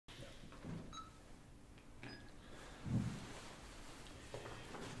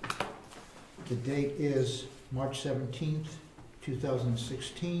The date is March 17th,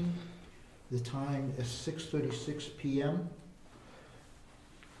 2016. The time is 6:36 p.m.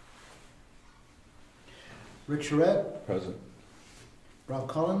 Rick Surrette, Present. Rob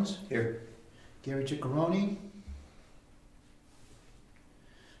Collins, Here. Gary Ciccarone,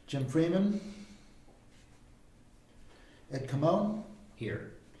 Jim Freeman, Ed Comeau,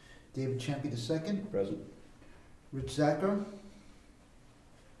 Here. David Champy II, Present. Rich Zacher,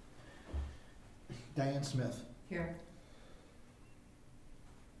 Dianne Smith. Here.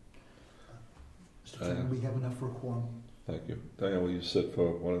 Mr. Chairman, we have enough for a quorum. Thank you. Diane, will you sit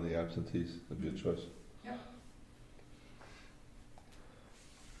for one of the absentees of your choice? Yep.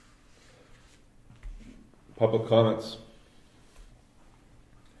 Public comments.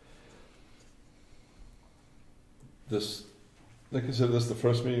 They consider this the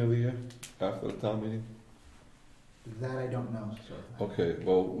first meeting of the year after the town meeting? That I don't know, so. Okay,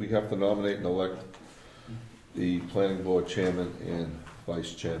 well, we have to nominate and elect the planning board chairman and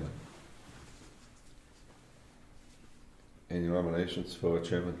vice chairman. Any nominations for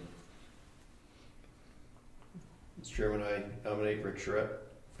chairman? Mr. Chairman, I nominate Rick Surrette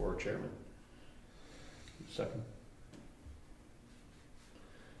for chairman. Second.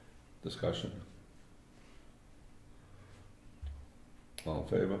 Discussion. All in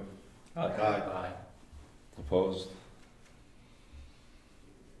favor? Aye. Opposed?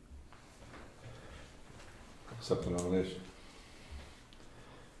 Accept the nomination.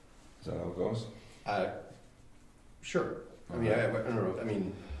 Is that how it goes? Sure. I mean, I don't know. I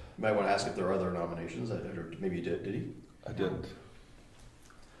mean, you might want to ask if there are other nominations. Or maybe you did. Did he? I didn't.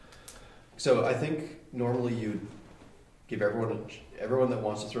 So I think normally you'd give everyone that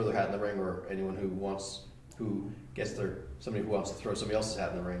wants to throw their hat in the ring, or anyone who gets somebody who wants to throw somebody else's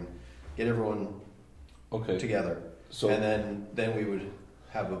hat in the ring, get everyone Okay. together, So, and then we would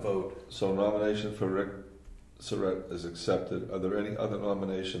have a vote. so nomination for Rick Surrette is accepted. Are there any other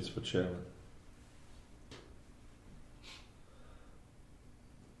nominations for chairman?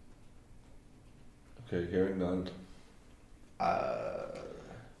 Okay, hearing none. I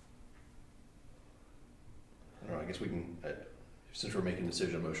don't know. I guess we can. Since we're making a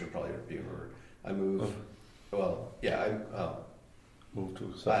decision, motion probably would be for. I move. Well, yeah. Move to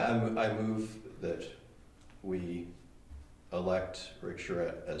accept. I move that we elect Rick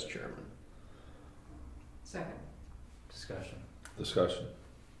Surrette as chairman. Second. Discussion. Discussion.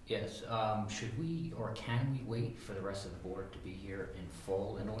 Yes, should we or can we wait for the rest of the board to be here in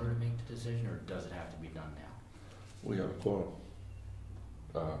full in order to make the decision, or does it have to be done now? We have a quorum.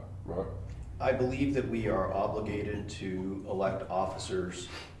 Rob? I believe that we are obligated to elect officers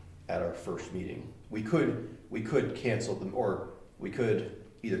at our first meeting. We could cancel them, or we could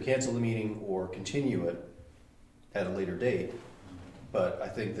either cancel the meeting or continue it at a later date. But I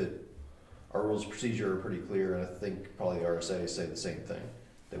think that our rules of procedure are pretty clear, and I think probably the RSA say the same thing.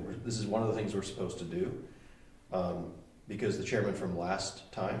 That this is one of the things we're supposed to do, because the chairman from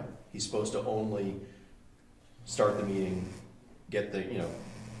last time, he's supposed to only start the meeting, get the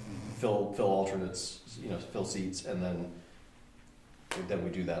fill alternates, fill seats, and then we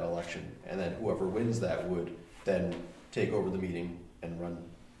do that election, and then whoever wins that would then take over the meeting and run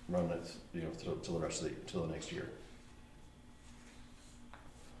it till the rest of till the next year.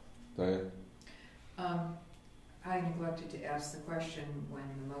 Diane? I neglected to ask the question when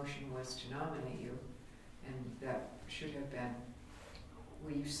the motion was to nominate you, and that should have been,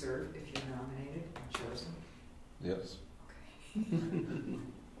 will you serve if you're nominated and chosen? Yes. Okay.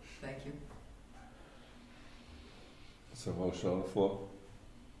 Thank you. Is there a motion on the floor?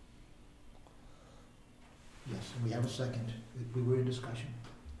 Yes, and we have a second. We were in discussion.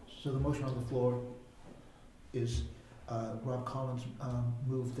 So the motion on the floor is Rob Collins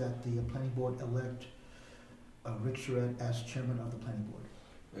moved that the planning board elect Rick Surrette as chairman of the planning board.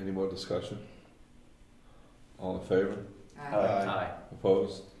 Any more discussion? All in favor? Aye.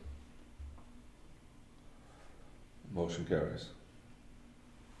 Opposed? Motion carries.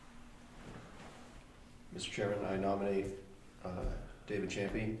 Mr. Chairman, I nominate David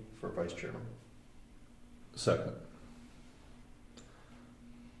Champy for vice chairman. Second.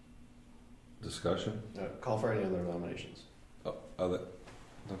 Discussion? Call for any other nominations. Don't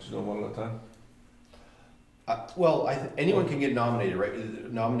you know one at a time? Anyone can get nominated, right?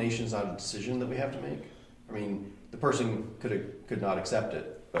 Nomination is not a decision that we have to make. I mean, the person could not accept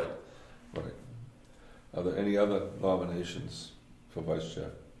it, but Right. Are there any other nominations for vice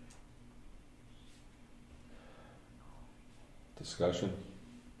chair? Discussion?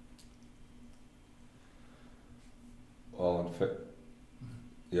 All in favor?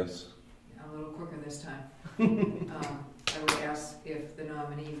 Yes? A little quicker this time. I would ask if the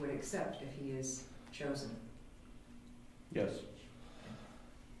nominee would accept if he is chosen. Yes.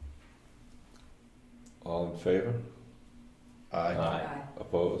 All in favor? Aye. Aye.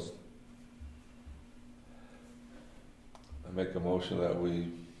 Opposed? I make a motion that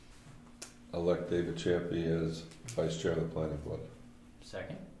we elect David Champy as Vice Chair of the Planning Board.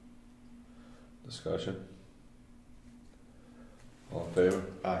 Second? Discussion? All in favor?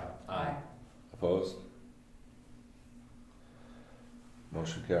 Aye. Aye. Opposed?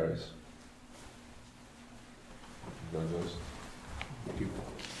 Motion carries. Congratulations. Thank you.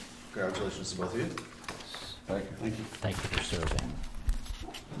 Congratulations to both of you. Thank you. Thank you. Thank you for serving.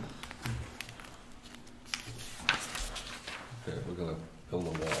 Okay, we're gonna build a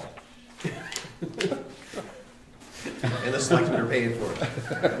wall. And the selectmen are paying for it.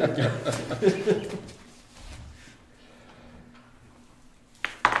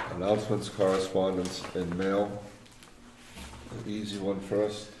 Announcements, correspondence, and mail. The easy one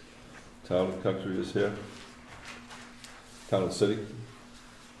first. Town and Country is here. Town and City.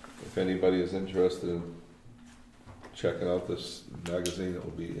 If anybody is interested in checking out this magazine, it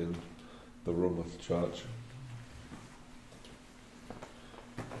will be in the room with the church.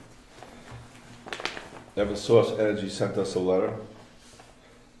 Eversource Energy sent us a letter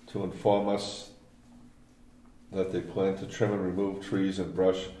to inform us that they plan to trim and remove trees and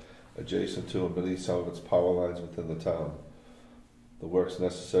brush adjacent to and beneath some of its power lines within the town. The works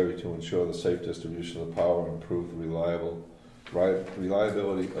necessary to ensure the safe distribution of power and improve the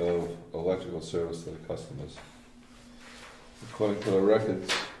reliability of electrical service to the customers. According to the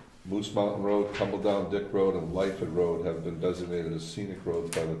records, Moose Mountain Road, Tumbledown Dick Road, and Lyford Road have been designated as scenic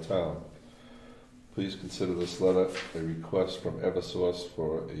roads by the town. Please consider this letter a request from Eversource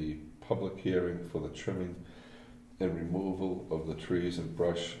for a public hearing for the trimming and removal of the trees and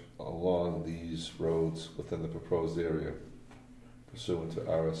brush along these roads within the proposed area pursuant to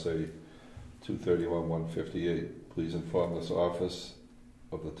RSA 231-158. Please inform this office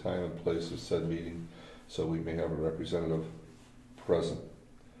of the time and place of said meeting so we may have a representative present.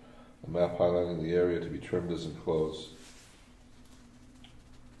 A map highlighting the area to be trimmed is enclosed.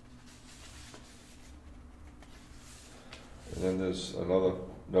 And then there's another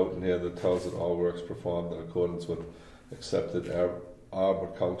note in here that tells that all works performed in accordance with accepted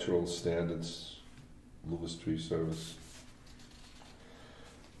arboricultural standards, Lewis Tree Service.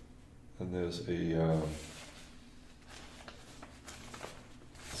 And there's a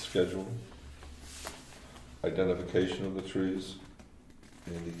schedule, identification of the trees,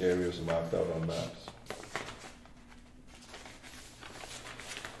 and the areas are marked out on maps.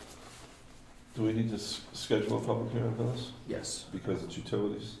 Do we need to schedule a public hearing for this? Yes. Because it's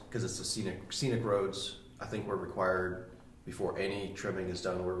utilities? Because it's the scenic roads, I think we're required, before any trimming is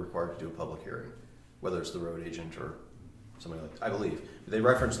done, we're required to do a public hearing, whether it's the road agent or something like that, I believe. They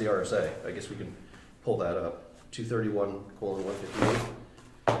reference the RSA, I guess we can pull that up. 231:158.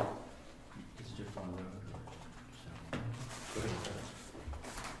 Is it just on the road?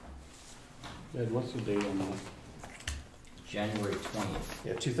 Ed, what's the date on that? January 20th.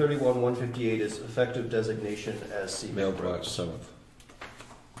 Yeah, 231:158 is effective designation as scenic Mailed March roads. 7th.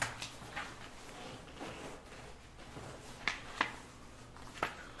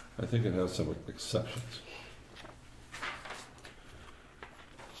 I think it has some exceptions.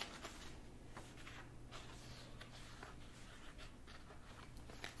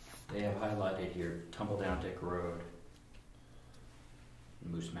 They have highlighted here Tumbledown Dick Road,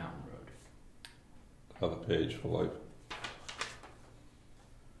 and Moose Mountain Road. Another page for life.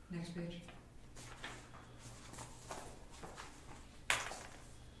 Next page.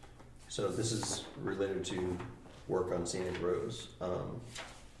 So this is related to work on scenic roads.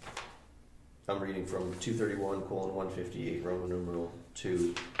 I'm reading from 231:158, Roman numeral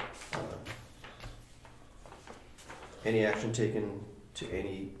 2. Any action taken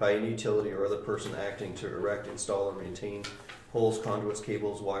by any utility or other person acting to erect, install, or maintain poles, conduits,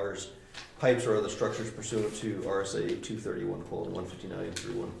 cables, wires, pipes, or other structures pursuant to RSA 231:159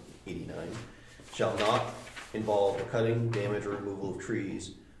 through 189 shall not involve the cutting, damage, or removal of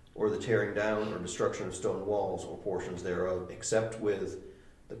trees, or the tearing down or destruction of stone walls or portions thereof, except with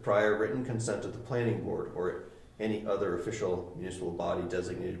the prior written consent of the planning board or any other official municipal body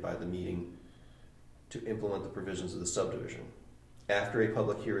designated by the meeting to implement the provisions of the subdivision. After a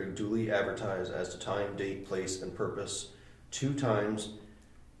public hearing duly advertised as to time, date, place, and purpose 2 times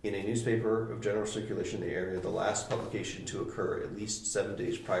in a newspaper of general circulation in the area, the last publication to occur at least 7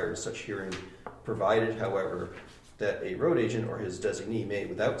 days prior to such hearing, provided, however, that a road agent or his designee may,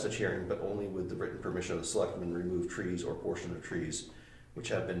 without such hearing, but only with the written permission of the selectmen, remove trees or portion of trees which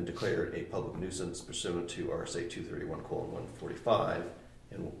have been declared a public nuisance pursuant to RSA 231:145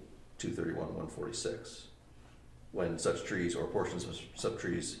 and 231:146. When such trees or portions of such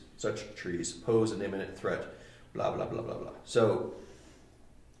trees pose an imminent threat, blah, blah, blah, blah, blah. So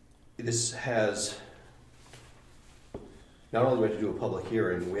this has, not only do we have to do a public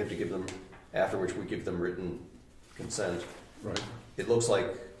hearing, we have to give them, after which we give them written consent. Right. It looks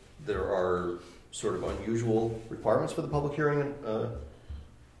like there are sort of unusual requirements for the public hearing.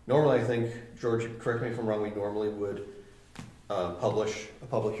 Normally, I think, George, correct me if I'm wrong, we normally would publish a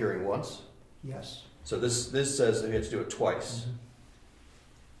public hearing once. Yes. So this says that we have to do it twice.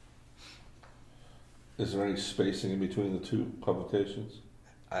 Is there any spacing in between the two publications?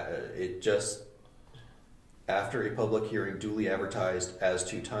 It just, after a public hearing duly advertised as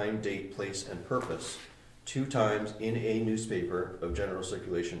to time, date, place, and purpose, 2 times in a newspaper of general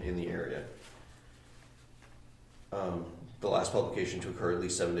circulation in the area. The last publication to occur at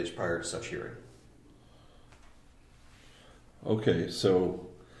least 7 days prior to such hearing. Okay, so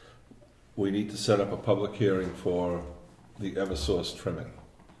we need to set up a public hearing for the Eversource trimming.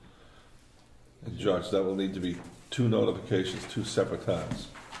 And George, that will need to be 2 notifications, 2 separate times.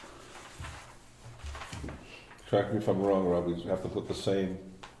 Correct me if I'm wrong, Rob, we have to put the same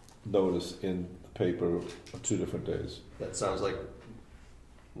notice in the paper on 2 different days. That sounds like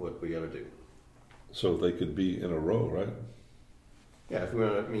what we gotta do. So they could be in a row, right? Yeah, if we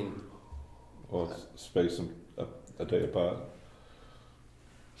want to, I mean... Or space them a day apart.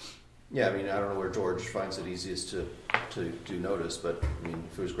 Yeah, I mean, I don't know where George finds it easiest to do notice, but I mean,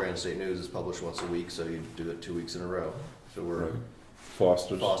 if it was Granite State News, it's published once a week, so you do it 2 weeks in a row. If it were Right.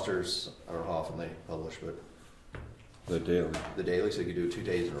 Foster's, I don't know how often they publish, but they're daily. the daily, so you could do it 2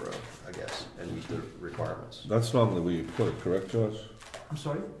 days in a row, I guess, and meet the requirements. That's normally where you put it, correct, George? I'm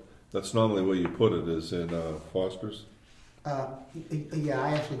sorry? That's normally where you put it, is in Foster's? Yeah,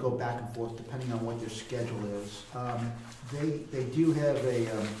 I actually go back and forth depending on what your schedule is. They do have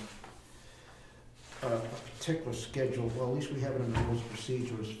a particular schedule, well, at least we have it in the rules of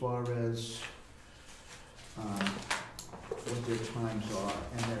procedure as far as what their times are,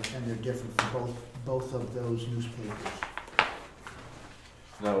 and they're different for both of those newspapers.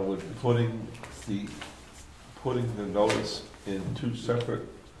 Now, would putting the notice in 2 separate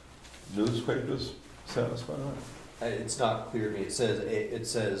newspapers satisfy that? It's not clear to me. It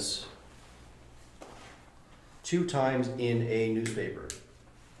says 2 times in a newspaper.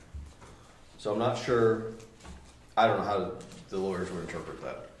 So I'm not sure. I don't know how the lawyers would interpret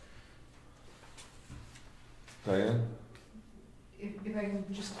that. Dianne? If I can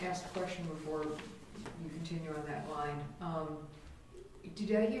just ask a question before you continue on that line.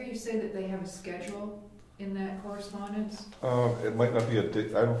 Did I hear you say that they have a schedule in that correspondence? It might not be I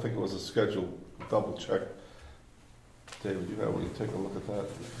don't think it was a schedule. Double check. David, will you take a look at that?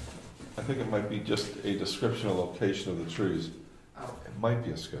 I think it might be just a description of location of the trees. Oh. It might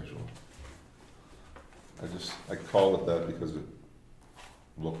be a schedule. I call it that because it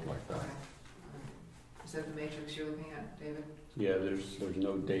looked like that. Okay. Is that the matrix you're looking at, David? Yeah, there's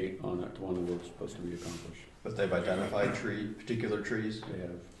no date on it when it was supposed to be accomplished. But they've identified particular trees. They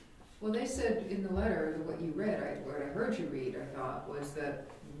have. Well, they said in the letter, that what you read, what I heard you read, I thought, was that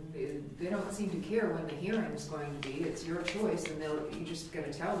they don't seem to care when the hearing is going to be. It's your choice, and you just got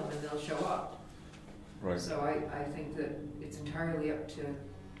to tell them, and they'll show up. Right. So I think that it's entirely up to the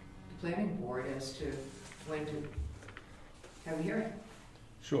planning board as to when to have a hearing.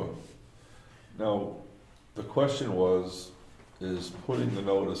 Sure. Now, the question is putting the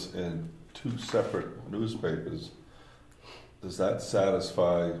notice in 2 separate newspapers, does that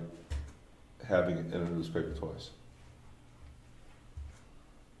satisfy having it in a newspaper twice?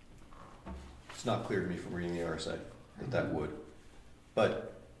 It's not clear to me from reading the RSA that would.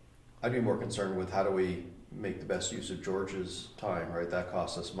 But I'd be more concerned with how do we make the best use of George's time, right? That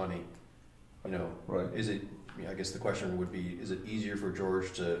costs us money. Right. I guess the question would be, is it easier for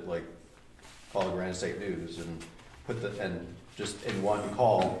George to call the Granite State News and and just in one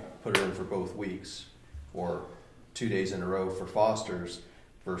call put it in for both weeks, or 2 days in a row for Foster's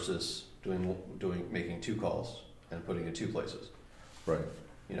versus making 2 calls and putting it 2 places? Right.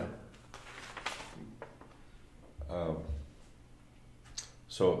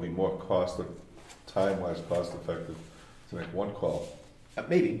 So it'd be more time-wise cost effective to make 1 call.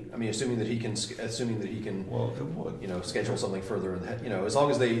 Maybe. I mean, assuming that he can. Well, it would. Schedule something further in the. As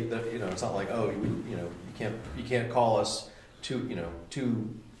long as it's not like, oh, you can't call us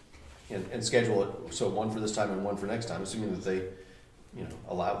and schedule it so 1 for this time and 1 for next time. Assuming that they,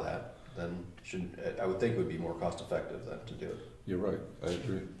 allow that, then I would think it would be more cost effective than to do it. You're right. I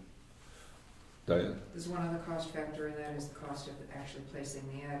agree. Diane? There's one other cost factor, and that is the cost of actually placing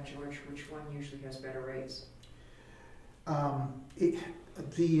the ad. George, which one usually has better rates? The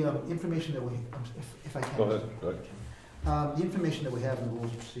information that we, if I can. Go ahead. Go ahead. The information that we have in the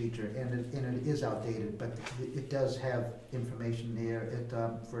rules of procedure, and it is outdated, but it does have information there.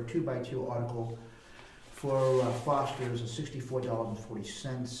 For a 2x2 article, for Foster's, it's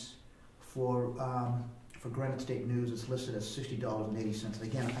 $64.40. For Granite State News, it's listed as $60.80. And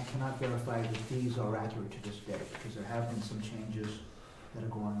again, I cannot verify that these are accurate to this day, because there have been some changes that are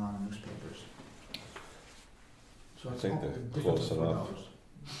going on in newspapers. So I it's think all they're different close than enough.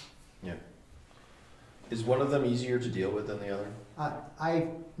 $4. Is one of them easier to deal with than the other? I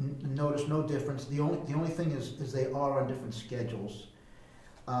noticed no difference. The only thing is they are on different schedules.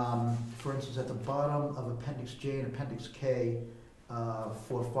 For instance, at the bottom of Appendix J and Appendix K,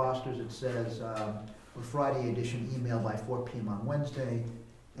 for Foster's, it says, for Friday edition, email by 4 p.m. on Wednesday.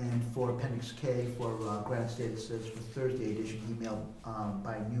 And for Appendix K, for Granite State, it says for Thursday edition, email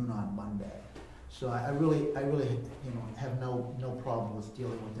by noon on Monday. So I really, have no problem with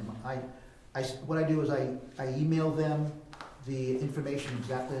dealing with them. What I do is I email them the information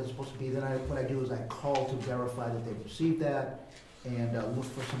exactly as it's supposed to be. Then what I do is I call to verify that they've received that, and look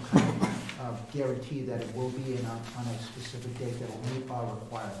for some kind of guarantee that it will be in on a specific date that will meet our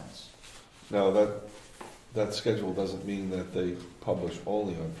requirements. Now, that schedule doesn't mean that they publish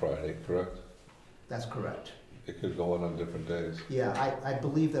only on Friday, correct? That's correct. It could go on different days. Yeah, I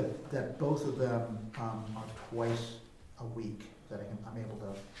believe that both of them are twice a week that I'm able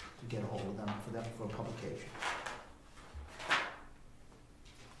to get a hold of them for publication.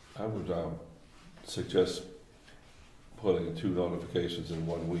 I would suggest putting 2 notifications in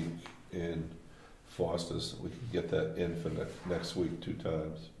 1 week in Foster's. We can get that in for next week 2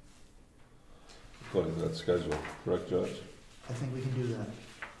 times, according to that schedule. Correct, Judge? I think we can do that.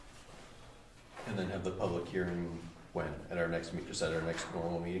 And then have the public hearing when? At our next just at our next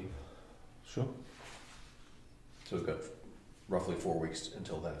normal meeting? Sure. So we've got roughly 4 weeks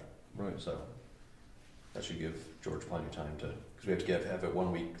until that. Right. So that should give George plenty of time to, because we have to have it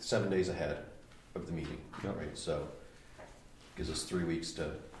 1 week, 7 days ahead of the meeting. Yep. Right. So gives us 3 weeks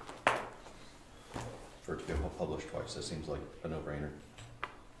for it to get published twice. That seems like a no-brainer.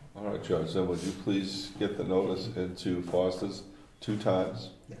 All right, Judge, then would you please get the notice into Foster's 2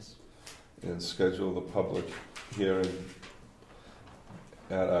 times Yes. and schedule the public hearing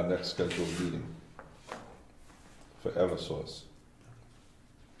at our next scheduled meeting for Eversource?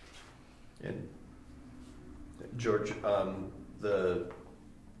 And George, the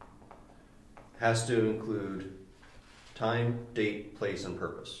has to include time, date, place, and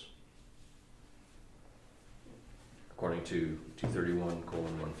purpose, according to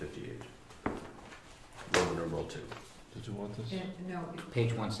 231:158, Roman numeral 2. Did you want this? No,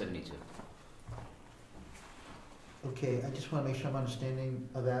 Page 172. Okay, I just want to make sure I'm understanding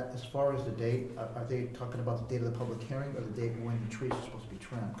of that. As far as the date, are they talking about the date of the public hearing or the date when the trees are supposed to be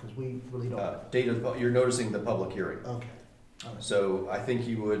trimmed? Because we really don't. Date of you're noticing the public hearing. Okay. All right. So I think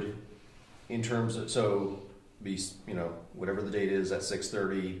you would, in terms of be whatever the date is at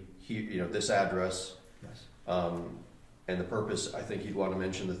 6:30. This address. Yes. And the purpose, I think you'd want to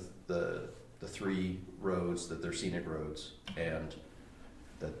mention the 3 roads, that they're scenic roads, and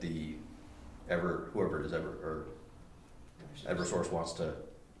that whoever it is, Eversource wants to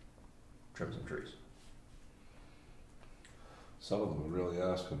trim some trees. Some of them are really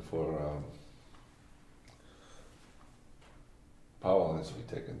asking for power lines to be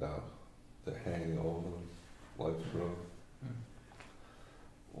taken down. They're hanging over them. Life Road.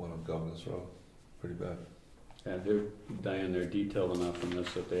 One on Governor's Road. Pretty bad. Yeah, Diane, they're detailed enough in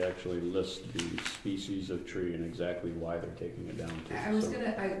this that they actually list the species of tree and exactly why they're taking it down too. I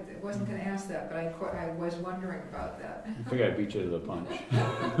wasn't gonna ask that, but I was wondering about that. I think I beat you to the punch.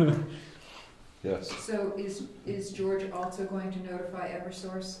 Yes. So is George also going to notify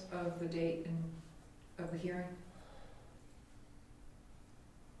Eversource of the date and of the hearing?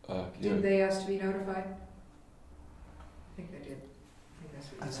 Yeah. Did they ask to be notified? I think they did. I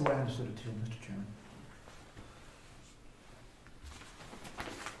think That's the way I understood it too, Mr. Chairman.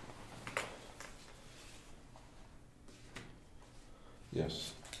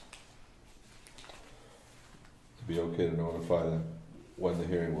 Yes. To be okay to notify them when the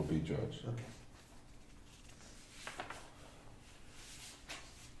hearing will be, Judge. Okay.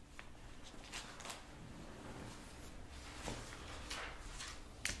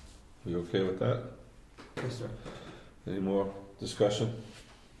 We okay with that? Yes, sir. Any more discussion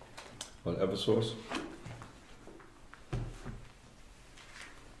on Eversource?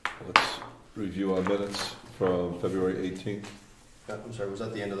 Let's review our minutes from February 18th. I'm sorry, was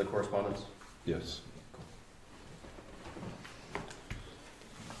that the end of the correspondence? Yes.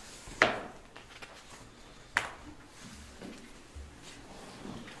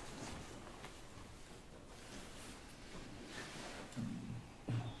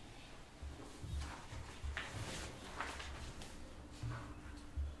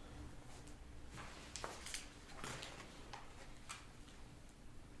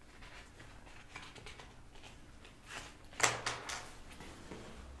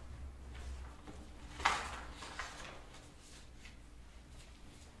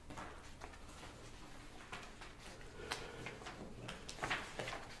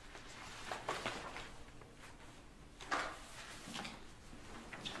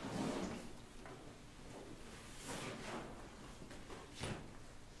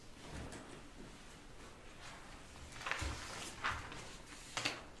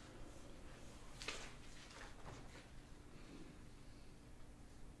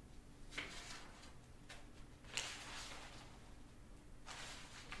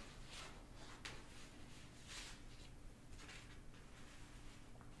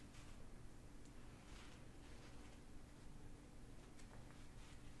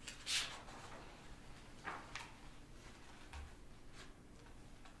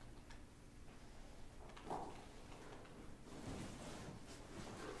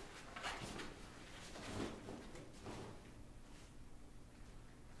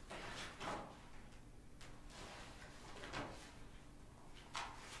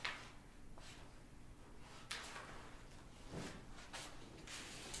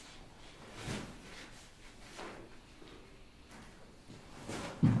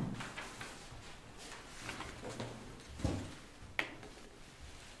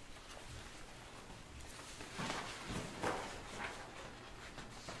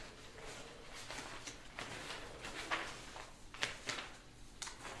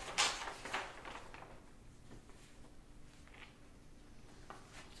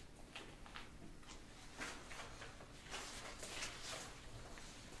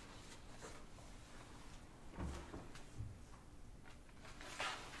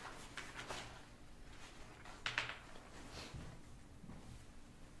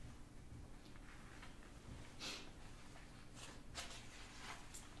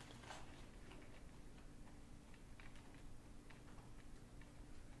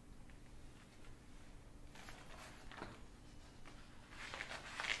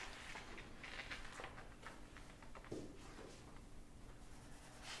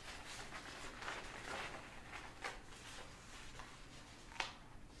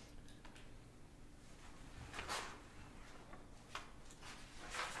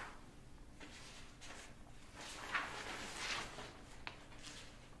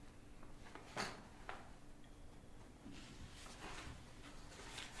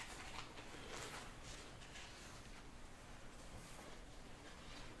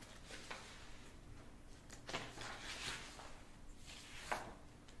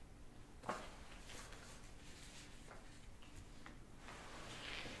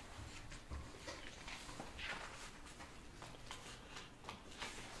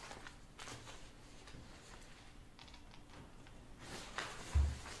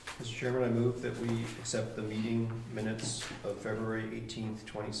 Mr. Chairman, I move that we accept the meeting minutes of February 18th,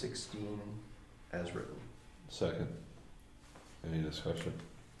 2016 as written. Second. Any discussion?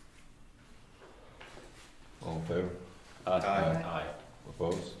 All in favor? Aye. Aye.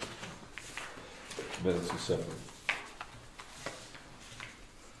 Opposed? Minutes accepted.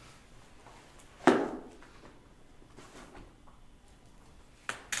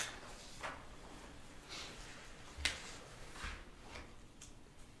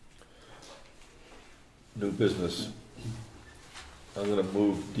 New business. I'm gonna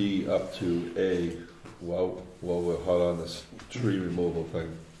move D up to A while we're hot on this tree removal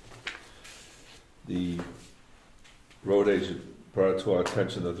thing. The road agent brought to our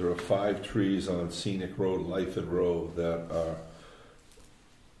attention that there are 5 trees on Scenic Road, Lyford Road, that are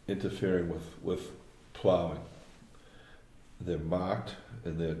interfering with plowing. They're marked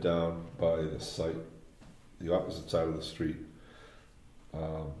and they're down by the site, the opposite side of the street,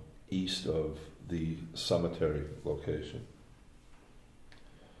 east of the cemetery location.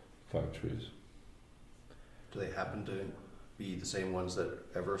 5 trees. Do they happen to be the same ones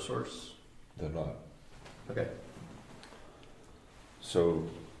that Eversource? They're not. Okay. So,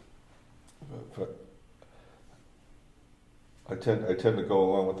 I tend to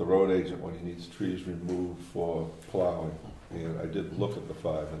go along with the road agent when he needs trees removed for plowing. And I did look at the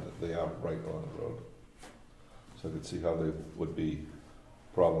 5, and they are right on the road. So I could see how they would be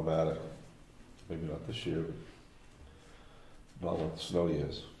problematic. Maybe not this year, but not with snow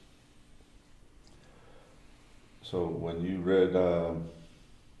years. So when you read the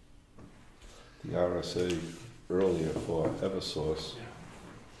RSA earlier for Eversource,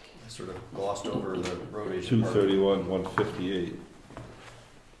 I sort of glossed over the road agent part. 231, 158,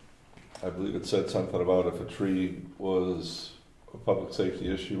 I believe it said something about if a tree was a public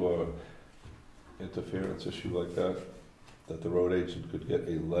safety issue or interference issue like that, that the road agent could get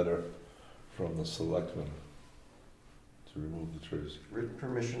a letter from the selectmen to remove the trees. Written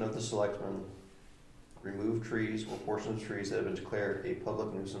permission of the selectmen, remove trees or portions of trees that have been declared a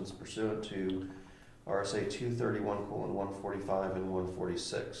public nuisance pursuant to RSA 231:145 and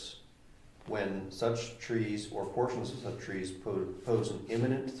 146. When such trees or portions of such trees pose an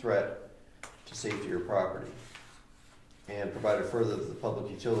imminent threat to safety or property, and provided further that a public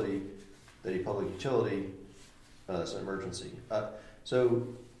utility is an emergency.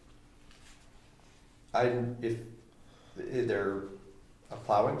 If they're a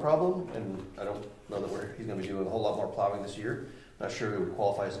plowing problem, and I don't know that he's going to be doing a whole lot more plowing this year. Not sure it would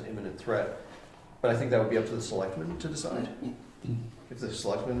qualify as an imminent threat, but I think that would be up to the selectmen to decide. If the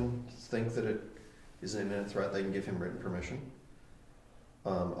selectmen think that it is an imminent threat, they can give him written permission.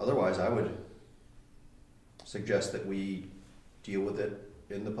 Otherwise, I would suggest that we deal with it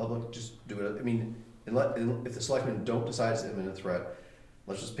in the public. Just do it. I mean, if the selectmen don't decide it's an imminent threat,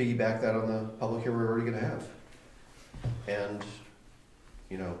 let's just piggyback that on the public hearing we're already going to have. And,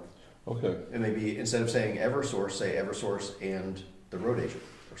 you know, Okay. and maybe instead of saying Eversource, say Eversource and the road agent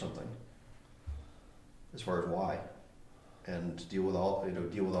or something. As far as why, and deal with all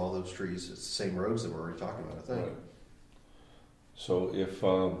those trees. It's the same roads that we're already talking about, I think. Right. So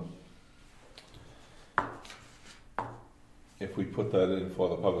if we put that in for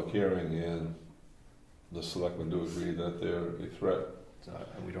the public hearing and the selectmen do agree that they're a threat,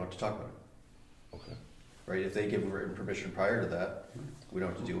 And we don't have to talk about it. okay. Right? If they give written permission prior to that, we don't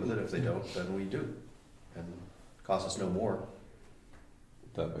have to deal with it. If they don't, then we do. And it costs us no more.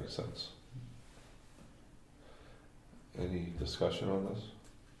 That makes sense. Any discussion on this?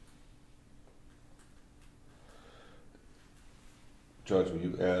 Judge, will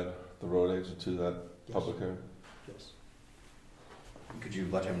you add the road agent to that public hearing? Yes. Could you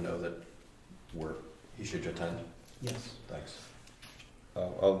let him know that he should attend? Yes. Thanks.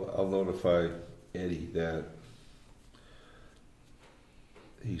 I'll notify Eddie that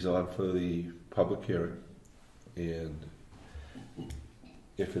he's on for the public hearing, and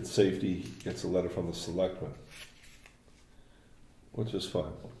if it's safety, he gets a letter from the selectmen, which is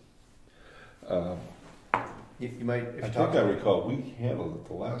fine. You might, if I you think talk I recall we handled it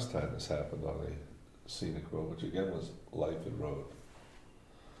the last time this happened on a scenic road, which again was Lyford Road.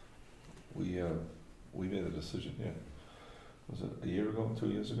 We made a decision here. Was it a year ago, 2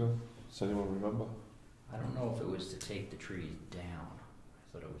 years ago? Does anyone remember? I don't know if it was to take the trees down.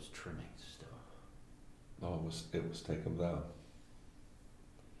 I thought it was trimming still. No, it was take them down.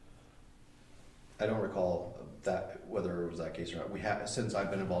 I don't recall that whether it was that case or not. We have, since I've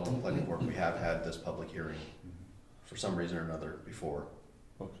been involved in the planning board, we have had this public hearing for some reason or another before.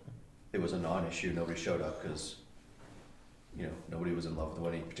 Okay. It was a non-issue. Nobody showed up because, nobody was in love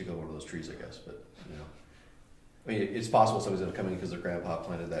with any particular one of those trees, I guess. But I mean, it's possible somebody's going to come in because their grandpa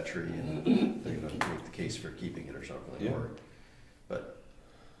planted that tree and they're going to make the case for keeping it or something. Yeah. But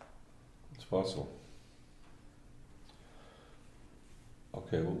It's possible.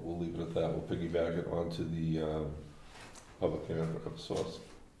 Okay, we'll leave it at that. We'll piggyback it onto the public hearing for Eversource.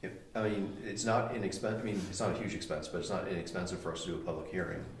 I mean, it's not inexpensive. I mean, it's not a huge expense, but it's not inexpensive for us to do a public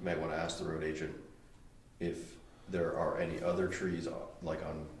hearing. You might want to ask the road agent if there are any other trees, like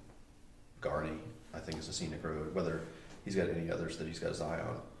on Garney, I think it's a scenic road, whether he's got any others that he's got his eye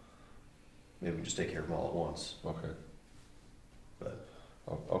on. Maybe we just take care of them all at once. Okay. But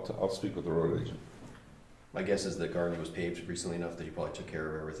I'll speak with the road agent. my guess is that Garney was paved recently enough that he probably took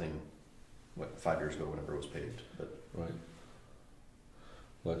care of everything, 5 years ago, whenever it was paved. But Right.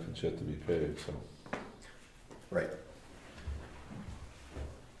 Life and yet to be paved, so. right.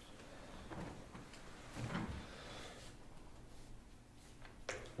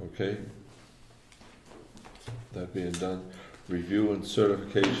 Okay. That being done, review and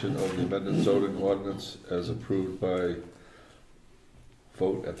certification of the amended zoning ordinance as approved by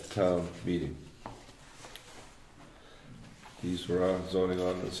vote at the town meeting. These were our zoning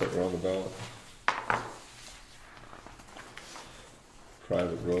ordinance that were on the ballot.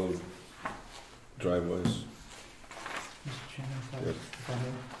 Private road, driveways. Mr. Chairman, Yes. if I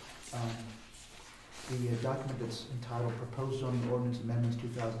may, the document that's entitled Proposed Zoning Ordinance Amendments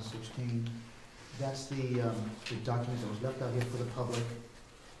 2016, that's the document that was left out here for the public.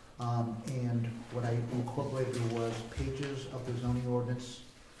 And what I incorporated was pages of the zoning ordinance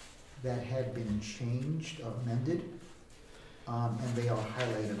that had been changed or amended, and they are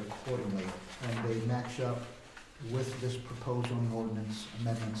highlighted accordingly, and they match up with this proposed zoning ordinance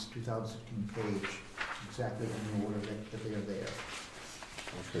amendments 2016 page, exactly in the order that they are there.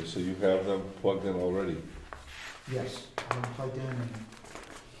 Okay, so you have them plugged in already? Yes, I'm plugged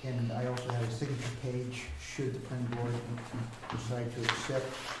in, and I also have a signature page, should the planning board decide to accept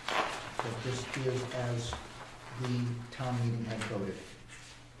that this is as the town meeting had voted.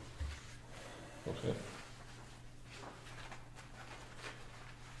 Okay.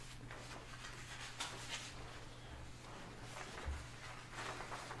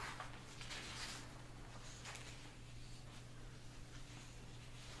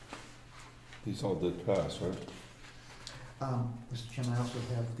 These all did pass, right? Mr. Chairman, I also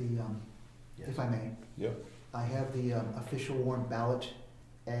have the, if I may. Yep. I have the official warrant ballot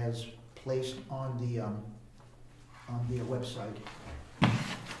as placed on the website.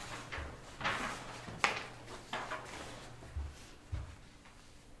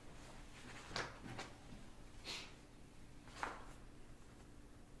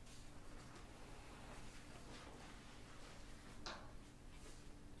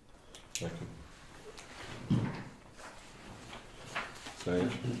 Thank you. Thank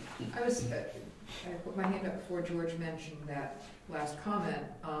you. I put my hand up before George mentioned that last comment,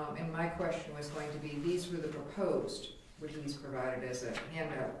 and my question was going to be, these were the proposed, which he's provided as a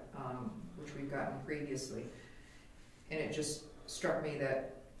handout, which we've gotten previously. And it just struck me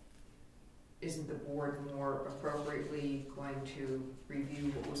that isn't the board more appropriately going to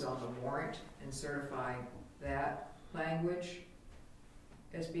review what was on the warrant and certify that language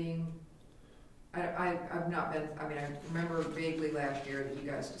as being, I've not been, I mean, I remember vaguely last year that you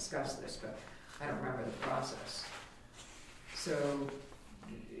guys discussed this, but I don't remember the process. So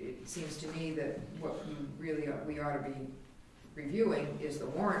it seems to me that what we ought to be reviewing is the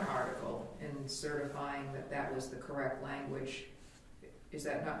warrant article and certifying that that was the correct language. Is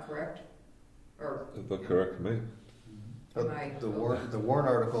that not correct? Or It looked correct to me. The warrant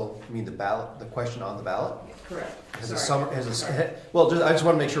article, you mean the ballot, the question on the ballot? yeah, correct. Well, I just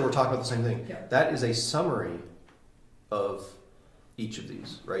want to make sure we're talking about the same thing. Yeah. That is a summary of each of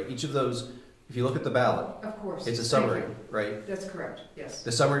these, right? Each of those, if you look at the ballot, Of course. it's a summary, right? That's correct, yes.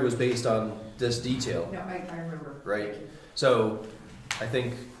 The summary was based on this detail, No, I remember. right? Thank you. So I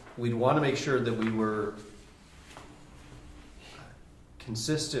think we'd want to make sure that we were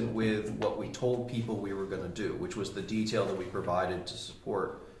consistent with what we told people we were going to do, which was the detail that we provided to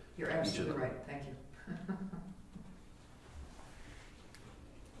support. You're absolutely right, thank you.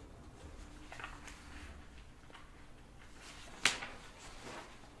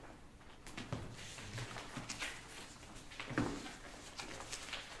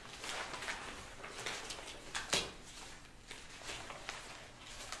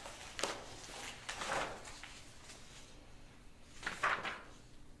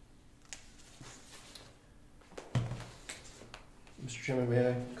 Mr. Chairman, may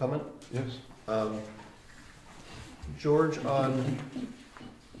I comment? Yes. George, on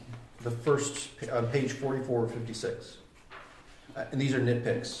the first, on page 44 of 56, and these are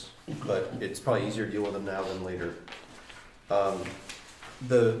nitpicks, but it's probably easier to deal with them now than later.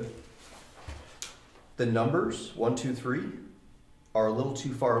 The numbers, 1, 2, 3, are a little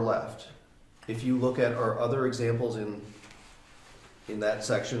too far left. If you look at our other examples in that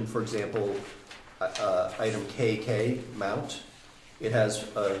section, for example, item KK, mount, it has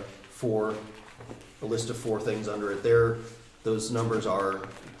a list of 4 things under it there. Those numbers are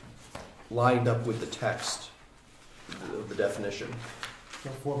lined up with the text of the definition. So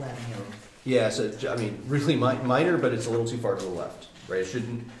formatting error. Yeah, so I mean, really minor, but it's a little too far to the left, right?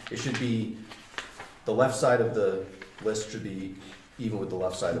 It should be, the left side of the list should be even with the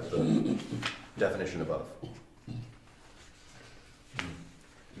left side of the definition above. You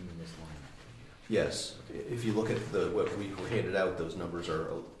mean this line? Yes, if you look at what we were handed out, those numbers are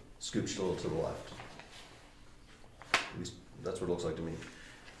scooched a little to the left. At least that's what it looks like to me.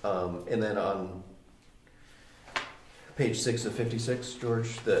 And then on page 6 of 56,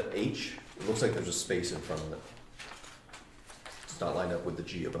 George, the H, it looks like there's a space in front of it. It's not lined up with the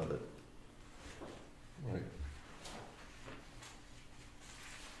G above it. Right.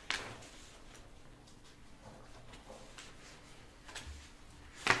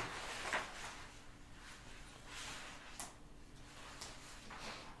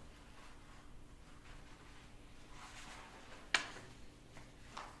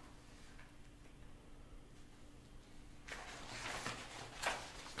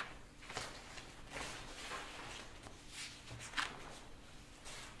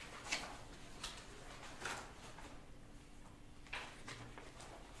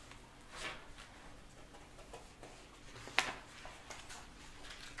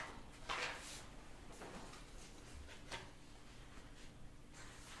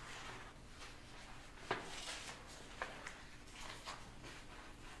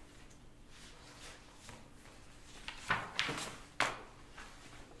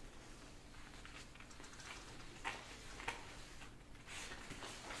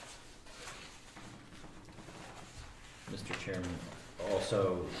 Mr. Chairman,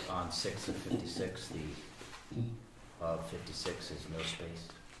 also on 6 and 56, the of 56 is no space.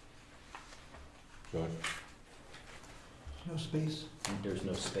 George? No space? There's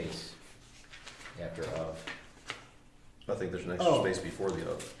no space after of. I think there's an extra Oh. space before the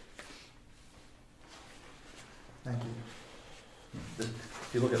of. Thank you. If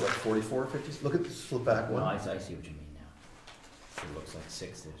you look at like 44, 50, look at this, flip back Well, one. I see what you mean now. It looks like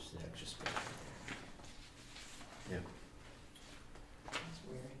 6, there's the extra space. That's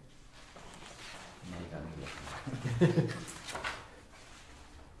weird. Now you got me looking.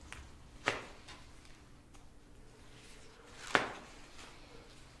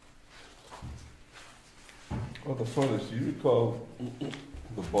 Well, the frontage, do you recall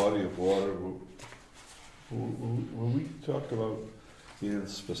the body of water? Were we talking about being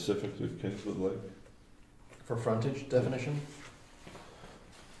specific to Kingswood Lake? For frontage definition?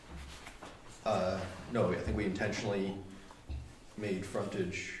 No, I think we intentionally made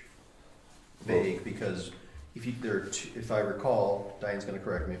frontage vague because if I recall, Diane's gonna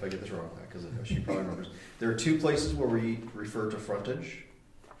correct me if I get this wrong, because she probably remembers. There are 2 places where we refer to frontage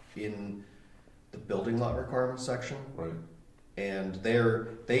in the building lot requirements section. Right. And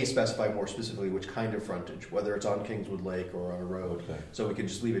they specify more specifically which kind of frontage, whether it's on Kingswood Lake or on a road. Okay, So we can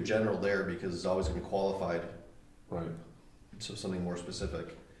just leave it general there because it's always going to be qualified. right. So something more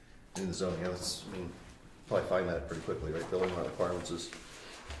specific in the zoning. Yeah, probably find that pretty quickly, right? Building lot requirements is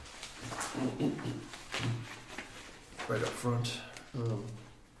right up front.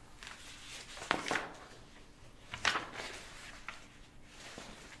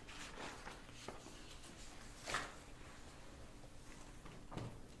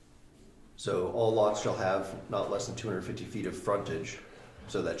 So all lots shall have not less than 250 feet of frontage.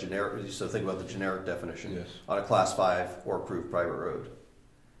 So that generic. So think about the generic definition Yes. on a class 5 or approved private road.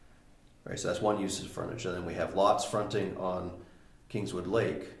 Right. So that's one use of frontage, and then we have lots fronting on Kingswood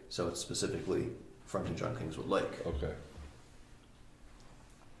Lake. So it's specifically frontage on Kingswood Lake. Okay.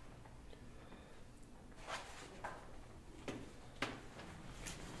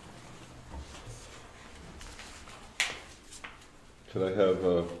 Could I have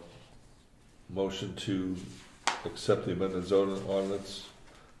a motion to accept the amended zoning ordinance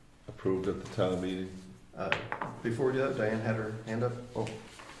approved at the town meeting? Before we do that, Diane had her hand up. Oh.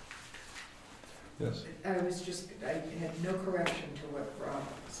 Yes. I had no correction to what Rob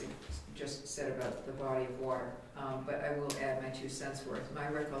just said about the body of water, but I will add my 2 cents worth. My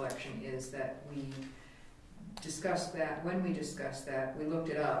recollection is that we discussed that, when we discussed that, we looked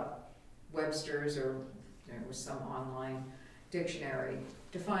it up, Webster's or there was some online dictionary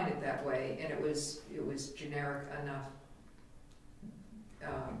defined it that way, and it was generic enough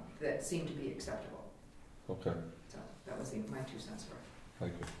that seemed to be acceptable. Okay, So that was my 2 cents worth.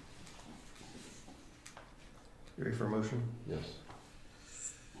 thank you. You ready for a motion? Yes.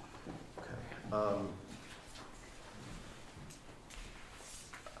 Okay. I'm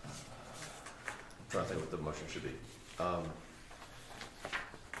trying to think what the motion should be.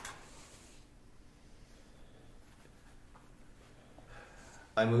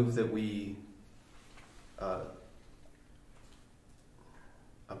 I move that we. I'm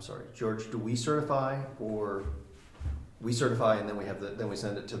sorry, George. Do we certify, or we certify and then we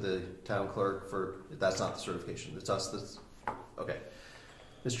send it to the town clerk for? That's not the certification. It's us. That's okay.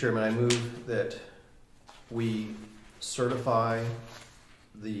 Mr. Chairman, I move that we certify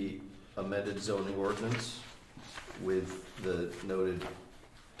the amended zoning ordinance with the noted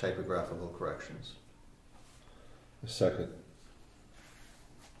typographical corrections. A second.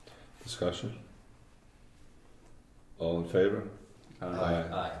 Discussion? All in favor? Aye.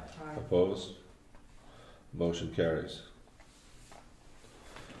 Aye. Opposed? Motion carries.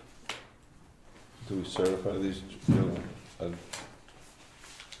 Do we certify these,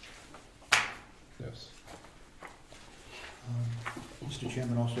 yes. Mr.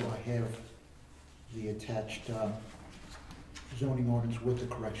 Chairman, also I have the attached zoning ordinance with the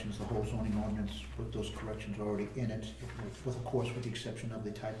corrections, the whole zoning ordinance with those corrections already in it, with, of course, with the exception of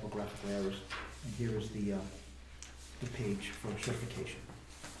the typographical errors. And here is the page for certification.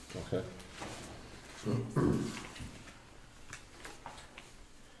 Okay.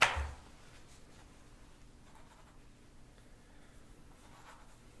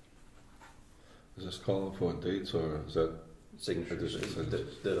 Is this calling for dates or is that Signatures. Additional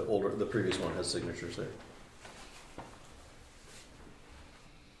signatures. The previous one has signatures there.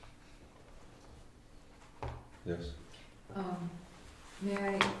 yes? May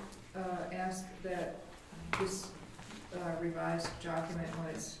I ask that this revised document, when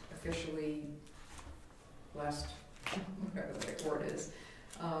it's officially blessed, whatever the right word is,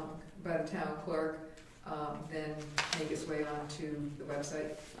 by the town clerk, then make its way onto the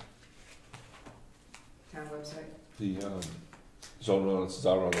website, town website, The zoning ordinances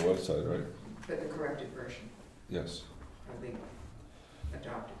are on the website, right? but the corrected version, Yes. or the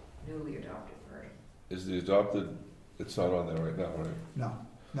newly adopted version. Is the adopted, it's not on there right now, right?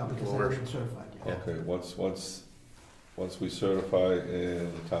 No, because it hasn't been certified yet. Yeah. Okay, once we certify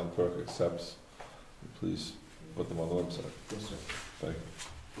and the town clerk accepts, please put them on the website. Yes, sir. Thank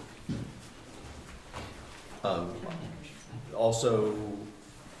you. Also,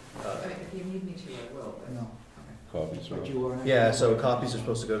 I mean, if you need me to, I will, but. No, Copies are but up. you are. yeah, so copies are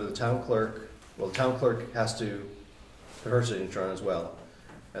supposed to go to the town clerk. Well, the town clerk has to put her signature on as well.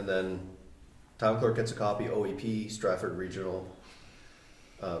 And then town clerk gets a copy, OEP, Stratford Regional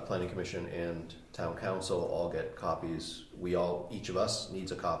Planning Commission, and town council all get copies. Each of us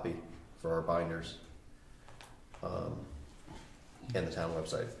needs a copy for our binders. And the town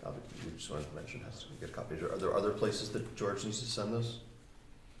website, we just wanted to mention, has to get copies. Are there other places that George needs to send this?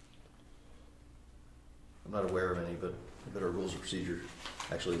 I'm not aware of any, but our rules of procedure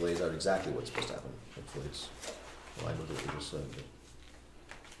actually lays out exactly what's supposed to happen. Hopefully it's aligned with what we just said. But.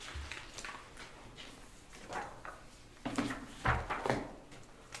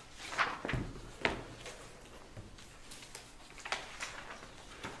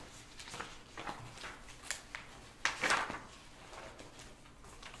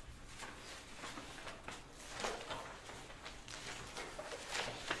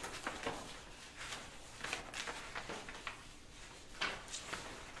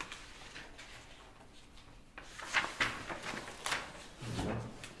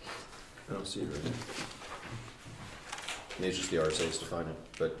 I don't see it right now. Maybe it's just the RSA's to find it,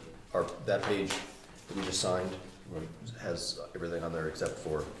 but that page that we just signed Right. has everything on there except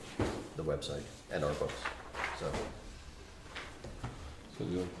for the website and our books. So So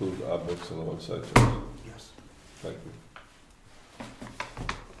you include our books on the website, George? Yes. Thank you.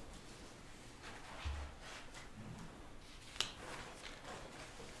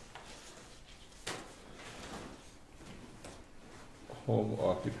 Home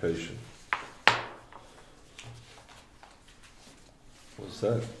occupation. Was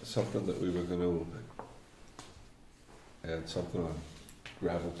that something that we were gonna add something on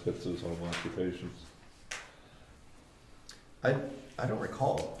gravel pits as home occupations? I don't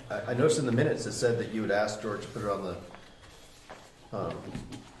recall. I noticed in the minutes it said that you had asked George to put it on the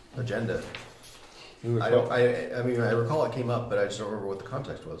agenda. We were I recall it came up, but I just don't remember what the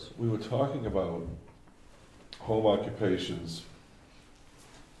context was. We were talking about home occupations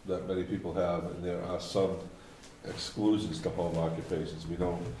that many people have, and there are some exclusions to home occupations. We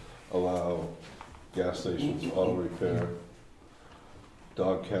don't allow gas stations, auto repair,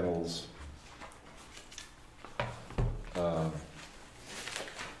 dog kennels.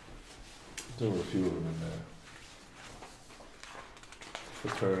 There were a few of them in there.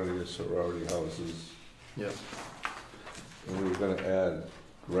 Fraternity or sorority houses, Yeah. and we were gonna add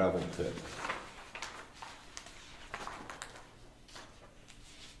gravel pit.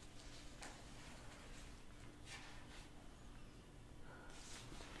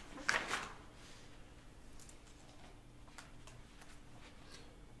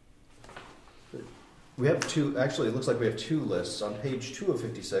 We have two, actually, it looks like we have two lists. On page 2 of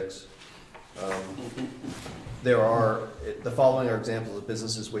 56, the following are examples of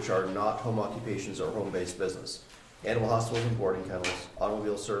businesses which are not home occupations or home-based business. Animal hospitals and boarding kennels,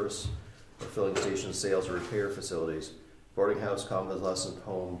 automobile service or filling stations, sales or repair facilities, boarding house, convalescent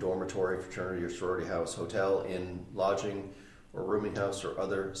home, dormitory, fraternity or sorority house, hotel, inn, lodging or rooming house or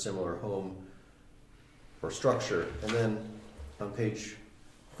other similar home or structure. And then on page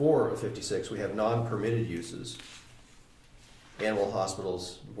 4 of 56, we have non-permitted uses. Animal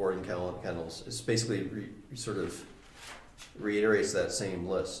hospitals, boarding kennels. It's basically sort of reiterates that same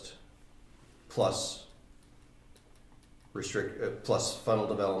list, plus plus funnel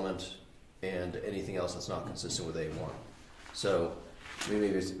development and anything else that's not consistent with A1. So maybe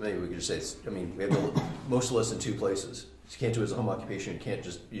we could just say, we have most of the list in two places. You can't do it as a home occupation. You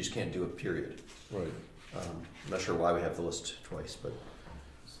just can't do it. Period. Right. I'm not sure why we have the list twice, but.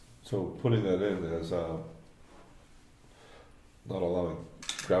 So putting that in as not allowing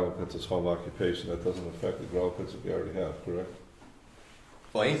gravel pits as home occupation, that doesn't affect the gravel pits that we already have, correct?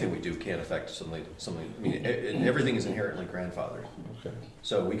 Well, anything we do can't affect something. Everything is inherently grandfathered. Okay.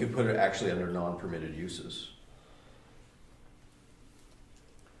 So we could put it actually under non-permitted uses.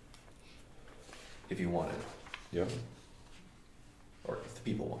 If you wanted, Yeah. or if the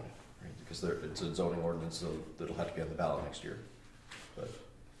people want it, right? Because it's a zoning ordinance, so that'll have to be on the ballot next year. But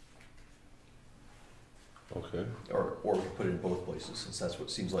Okay. Or we could put it in both places, since that's what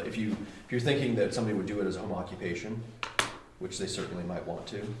it seems like. If you're thinking that somebody would do it as a home occupation, which they certainly might want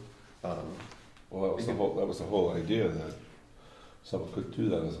to. Well, that was the whole idea, that someone could do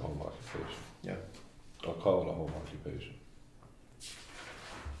that as a home occupation. Yeah. Or call it a home occupation.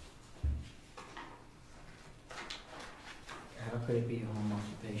 How could it be a home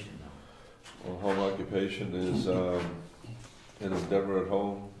occupation though? Well, home occupation is an endeavor at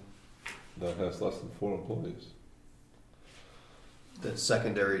home that has less than 4 employees. That's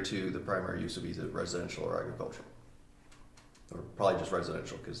secondary to the primary use of either residential or agricultural. Or probably just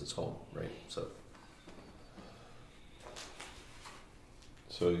residential, because it's home, right? So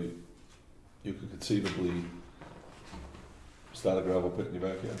you could conceivably start a gravel pit in your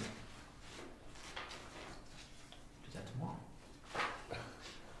backyard. Do that tomorrow.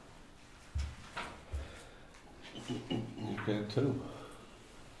 You can too.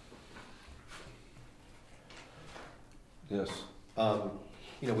 Yes.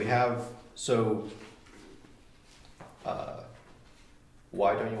 we have, so,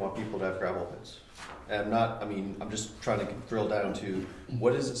 why don't you want people to have gravel pits? And I'm just trying to drill down to,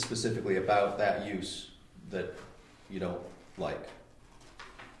 what is it specifically about that use that you don't like?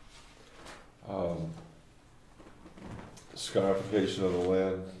 Scarification of the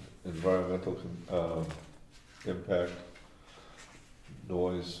land, environmental impact,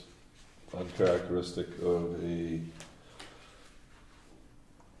 noise, uncharacteristic of a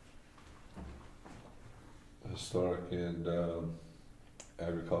historic and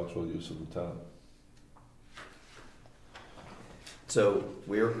agricultural use of the town. So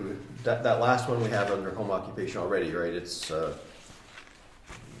that last one we have under home occupation already, right? It's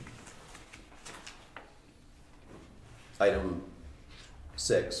item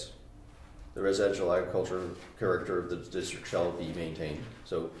 6. The residential agriculture character of the district shall be maintained.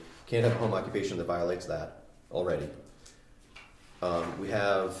 So can't have a home occupation that violates that already. We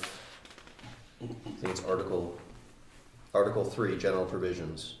have, I think it's Article 3, general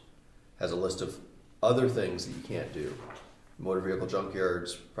provisions, has a list of other things that you can't do. Motor vehicle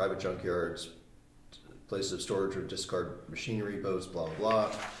junkyards, private junkyards, places of storage or discard machinery, boats, blah, blah,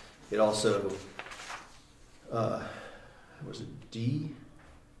 blah. It also, was it D?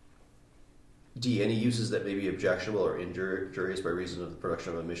 D, any uses that may be objectionable or injurious by reason of the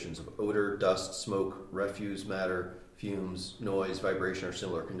production of emissions of odor, dust, smoke, refuse matter, fumes, noise, vibration, or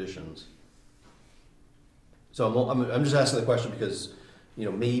similar conditions. So I'm just asking the question because,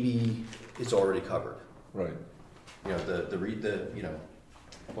 maybe it's already covered. Right.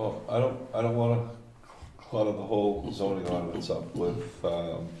 Well, I don't want to clutter the whole zoning ordinance up with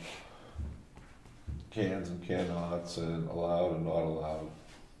cans and cannots and allowed and not allowed.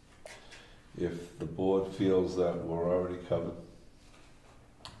 If the board feels that we're already covered,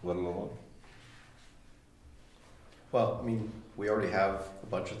 let it alone. Well, we already have a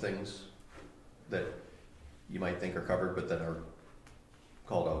bunch of things that you might think are covered, but that are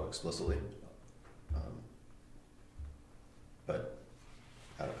called out explicitly. But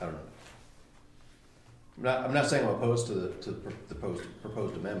I don't know. I'm not saying I'm opposed to the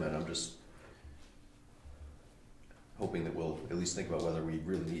proposed amendment. I'm just hoping that we'll at least think about whether we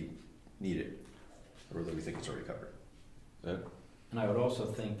really need it, or whether we think it's already covered. Yeah. And I would also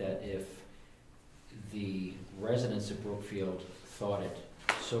think that if the residents of Brookfield thought it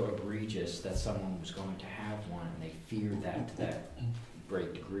so egregious that someone was going to have one, and they feared that to that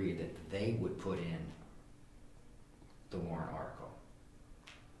great degree, that they would put in the warrant article.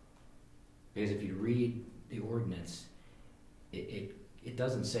 Because if you read the ordinance, it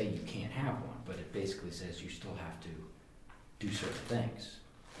doesn't say you can't have one, but it basically says you still have to do certain things.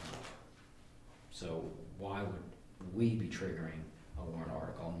 So why would we be triggering a warrant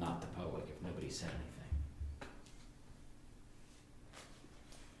article, not the public, if nobody said anything?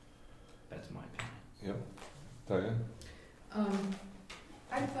 That's my opinion. Yep. Dianne?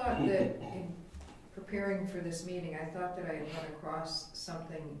 I thought that in preparing for this meeting, I thought that I had run across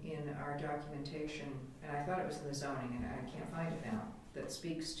something in our documentation, and I thought it was in the zoning, and I can't find it now, that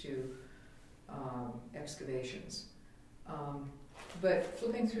speaks to excavations. But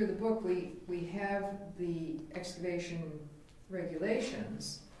flipping through the book, we have the excavation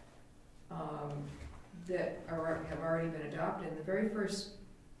regulations that have already been adopted. And the very first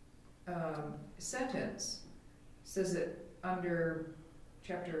sentence says that under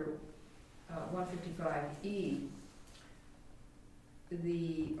Chapter 155E,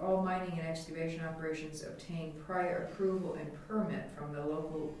 all mining and excavation operations obtain prior approval and permit from the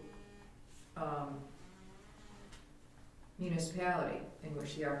local municipality in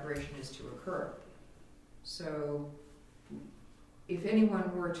which the operation is to occur. So if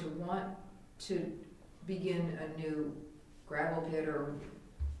anyone were to want to begin a new gravel pit or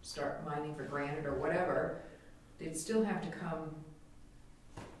start mining for granite or whatever, they'd still have to come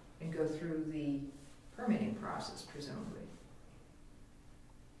and go through the permitting process, presumably.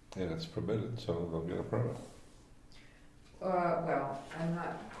 And it's permitted, so they'll get a permit. Well, I'm not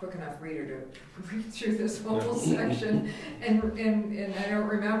a quick enough reader to read through this whole section, and I don't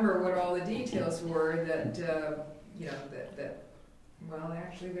remember what all the details were that, well,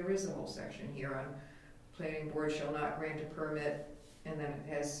 actually, there is a whole section here on planning board shall not grant a permit, and then it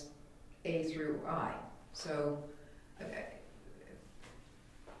has A through I. So,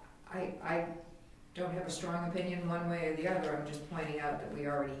 I don't have a strong opinion one way or the other. I'm just pointing out that we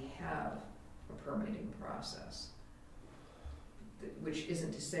already have a permitting process, which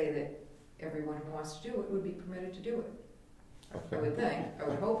isn't to say that everyone who wants to do it would be permitted to do it. Okay. I would think, I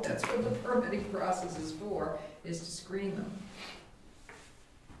would hope that's what the permitting process is for, is to screen them.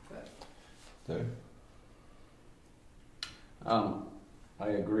 But Dave? I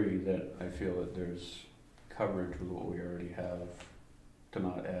agree that I feel that there's coverage with what we already have to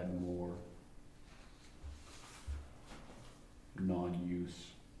not add more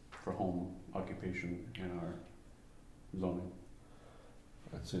non-use for home occupation in our zoning.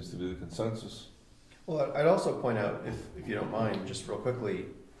 That seems to be the consensus. Well, I'd also point out, if you don't mind, just real quickly,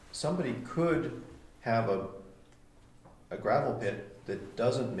 somebody could have a gravel pit that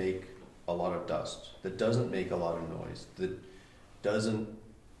doesn't make a lot of dust, that doesn't make a lot of noise, that doesn't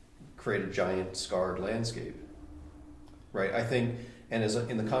create a giant scarred landscape, right? I think, and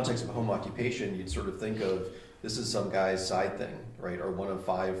in the context of a home occupation, you'd sort of think of this is some guy's side thing, right? Or one of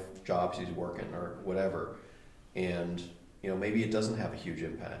 5 jobs he's working or whatever. And, maybe it doesn't have a huge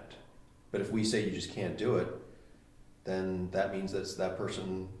impact. But if we say you just can't do it, then that means that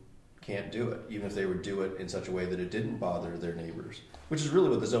person can't do it, even if they would do it in such a way that it didn't bother their neighbors, which is really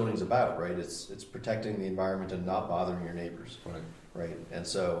what the zoning's about, right? It's protecting the environment and not bothering your neighbors, right? And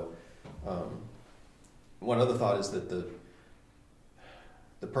so, one other thought is that the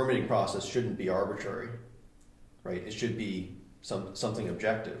permitting process shouldn't be arbitrary, right? It should be something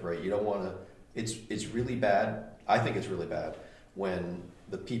objective, right? You don't want to. It's really bad. I think it's really bad when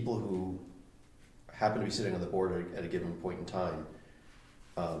the people who happen to be sitting on the board at a given point in time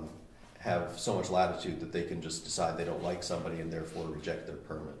have so much latitude that they can just decide they don't like somebody and therefore reject their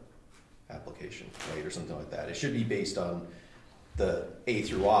permit application, right, or something like that. It should be based on the A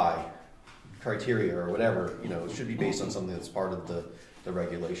through I criteria or whatever. It should be based on something that's part of the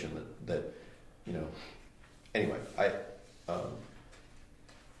regulation that. Anyway,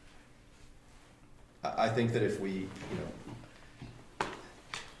 I think that if we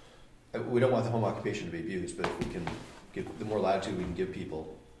don't want the home occupation to be abused, but if we can give the more latitude we can give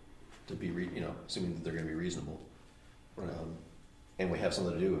people to be, assuming that they're going to be reasonable, Right. And we have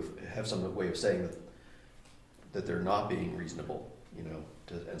something to do, have some way of saying that they're not being reasonable,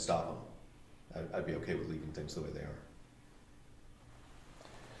 and stop them. I'd be okay with leaving things the way they are.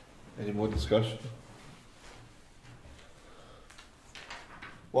 Any more discussion?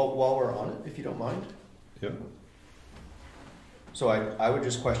 Well, while we're on it, if you don't mind. Yep. So I would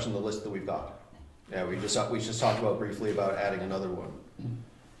just question the list that we've got. Yeah, we just talked about briefly about adding another one.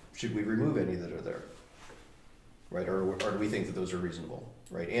 Should we remove any that are there? Right, or do we think that those are reasonable?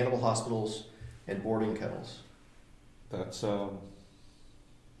 Right, animal hospitals and boarding kennels. That's a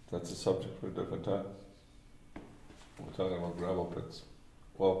subject for a different time. We're talking about gravel pits.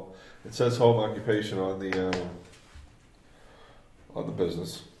 Well, it says home occupation on the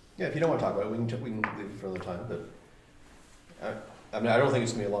business. Yeah, if you don't want to talk about it, we can leave it for another time. But I don't think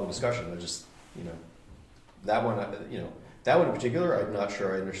it's gonna be a long discussion. I just, that one, that one in particular, I'm not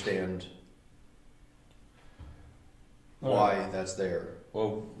sure I understand why that's there.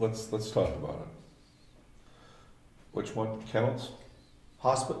 Well, let's talk about it. Which one? Kennels?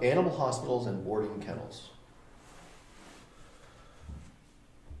 Animal hospitals and boarding kennels.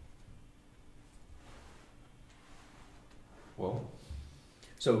 Well,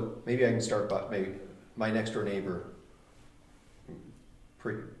 so maybe I can start by maybe my next door neighbor,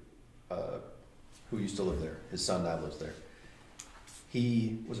 who used to live there. His son now lives there.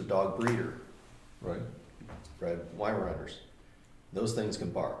 He was a dog breeder. right. Bred Weimaraners. Those things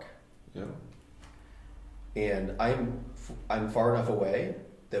can bark. Yeah. And I'm far enough away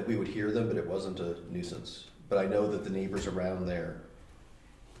that we would hear them, but it wasn't a nuisance. But I know that the neighbors around there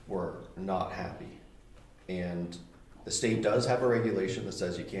were not happy. And the state does have a regulation that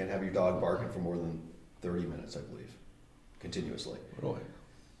says you can't have your dog barking for more than 30 minutes, I believe, continuously. Really?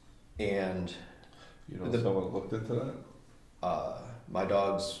 And someone looked into that? my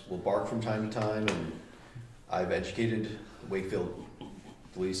dogs will bark from time to time, and I've educated Wakefield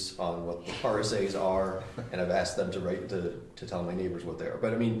police on what the RSAs are, and I've asked them to tell my neighbors what they are.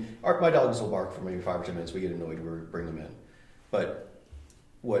 But I mean, my dogs will bark for maybe 5 or 10 minutes. We get annoyed, we bring them in. But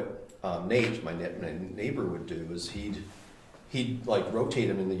what Nate, my neighbor, would do is he'd like rotate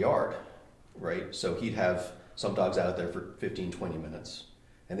them in the yard, right? So he'd have some dogs out there for 15, 20 minutes,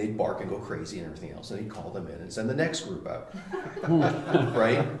 and they'd bark and go crazy and everything else, and he'd call them in and send the next group out,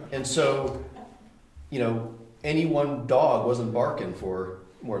 right? And so, you know, any one dog wasn't barking for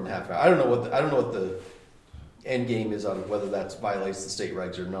more than half an hour. I don't know what the end game is on whether that violates the state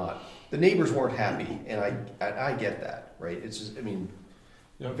regs or not. The neighbors weren't happy, and I get that, right? It's just, I mean,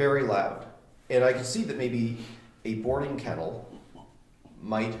 very loud, and I can see that maybe a boarding kennel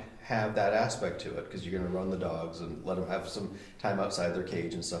might have that aspect to it because you're going to run the dogs and let them have some time outside their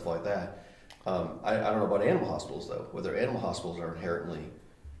cage and stuff like that. I don't know about animal hospitals though, whether animal hospitals are inherently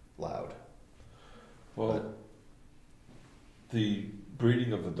loud. Well, But the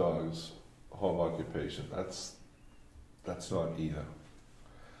breeding of the dogs, home occupation, that's not either.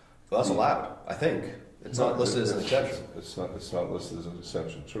 well, that's allowed, I think. It's not listed as an exception. It's not listed as an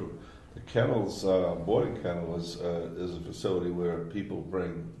exception. True. The kennels, boarding kennel is a facility where people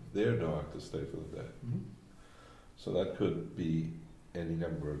bring their dog to stay for the day. Mm-hmm. So that could be any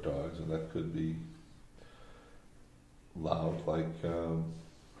number of dogs, and that could be loud, like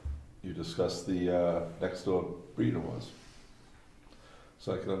you discussed the next door breeder was.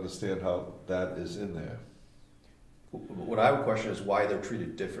 So I can understand how that is in there. What I would question is why they're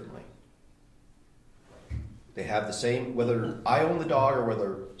treated differently. They have the same, whether I own the dog or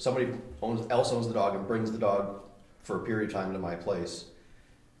whether somebody else owns the dog and brings the dog for a period of time to my place.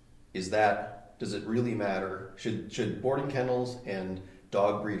 Does it really matter? Should boarding kennels and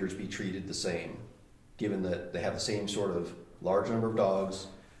dog breeders be treated the same, given that they have the same sort of large number of dogs?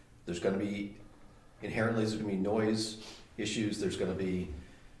 There's going to be noise issues. There's going to be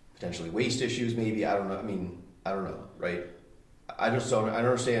potentially waste issues, maybe. I don't know. I mean, I don't know, right? I don't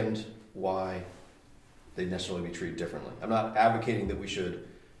understand why they'd necessarily be treated differently. I'm not advocating that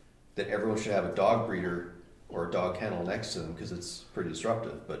everyone should have a dog breeder or a dog kennel next to them because it's pretty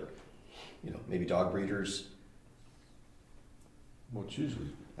disruptive. But maybe dog breeders. Well, it's usually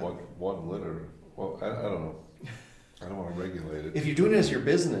one litter. Well, I don't know. I don't want to regulate it. If you're doing it as your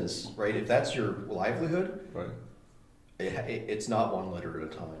business, right? If that's your livelihood, Right. It's not one litter at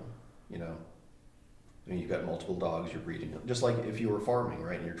a time. I mean, you've got multiple dogs you're breeding. Just like if you were farming,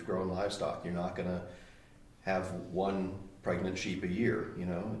 right? And you're growing livestock, you're not gonna have one pregnant sheep a year.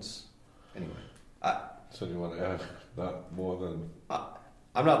 Anyway. So do you want to add not more than?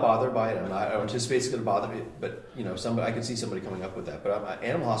 I'm not bothered by it. I don't anticipate it's going to bother me. But I can see somebody coming up with that. But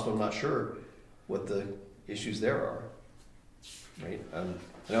animal hospital, I'm not sure what the issues there are. Right?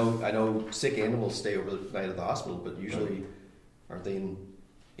 I know sick animals stay over the night at the hospital, but usually aren't they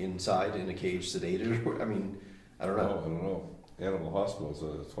inside in a cage sedated? I mean, I don't know. I don't know. Animal hospitals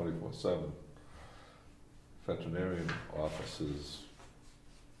are 24/7. Veterinarian offices,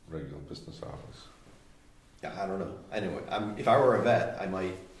 regular business hours. Yeah, I don't know. Anyway, if I were a vet, I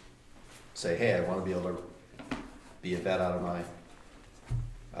might say, hey, I want to be able to be a vet out of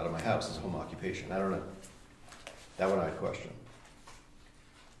my house as a home occupation. I don't know. That one I'd question.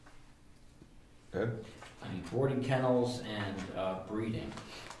 Ed? I mean, boarding kennels and breeding,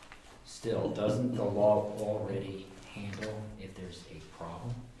 still, doesn't the law already handle if there's a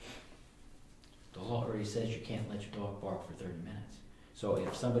problem? The law already says you can't let your dog bark for 30 minutes. So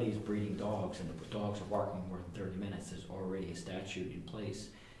if somebody is breeding dogs and the dogs are barking more than 30 minutes, there's already a statute in place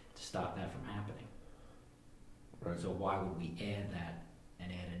to stop that from happening. Right. So why would we add that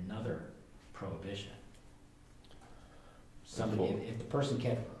and add another prohibition? If the person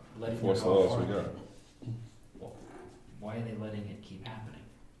kept letting their What's the dog laws we bark, got? well, why are they letting it keep happening?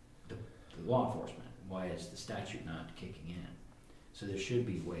 The law enforcement, why is the statute not kicking in? So there should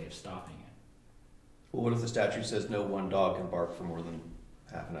be a way of stopping it. Well, what if the statute says no one dog can bark for more than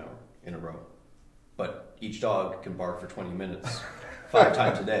half an hour in a row? But each dog can bark for 20 minutes 5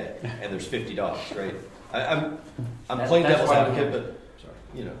 times a day, and there's 50 dogs, right? I'm playing devil's advocate, but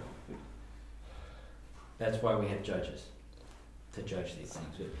sorry, That's why we have judges to judge these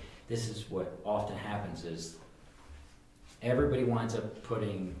things. This is what often happens is everybody winds up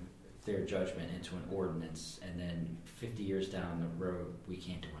putting their judgment into an ordinance, and then 50 years down the road, we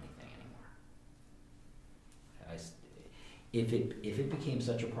can't do anything anymore. If it became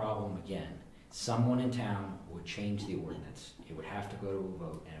such a problem again, someone in town would change the ordinance. It would have to go to a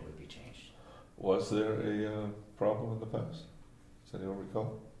vote, and it would be changed. Was there a problem in the past? Does anyone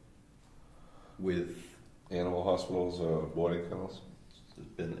recall? with Animal hospitals, boarding kennels?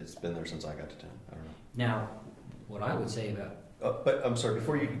 it's been there since I got to town. I don't know. Now, what I would say about But I'm sorry,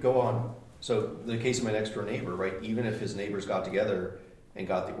 before you go on, so the case of my next door neighbor, right, even if his neighbors got together and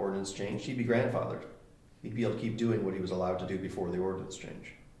got the ordinance changed, he'd be grandfathered. He'd be able to keep doing what he was allowed to do before the ordinance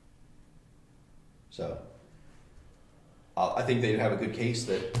change. So, I think they'd have a good case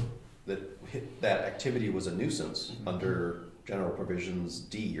that activity was a nuisance under general provisions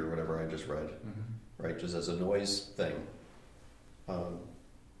D or whatever I just read, right, just as a noise thing. But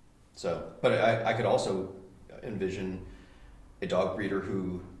I could also envision a dog breeder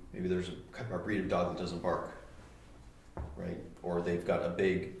who, maybe there's a breed of dog that doesn't bark, right? Or they've got a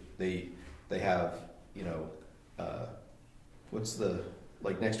big, they have, you know, what's the,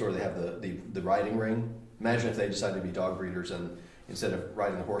 like next door they have the riding ring. Imagine if they decided to be dog breeders and instead of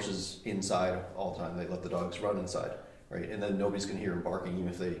riding the horses inside all the time, they let the dogs run inside, right? And then nobody's gonna hear them barking even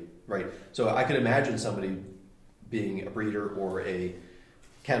if they, right? So I could imagine somebody being a breeder or a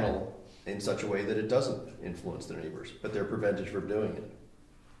kennel in such a way that it doesn't influence their neighbors, but they're prevented from doing it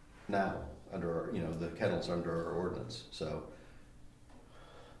now under our, you know, the kennels under our ordinance. So,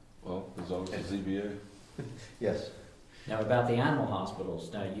 Well, there's always the ZBA. yes, Now, about the animal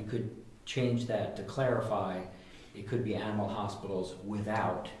hospitals, now you could change that to clarify, it could be animal hospitals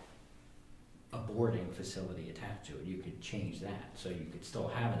without a boarding facility attached to it. You could change that, so you could still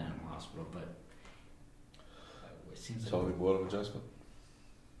have an animal hospital, but it seems like... Zoning Board of Adjustment.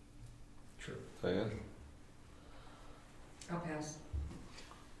 True. Diane? I'll pass.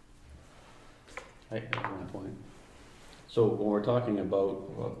 I have one point. So when we're talking about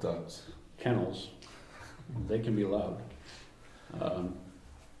What about ducks? kennels, they can be loud. I'm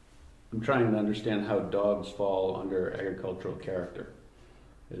trying to understand how dogs fall under agricultural character.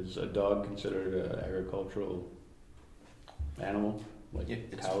 Is a dog considered an agricultural animal, like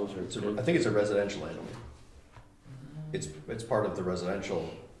cows or I think it's a residential animal. It's part of the residential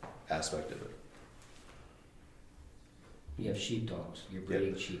aspect of it. You have sheepdogs, you're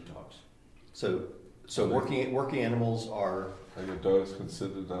breeding sheepdogs. So working animals are. Are your dogs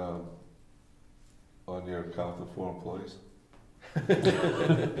considered on your account of 4 employees? I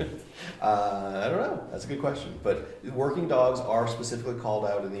don't know. That's a good question. But working dogs are specifically called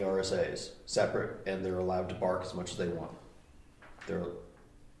out in the RSAs, separate, and they're allowed to bark as much as they want.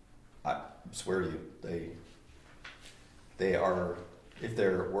 I swear to you, they are, if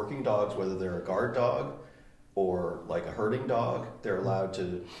they're working dogs, whether they're a guard dog or like a herding dog, they're allowed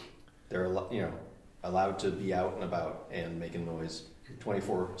to be out and about and making noise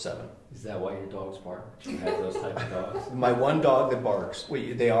 24/7. Is that why your dogs bark? Do you have those type of dogs? My one dog that barks,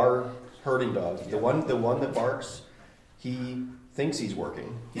 they are herding dogs. The one that barks, he thinks he's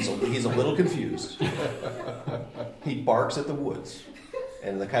working. He's a little confused. He barks at the woods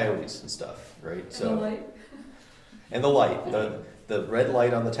and the coyotes and stuff, right? So, and the light, the red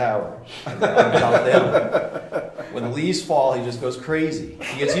light on the tower on top of the hill. When the leaves fall, he just goes crazy.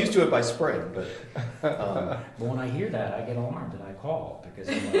 He gets used to it by spring, but. But when I hear that, I get alarmed and I call because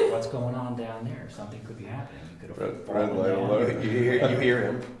I'm like, what's going on down there? Something could be happening. You could have fallen light down. alert. You hear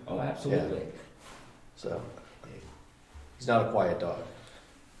him. Oh, absolutely. Yeah. So, he's not a quiet dog,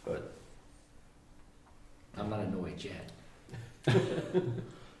 but I'm not annoyed yet.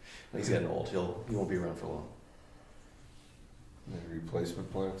 he's getting old. He won't be around for long. Any replacement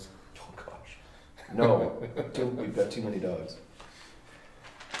plans? Oh gosh, no. We've got too many dogs.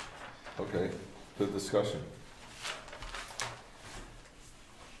 Okay, good discussion.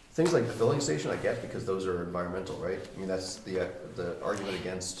 Things like the filling station, I get because those are environmental, right? I mean, that's the argument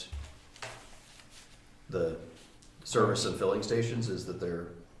against the service and filling stations is that they're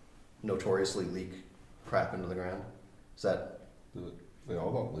notoriously leak crap into the ground. Is that? They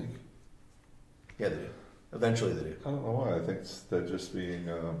all don't leak. Yeah, they do. Eventually they do. I don't know why. I think they're just being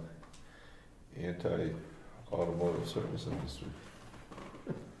anti-automotive service industry.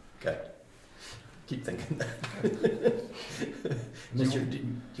 Okay. Keep thinking that. Mr. Do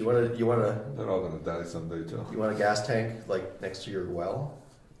you want to? They're all going to die someday too. You want a gas tank like next to your well?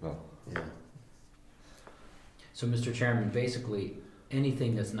 No. Yeah. So, Mr. Chairman, basically,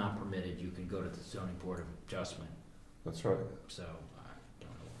 anything that's not permitted, you can go to the zoning board of adjustment. That's right. So, I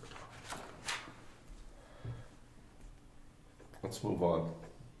don't know what we're talking about. Let's move on.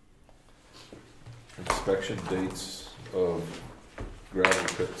 Inspection dates of gravel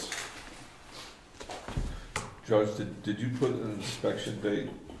pits. Judge, did you put an inspection date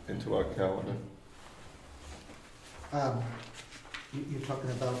into our calendar? You're talking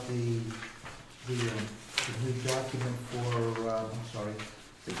about the new document for, I'm sorry, I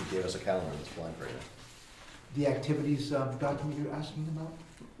think you gave us a calendar that's blank right now. the activities document you're asking about?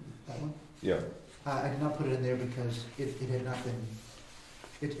 That one? Yeah. I did not put it in there because it had not been,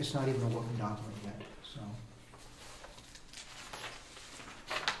 it's not even a working document yet, so.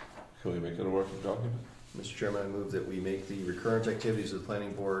 Can we make it a working document? Mr. Chairman, I move that we make the recurrent activities of the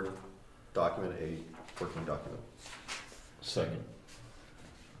planning board document a working document. Second.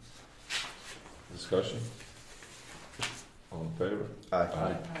 Discussion? All in favor?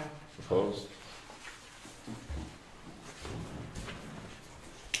 Aye. Opposed?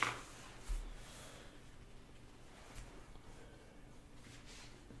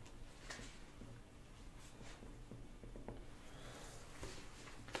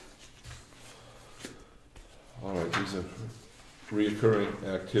 All right, these are reoccurring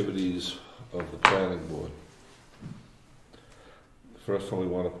activities of the planning board. The first one we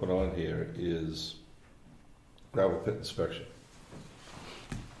want to put on here is gravel pit inspection.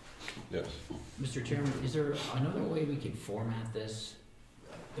 Yes. Mr. Chairman, is there another way we could format this?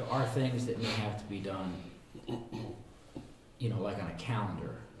 There are things that may have to be done, you know, like on a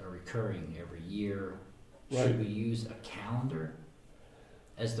calendar, or recurring every year. Right. Should we use a calendar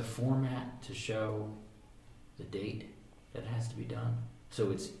as the format to show the date that has to be done,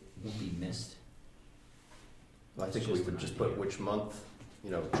 so it won't be missed? I think It's we just would an just idea. put which month,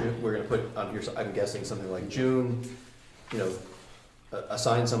 you know, June, we're gonna put on here, so I'm guessing something like June, you know,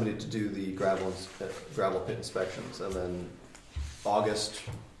 assign somebody to do the gravel pit inspections, and then August,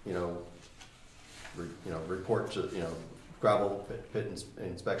 you know, report to, you know, gravel pit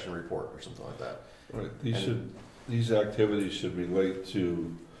inspection report or something like that. Right, And- these activities should relate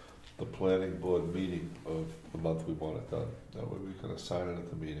to the planning board meeting of the month we want it done. That way we can assign it at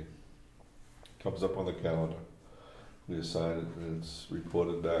the meeting. Comes up on the calendar. We assign it and it's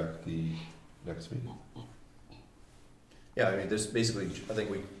reported back the next meeting. Yeah, I mean, this basically, I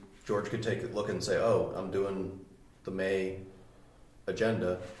think George could take a look and say, oh, I'm doing the May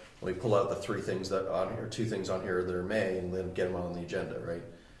agenda. Let me pull out the 3 things that on here, 2 things on here that are May, and then get them on the agenda, right?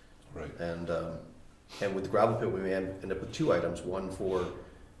 Right. And with the gravel pit, we may end up with 2 items, one for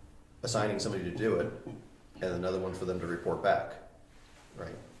assigning somebody to do it, and another one for them to report back,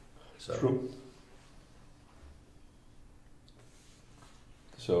 right? So. True.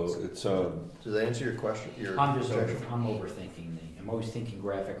 So it's, Does that answer your question? I'm overthinking I'm always thinking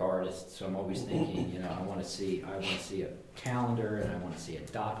graphic artist, so I'm always thinking, you know, I want to see a calendar, and I want to see a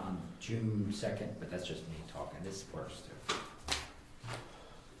dot on June 2nd, but that's just me talking. This works too.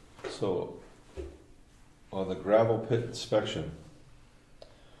 so on the gravel pit inspection,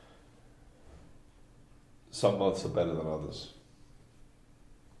 some months are better than others.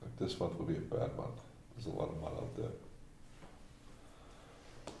 Like this month would be a bad month. There's a lot of mud out there.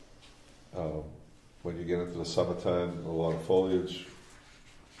 When you get into the summertime, a lot of foliage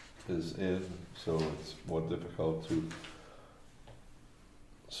is in, so it's more difficult to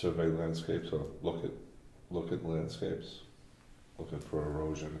survey landscapes or look at landscapes, looking for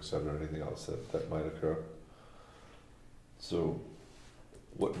erosion, etc., anything else that might occur. So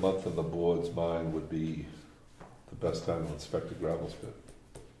what month in the board's mind would be the best time to inspect a gravel pit?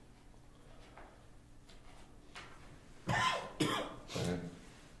 Okay.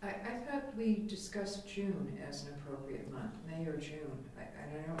 I thought we discussed June as an appropriate month, May or June.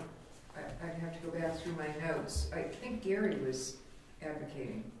 I'd have to go back through my notes. I think Geary was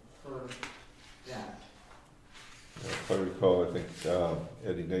advocating for that. If I recall, I think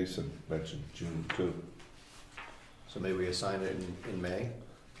Eddie Nason mentioned June too. So maybe we assign it in May,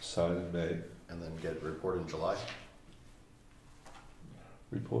 Sign in May, and then get a report in July.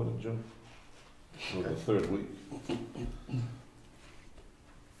 report in June, or the third week.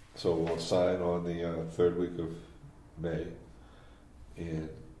 So we'll sign on the third week of May and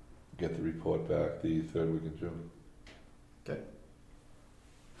get the report back the third week of June. Okay.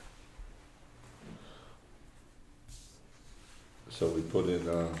 So we put in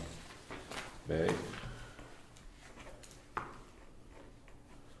May.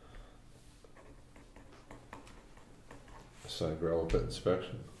 Assign gravel pit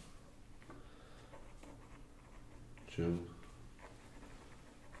inspection. June.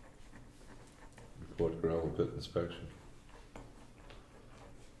 Report gravel pit inspection.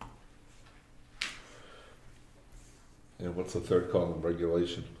 And what's the third column?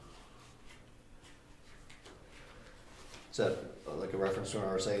 Regulation. Is that like a reference to an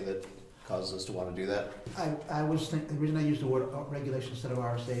RSA that causes us to want to do that? I was thinking, the reason I used the word regulation instead of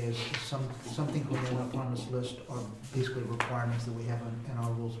RSA is something we may not put on this list are basically requirements that we have in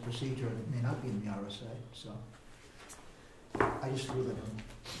our rules of procedure that may not be in the RSA, so. I just threw that in.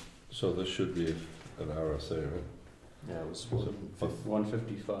 So this should be an RSA, right? Yeah, it was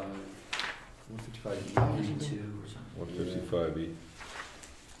 155. 155E. 92 or something. 155E.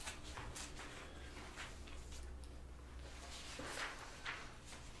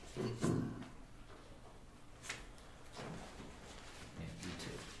 Yeah, me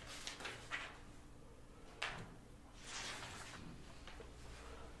too.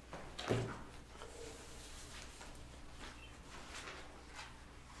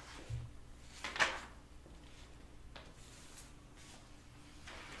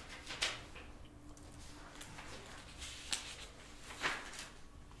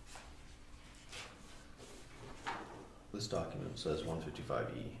 document says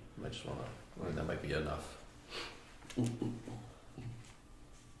 155E. I just want to, that might be enough.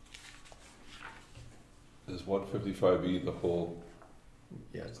 Is 155E the whole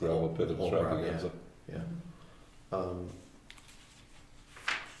Yeah, it's gravel pit the whole ground, extravaganza? yeah.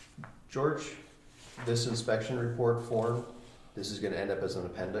 George, this inspection report form, this is going to end up as an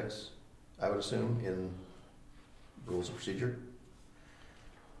appendix, I would assume, in rules of procedure.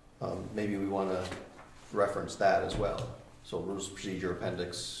 Maybe we want to reference that as well. So rules of procedure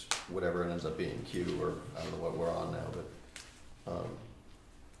appendix, whatever it ends up being, Q, or I don't know what we're on now, but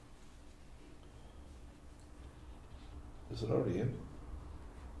Is it already in?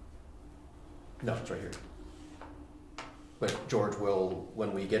 no, it's right here. But George will,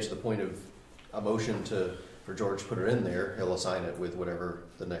 when we get to the point of a motion for George to put it in there, he'll assign it with whatever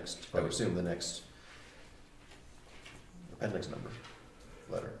the next, I would assume the next appendix number,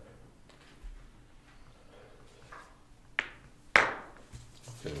 letter. Okay,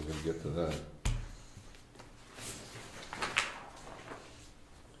 we're gonna get to that.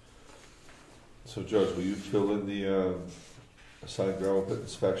 So George, will you fill in the assigned gravel pit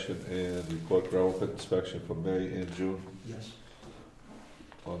inspection and report gravel pit inspection for May and June Yes.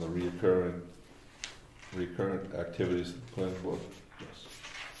 on the recurrent activities of the planning board? Yes.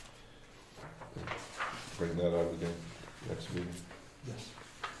 Bring that up again next meeting. Yes.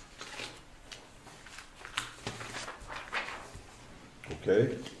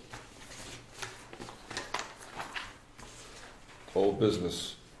 Okay. Old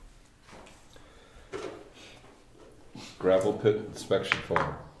business. Gravel pit inspection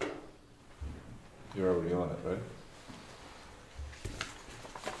form. You're already on it, right?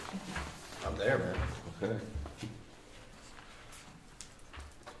 I'm there, man. Okay.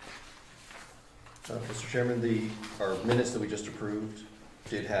 Mr. Chairman, our minutes that we just approved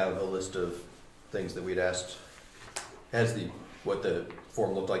did have a list of things that we'd asked, what the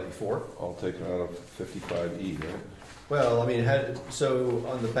form looked like before. All taken out of 55E, right? Well, I mean, so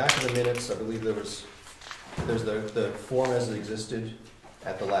on the back of the minutes, I believe there's the form as it existed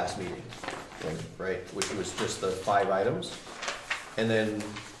at the last meeting, right? Which was just the 5 items. And then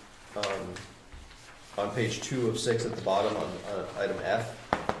on page 2 of 6 at the bottom on item F,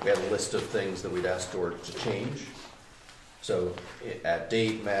 we had a list of things that we'd asked George to change. So at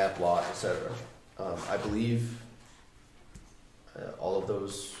date, map, lot, etc. I believe all of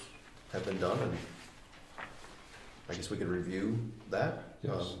those have been done, and I guess we could review that.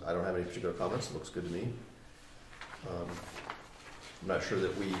 Yes. I don't have any particular comments. It looks good to me. I'm not sure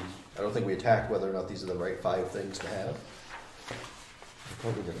that I don't think we attacked whether or not these are the right 5 things to have. I'm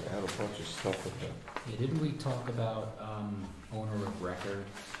probably gonna add a bunch of stuff with that. Yeah, didn't we talk about owner of record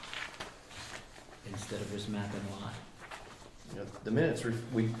instead of just map and lot? You know, the minutes,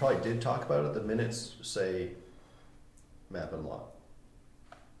 we probably did talk about it. The minutes say map and lot.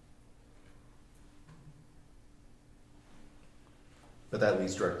 But that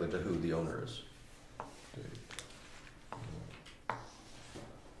leads directly to who the owner is.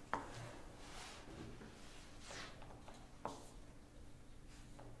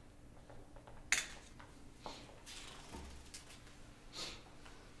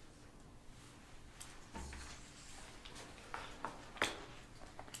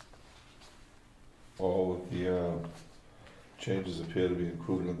 All of the changes appear to be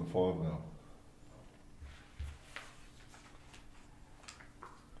included in the form now.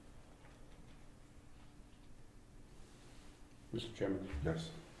 Mr. Chairman, Yes.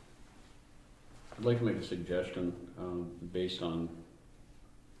 I'd like to make a suggestion based on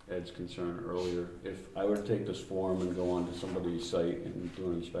Ed's concern earlier. If I were to take this form and go onto somebody's site and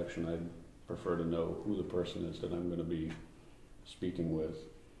do an inspection, I'd prefer to know who the person is that I'm going to be speaking with.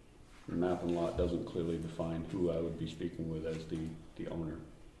 The map and lot doesn't clearly define who I would be speaking with as the owner.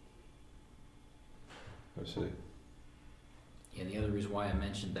 I see. Yeah, the other reason why I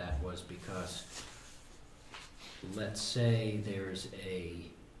mentioned that was because let's say there's a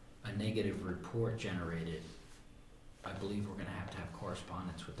negative report generated, I believe we're gonna have to have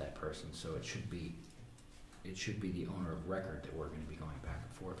correspondence with that person, so it should be the owner of record that we're gonna be going back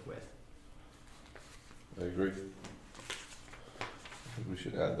and forth with. I agree. I think we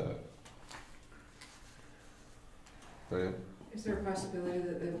should add that. Right? Is there a possibility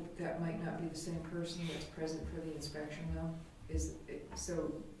that might not be the same person that's present for the inspection though?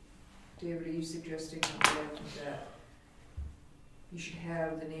 So, David, are you suggesting that you should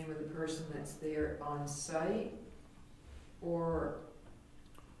have the name of the person that's there on site, or?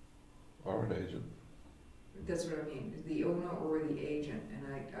 Or an agent. That's what I mean, the owner or the agent,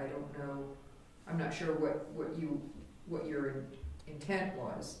 and I don't know, I'm not sure what your intent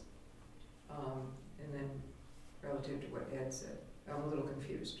was, and then relative to what Ed said. I'm a little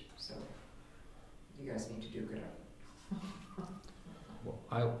confused, so you guys need to duke it up.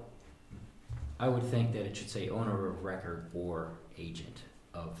 Well, I would think that it should say owner of record or agent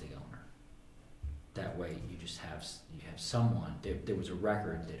of the owner. That way you just have, someone, there was a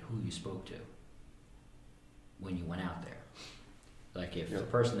record that who you spoke to when you went out there. Like if the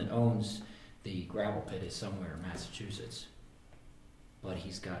person that owns the gravel pit is somewhere in Massachusetts, but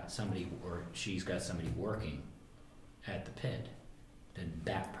he's got somebody or she's got somebody working at the pit, then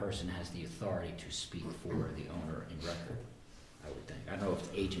that person has the authority to speak for the owner in record, I would think. I don't know if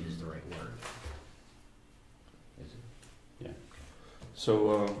agent is the right word. Is it? Yeah.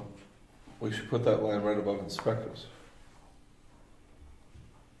 So, we should put that line right above inspectors.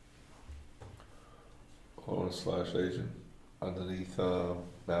 Owner/agent underneath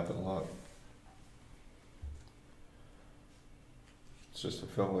map and lot. It's just a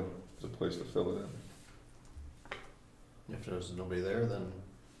fill in. It's a place to fill it in. If there's nobody there, then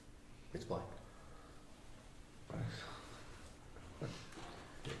it's blank.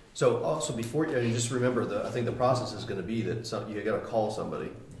 So also before you just remember I think the process is going to be that you got to call somebody,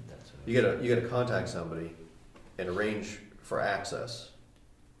 you got to contact somebody, and arrange for access.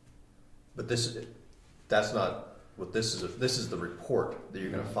 But that's not what this is. This is the report that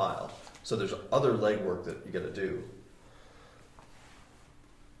you're going to file. So there's other legwork that you got to do.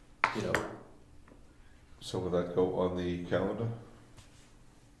 You know. So will that go on the calendar?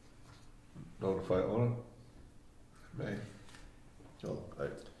 Notify owner? May. Well,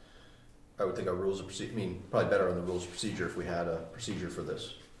 I would think our rules of procedure, probably better on the rules of procedure if we had a procedure for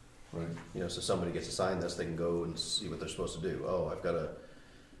this. Right. You know, so somebody gets assigned this, they can go and see what they're supposed to do. Oh, I've got to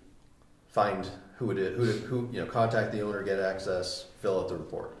find who it is, who contact the owner, get access, fill out the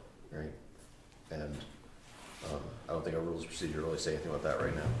report, right? And I don't think our rules of procedure really say anything about that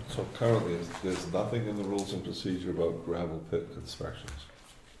right now. So currently, there's nothing in the rules and procedure about gravel pit inspections,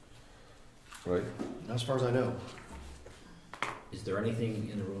 right? Not as far as I know. Is there anything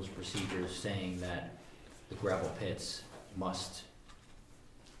in the rules of procedures saying that the gravel pits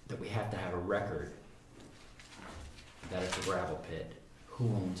that we have to have a record that it's a gravel pit? Who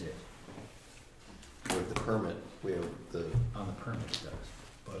owns it? We have the permit. We have the On the permit it does,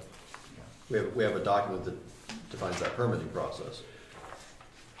 but, we have a document that defines that permitting process.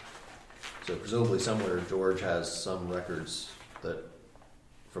 So presumably somewhere George has some records that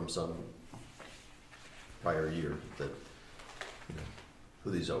from some prior year that who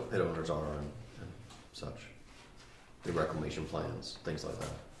these pit owners are and such. The reclamation plans, things like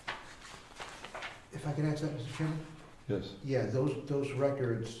that. If I could answer that, Mr. Chairman? Yes. Yeah, those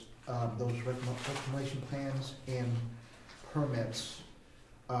records, those reclamation plans and permits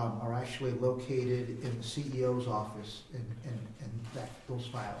are actually located in the CEO's office in those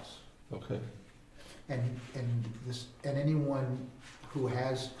files. Okay. And anyone who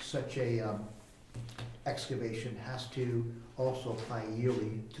has such a excavation has to also apply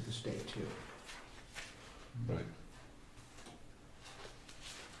yearly to the state too. Right.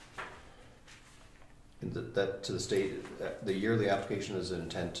 And that to the state, the yearly application is an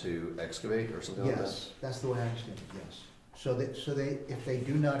intent to excavate or something like that? Yes, that's the way I understand it, yes. So if they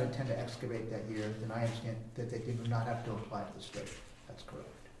do not intend to excavate that year, then I understand that they do not have to apply to the state. That's correct.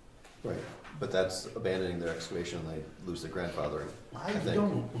 Right, but that's abandoning their excavation and they lose their grandfathering. I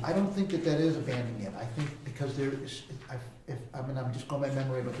don't think that is abandoning it. I think because there is, I'm just going by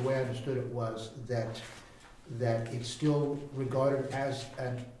memory, but the way I understood it was that it's still regarded as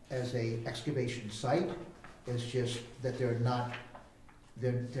a excavation site. It's just that they're not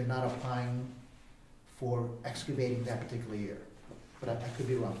applying for excavating that particular year. But I could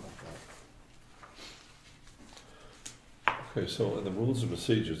be wrong about that. Okay, so in the rules of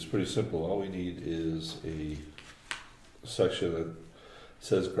procedure, it's pretty simple. All we need is a section that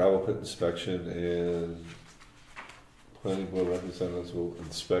says gravel pit inspection, and planning board representatives will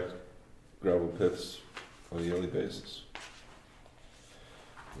inspect gravel pits on a yearly basis.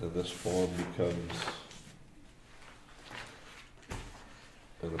 And this form becomes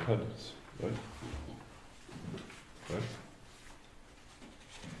an appendix, right? Right?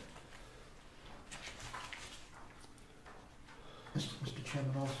 Mr.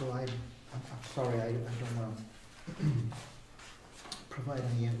 Chairman, also, I'm sorry, I don't want to provide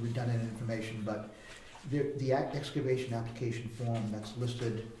any redundant information, but the excavation application form that's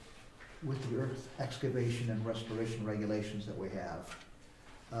listed with the earth excavation and restoration regulations that we have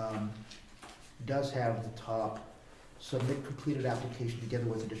does have the top, submit completed application together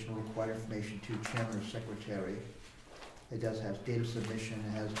with additional required information to chairman or secretary. It does have date of submission,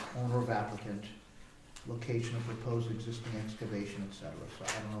 it has owner of applicant, location of proposed existing excavation, et cetera. So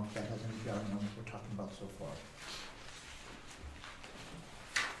I don't know if that has any bearing on what we're talking about so far.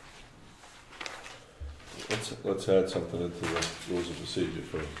 Let's add something into the rules of procedure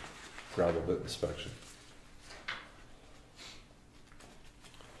for gravel pit inspection.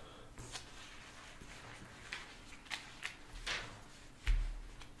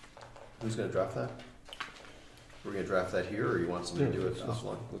 Who's gonna draft that? We're gonna draft that here, or you want somebody to do it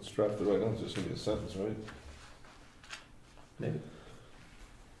offline? Let's draft it right now, just give me a sentence, right? Maybe.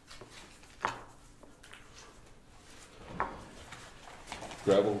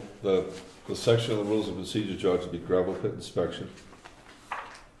 Gravel, the section of the rules of procedure, George, would be gravel pit inspection.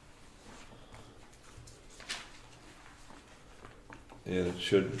 And it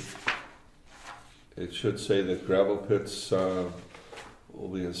should say that gravel pits will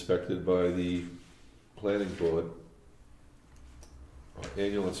be inspected by the planning board.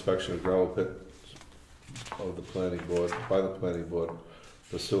 Annual inspection of gravel pit of the planning board, by the planning board,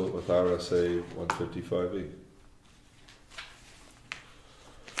 pursuant with RSA 155E.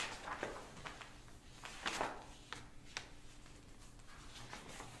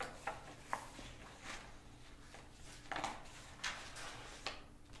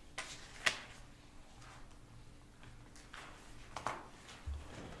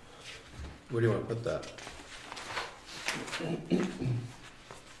 Where do you want to put that?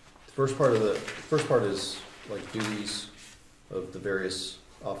 The first part is like duties of the various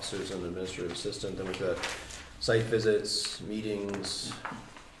officers and administrative assistant. Then we've got site visits, meetings,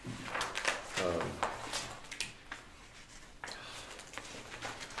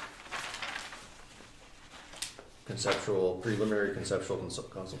 preliminary conceptual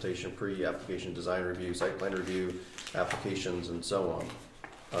consultation, pre-application design review, site plan review, applications, and so on.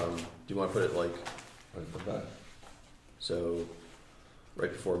 Do you want to put it like, Right at the back. so,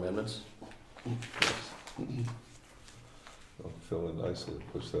 right before amendments? I'll fill in nicely,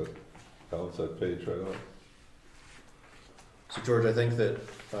 push that, balance that page right on. So George, I think that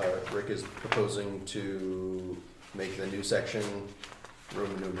Rick is proposing to make the new section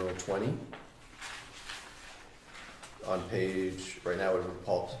Roman numeral 20. On page, right now it would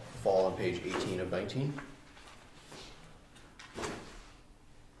fall on page 18 of 19.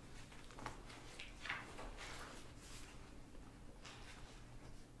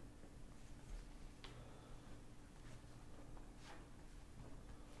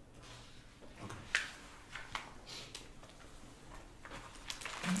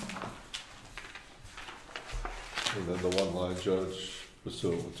 And then the one line, Judge,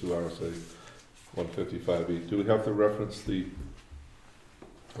 pursuant to RSA 155E. Do we have to reference the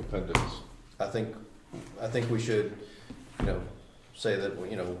appendix? I think we should, say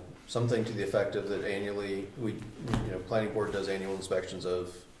that, something to the effect of that annually, planning board does annual inspections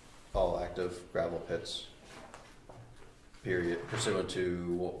of all active gravel pits, period, pursuant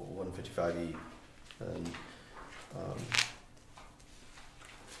to 155E. And,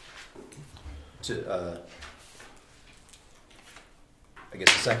 I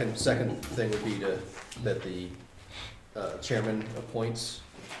guess the second thing would be that the chairman appoints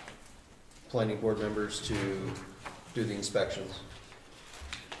planning board members to do the inspections.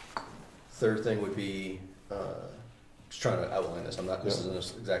 Third thing would be, just trying to outline this, this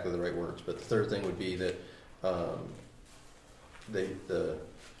isn't exactly the right words, but the third thing would be that the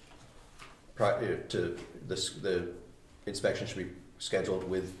inspection should be scheduled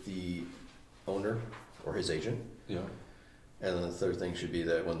with the owner or his agent. Yeah. And then the third thing should be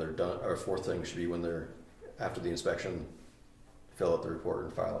that when they're done, or fourth thing should be when they're, after the inspection, fill out the report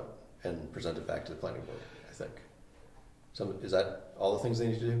and file it and present it back to the planning board, I think. So is that all the things they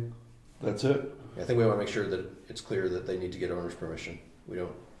need to do? That's it. I think we want to make sure that it's clear that they need to get owner's permission. We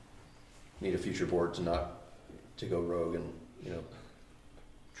don't need a future board to go rogue and,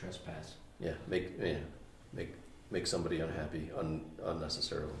 Trespass. yeah, make somebody unhappy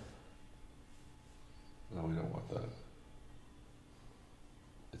unnecessarily. No, we don't want that.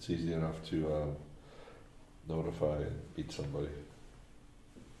 It's easy enough to notify and beat somebody.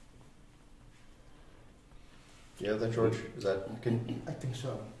 Yeah, then George, is that I think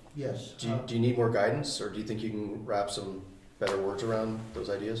so, yes. do you need more guidance, or do you think you can wrap some better words around those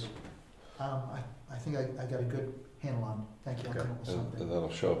ideas? I think I got a good handle on it. Thank you. I'll Okay. come up with And something.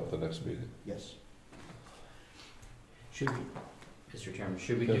 that'll show up at the next meeting. Yes. Should we? Mr. Chairman,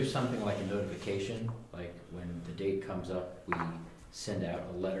 should we do something like a notification, like when the date comes up, we send out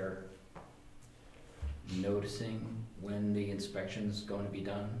a letter noticing when the inspection's going to be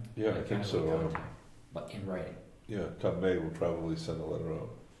done? Yeah, I Like think kind of so. a contact, but in writing. Yeah, come May, we'll probably send a letter out.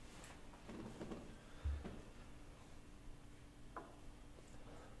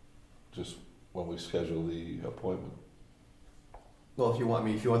 Just when we schedule the appointment. Well, if you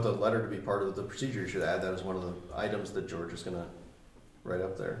want the letter to be part of the procedure, you should add that as one of the items that George is gonna write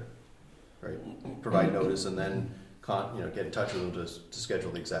up there, right? Provide notice and then get in touch with them to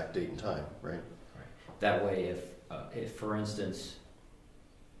schedule the exact date and time, right? That way, if for instance,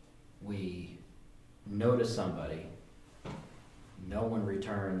 we notice somebody, no one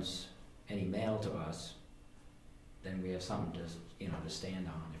returns any mail to us, then we have something to stand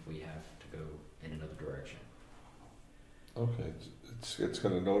on if we have to go in another direction. Okay, it's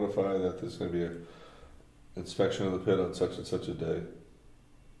going to notify that there's going to be an inspection of the pit on such and such a day,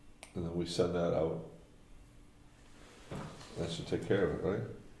 and then we send that out. That should take care of it, right?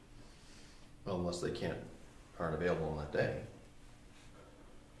 Well, unless they aren't available on that day,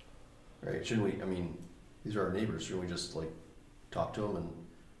 right? Shouldn't we? I mean, these are our neighbors. Shouldn't we just talk to them and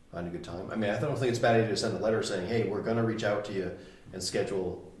find a good time? I mean, I don't think it's a bad idea to send a letter saying, "Hey, we're going to reach out to you and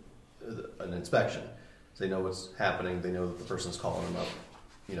schedule an inspection." So they know what's happening. They know that the person's calling them up,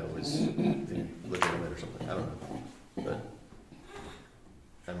 is legitimate or something. I don't know, but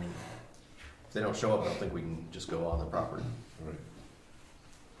I mean, if they don't show up, I don't think we can just go on the property.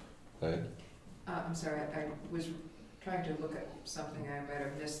 Right. I'm sorry, I was trying to look at something, I might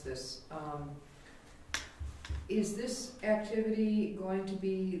have missed this. Is this activity going to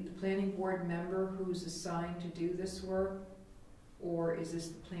be the planning board member who's assigned to do this work? Or is this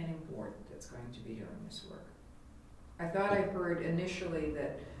the planning board that's going to be doing this work? I thought I heard initially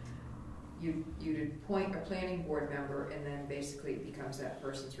that you'd appoint a planning board member and then basically it becomes that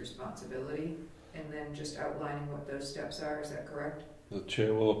person's responsibility, and then just outlining what those steps are, is that correct? The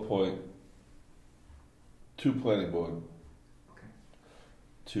chair will appoint 2 planning board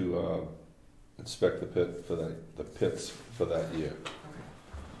to inspect the pits for that year. Okay.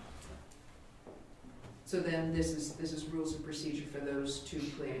 So then this is rules and procedure for those 2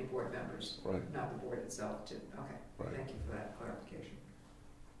 planning board members, Right. not the board itself. Okay. Right. Thank you for that clarification.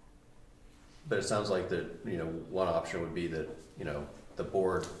 But it sounds like that, one option would be that, the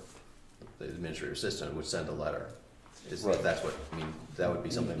board, the administrative assistant would send a letter. Right. That's what, that would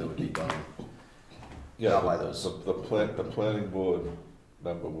be something that would be done. Yeah, Not by those. The planning board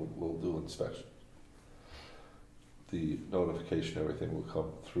member will do inspection. The notification, everything will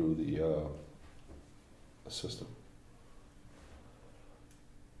come through the system.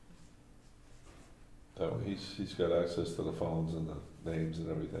 That way he's got access to the phones and the names and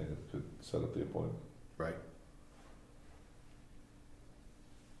everything and could set up the appointment. Right.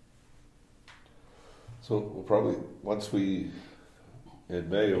 So we'll probably, once in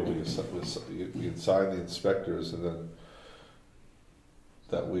May, we can sign the inspectors, and then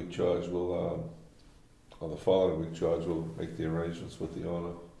that week George will, or the following week George will make the arrangements with the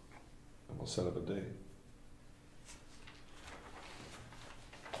owner, and we'll set up a date.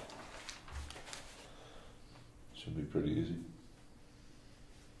 Should be pretty easy.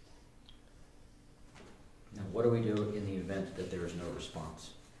 Now, what do we do in the event that there is no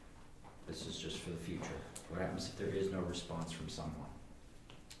response? This is just for the future. What happens if there is no response from someone?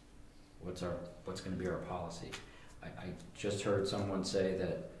 What's going to be our policy? I just heard someone say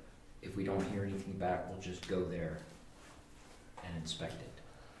that if we don't hear anything back, we'll just go there and inspect it.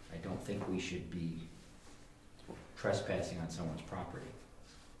 I don't think we should be trespassing on someone's property.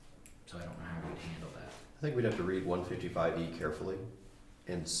 So I don't know how we'd handle that. I think we'd have to read 155E carefully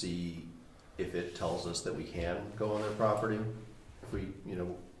and see if it tells us that we can go on their property if we,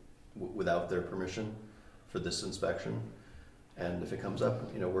 without their permission for this inspection. And if it comes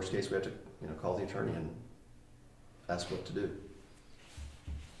up, worst case, we have to, call the attorney and ask what to do.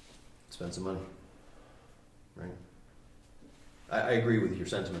 Spend some money, right? I agree with your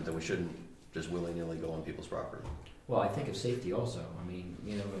sentiment that we shouldn't just willy-nilly go on people's property. Well, I think of safety also. I mean,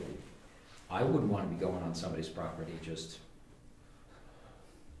 I wouldn't want to be going on somebody's property just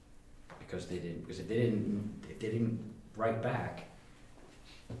because they didn't. Because if they didn't write back,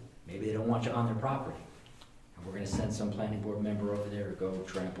 maybe they don't want you on their property. And we're going to send some planning board member over there to go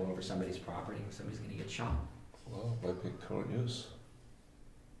trample over somebody's property. Somebody's going to get shot. Well, it might be current use.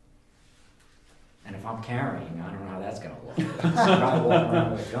 And if I'm carrying, I don't know how that's going to look. I'm probably walking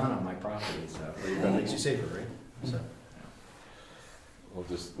around with a gun on my property. So That makes you safer, right? So. We'll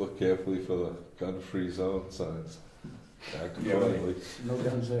just look carefully for the gun-free zone signs. Act Yeah, accordingly. No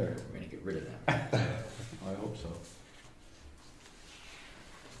guns there. we're going to get rid of that. I hope so.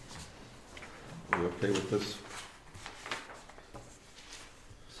 Are we okay with this?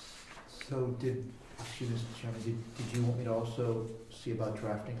 So excuse me, Mr. Chairman, did you want me to also see about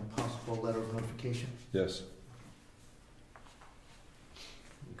drafting a possible letter of notification? Yes.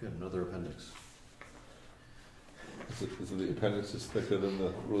 Good, another appendix. Is the appendix is thicker than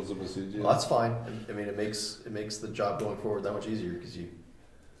the rules of procedure? Well, that's fine. I mean, it makes the job going forward that much easier because you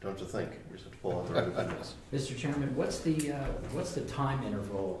don't have to think. You just have to pull out the right appendix. Mr. Chairman, what's the time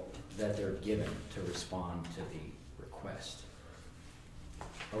interval that they're given to respond to the request?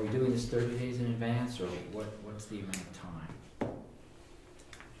 Are we doing this 30 days in advance, or what's the amount of time?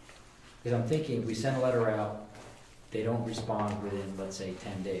 Because I'm thinking, we send a letter out, they don't respond within, let's say,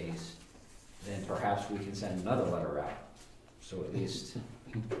 10 days, then perhaps we can send another letter out. So at least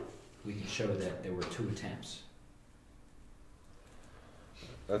we can show that there were 2 attempts.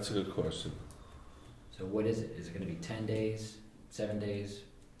 That's a good question. So what is it? Is it going to be 10 days, 7 days,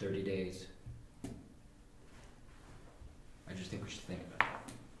 30 days? I just think we should think about it.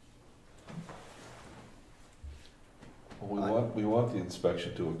 Well, we want the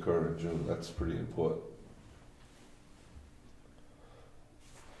inspection to occur in June. That's pretty important.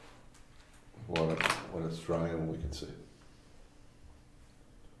 We want it when it's dry and we can see.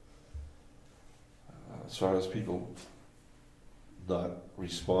 As far as people not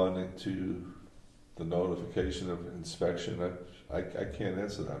responding to the notification of inspection, I can't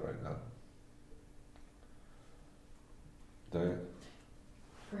answer that right now. Diane?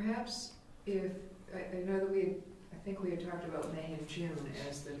 Perhaps if, I know that I think we had talked about May and June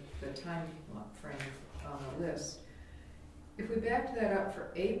as the time frame on the list. If we backed that up for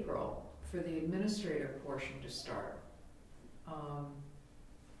April, for the administrative portion to start,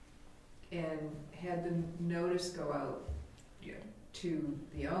 and had the notice go out to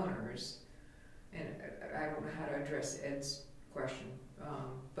the owners, and I don't know how to address Ed's question,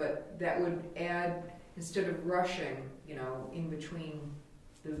 but that would add, instead of rushing, in between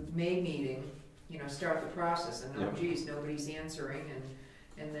the May meeting, start the process, and Yep. geez, nobody's answering,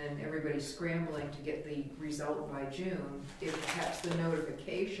 and then everybody's scrambling to get the result by June. If perhaps the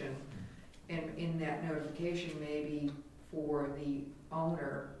notification, and in that notification maybe for the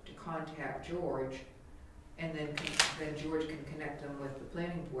owner to contact George, and then George can connect them with the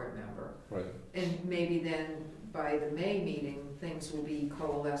planning board member. Right. And maybe then by the May meeting, things will be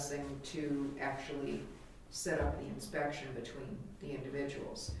coalescing to actually set up the inspection between the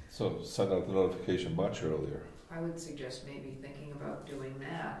individuals. So send out the notification much earlier. I would suggest maybe thinking about doing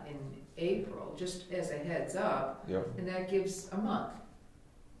that in April, just as a heads up, Yep. and that gives a month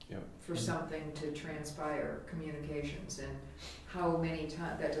Yep. for something to transpire, communications, and how many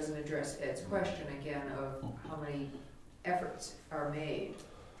times, that doesn't address Ed's question again of how many efforts are made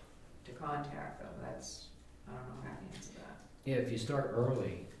to contact them. That's, I don't know how to answer that. Yeah, if you start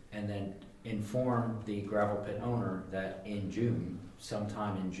early and then inform the gravel pit owner that in June,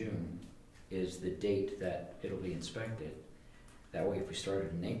 sometime in June, is the date that it'll be inspected. That way, if we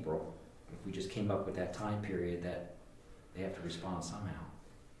started in April, if we just came up with that time period that they have to respond somehow,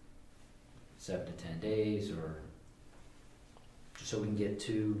 7 to 10 days, or just so we can get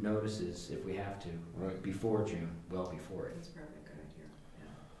 2 notices if we have to, Right. before June, well before it. That's probably a good idea,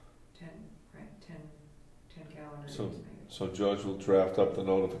 yeah. 10 calendar days So- maybe. So George will draft up the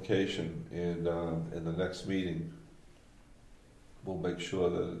notification, and in the next meeting, we'll make sure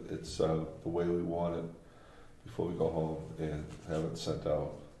that it's the way we want it before we go home and have it sent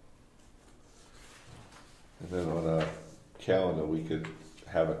out. And then on our calendar, we could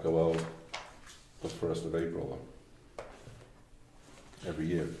have it go out the 1st of April every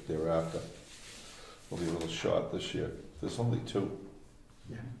year thereafter. We'll be a little short this year. There's only 2.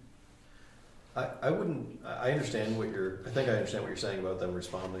 Yeah. I wouldn't, I understand what I think I understand what you're saying about them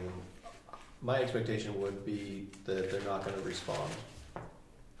responding. My expectation would be that they're not gonna respond.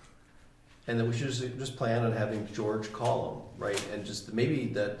 And then we should just plan on having George call them, right? And just, maybe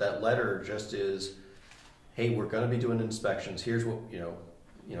that letter just is, hey, we're gonna be doing inspections, here's what,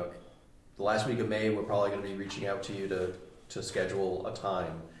 the last week of May, we're probably gonna be reaching out to you to schedule a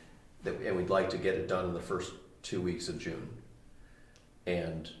time, and we'd like to get it done in the first 2 weeks of June.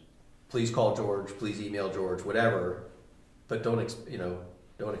 And please call George, please email George, whatever, but don't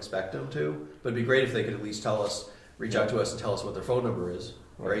expect them to. But it'd be great if they could at least reach out to us and tell us what their phone number is,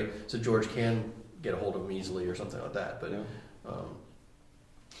 right? So George can get a hold of them easily or something like that. But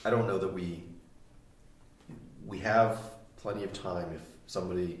I don't know that we have plenty of time if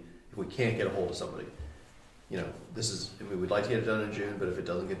we can't get a hold of somebody. We would like to get it done in June, but if it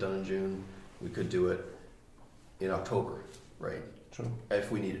doesn't get done in June, we could do it in October, right? True.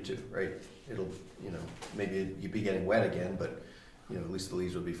 If we needed to, right? It'll, maybe you'd be getting wet again, but, at least the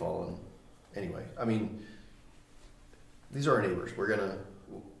leaves would be falling anyway. I mean, these are our neighbors. We're gonna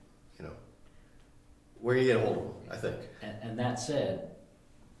get a hold of them, I think. And that said,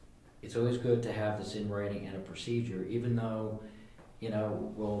 it's always good to have this in writing and a procedure, even though,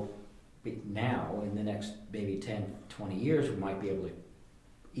 we'll now, in the next maybe 10, 20 years, we might be able to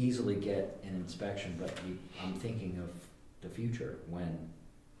easily get an inspection, but I'm thinking of the future, when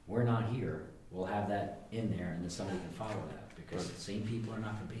we're not here, we'll have that in there and then somebody can follow that, because the same people are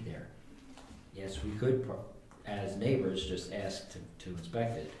not gonna be there. Yes, we could, as neighbors, just ask to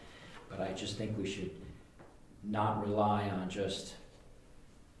inspect it, but I just think we should not rely on just,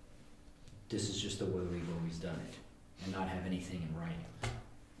 this is just the way we've always done it, and not have anything in writing.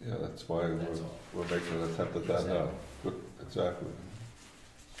 Yeah, that's why That's all. we're making an attempt at that now. Exactly.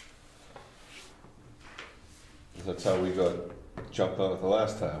 That's how we got jumped on it the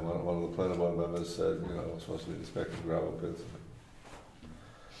last time. One of the planning board members said, you know, we're supposed to be inspecting gravel pits.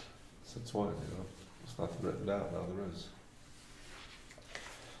 Since when, you know? There's nothing written down, now there is.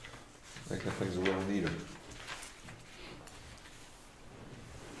 Making things a little neater.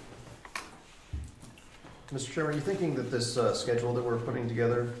 Mr. Chairman, are you thinking that this schedule that we're putting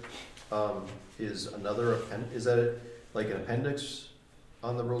together is another is that like an appendix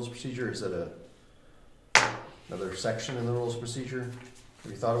on the rules of procedure? Is that another section in the rules of procedure?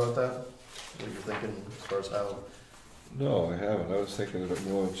 Have you thought about that? What you're thinking as far as how? No, I haven't. I was thinking of it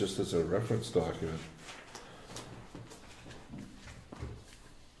more just as a reference document.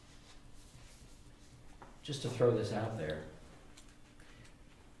 Just to throw this out there,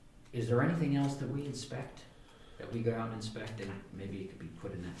 is there anything else that we inspect, that we go out and inspect, and maybe it could be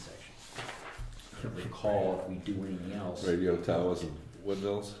put in that section? I don't recall if we do anything else. Radio towers and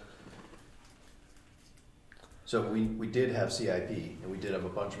windmills. So we did have CIP, and we did have a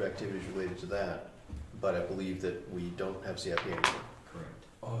bunch of activities related to that, but I believe that we don't have CIP anymore. Correct.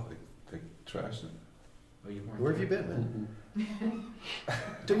 Oh, they trashed it. Oh, you weren't Where have you there? been, man?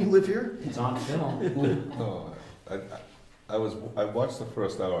 Don't you live here? It's on film. No, I watched the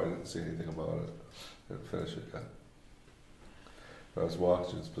first hour. I didn't see anything about it. Didn't finish it yet. But I was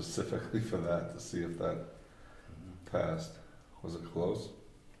watching specifically for that to see if that passed. Was it close?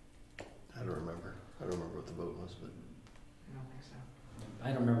 I don't remember. I don't remember what the vote was, but I don't think so. I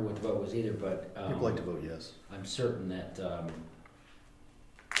don't remember what the vote was either, but people like to vote yes. I'm certain that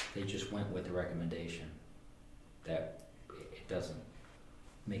they just went with the recommendation that it doesn't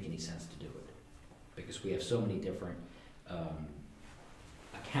make any sense to do it, because we have so many different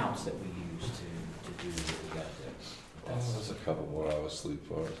accounts that we use to do what we got to do. There's a couple more hours sleep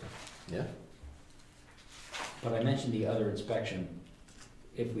for it. Yeah. But I mentioned the other inspection,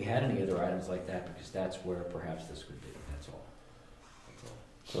 if we had any other items like that, because that's where perhaps this would be, that's all.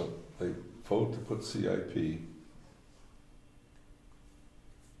 So they vote to put CIP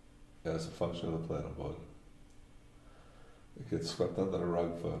as a function of the planning board. It gets swept under the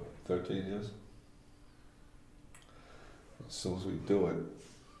rug for 13 years. As soon as we do it,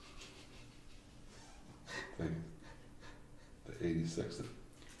 they 86 it.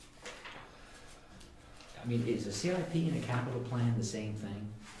 I mean, is a CIP and a capital plan the same thing?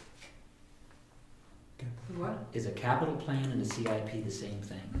 What? Is a capital plan and a CIP the same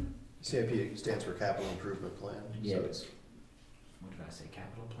thing? CIP stands for Capital Improvement Plan. Yeah. So it's, What did I say,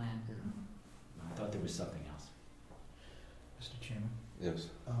 capital plan? yeah. I thought there was something else. Mr. Chairman, Yes.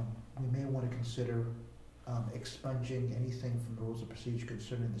 we may want to consider expunging anything from the rules of procedure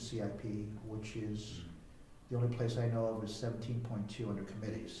concerning the CIP, which is, the only place I know of is 17.2 under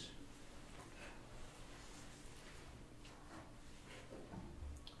committees.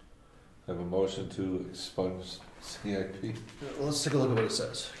 I have a motion to expunge CIP. Well, let's take a look at what it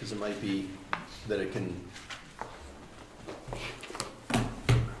says, because it might be that it can.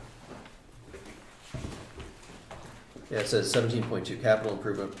 Yeah, it says 17.2 Capital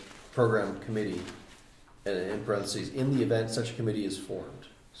Improvement Program Committee, and in parentheses, in the event such a committee is formed.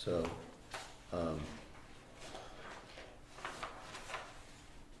 So,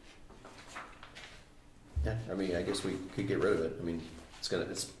 yeah, I mean, I guess we could get rid of it. I mean, it's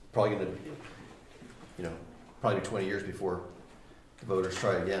probably gonna, probably 20 years before the voters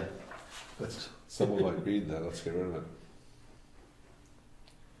try again. But Someone might read that. Let's get rid of it.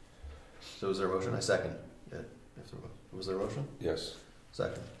 so is there a motion? I second it. Was there a motion? Yes.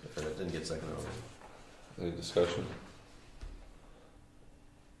 Second. If it didn't get seconded already. Any discussion?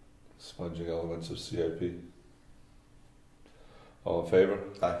 Sponging elements of CIP. All in favor?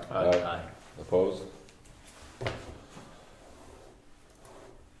 Aye. Aye. Opposed?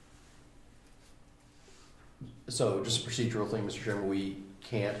 So just a procedural thing, Mr. Chairman, we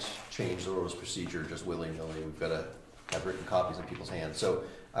can't change the rules of procedure just willy-nilly. We've got to have written copies in people's hands. So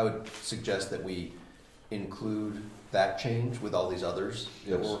I would suggest that we include that change with all these others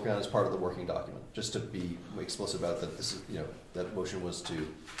that we're working on as part of the working document, just to be explicit about that. This is, that motion was to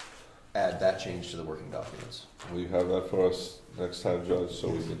add that change to the working documents. Will you have that for us next time, Judge, so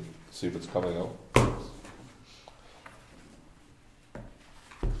we can see if it's coming out.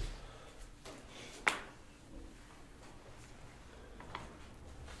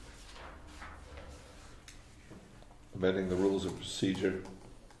 Amending the rules of procedure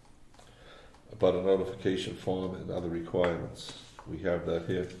about a notification form and other requirements. We have that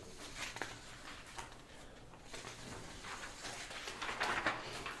here.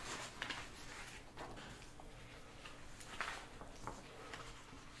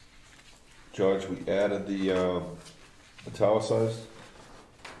 George, we added the italicized.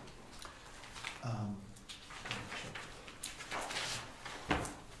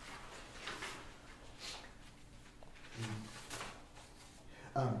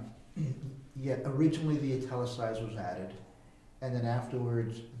 Yeah, originally the italicized was added, and then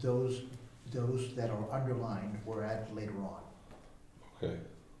afterwards, those that are underlined were added later on. Okay.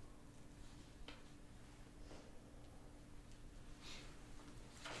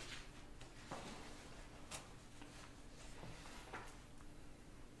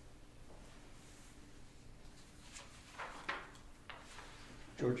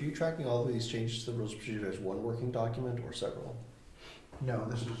 George, are you tracking all of these changes to the rules of procedure as one working document or several? No,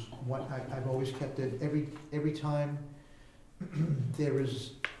 this is one, I've always kept it, every time there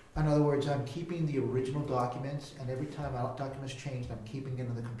is, in other words, I'm keeping the original documents, and every time our documents change, I'm keeping it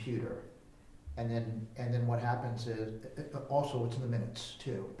in the computer. And then what happens is, also it's in the minutes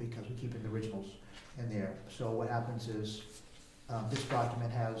too, because we keep the originals in there. So what happens is, this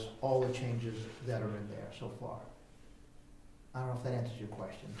document has all the changes that are in there so far. I don't know if that answers your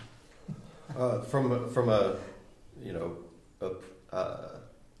question. From a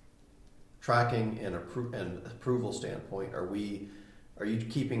tracking and approval standpoint, are you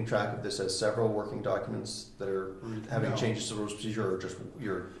keeping track of this as several working documents that are having No. changes to the rules of procedure, or just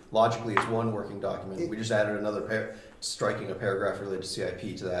logically it's one working document? We just added another striking a paragraph related to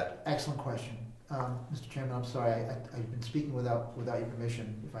CIP to that. Excellent question. Mr. Chairman, I'm sorry, I've been speaking without your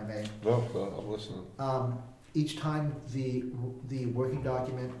permission, if I may. No, I'm listening. Each time the working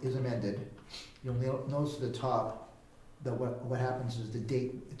document is amended, you'll notice at the top that what happens is the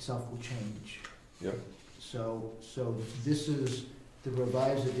date itself will change. Yep. So this is the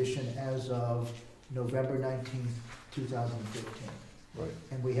revised edition as of November 19th, 2015. Right.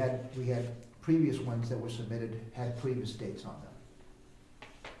 And we had previous ones that were submitted, had previous dates on them.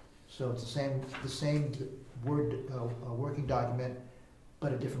 So it's the same working document,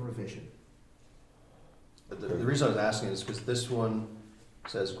 but a different revision. The reason I was asking is because this one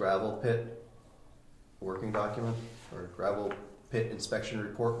says gravel pit working document, or gravel pit inspection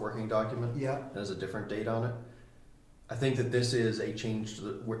report working document. Yeah. And has a different date on it. I think that this is a change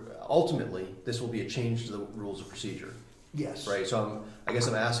to ultimately, this will be a change to the rules of procedure. Yes. Right, so I guess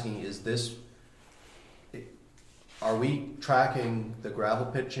I'm asking, are we tracking the gravel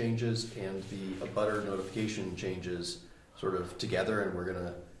pit changes and the abutter notification changes sort of together, and we're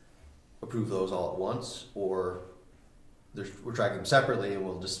gonna approve those all at once, or we're tracking them separately, and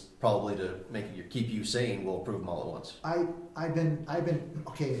we'll just probably, to keep you sane, we'll approve them all at once? I've been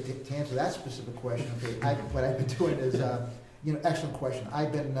okay, to answer that specific question. Okay, what I've been doing is excellent question.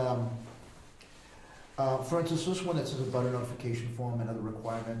 I've been for instance, this one that says a butter notification form and other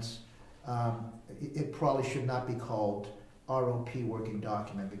requirements, it probably should not be called ROP working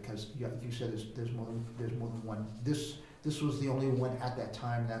document, because you said there's more than one. This was the only one at that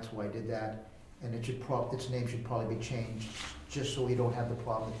time, and that's why I did that. And its name should probably be changed, just so we don't have the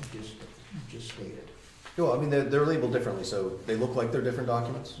problem that you just stated. Well, I mean, they're labeled differently, so they look like they're different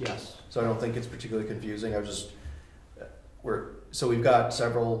documents. Yes. So I don't think it's particularly confusing. So we've got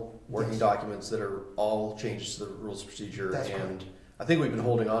several working documents that are all changes to the rules of procedure. That's and correct. I think we've been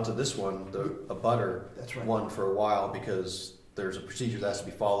holding on to this one, the abutter That's right. one, for a while, because there's a procedure that has to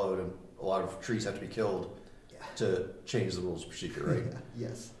be followed, and a lot of trees have to be killed to change the rules of procedure, right?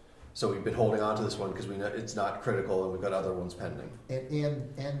 Yes. So we've been holding on to this one because we know it's not critical, and we've got other ones pending.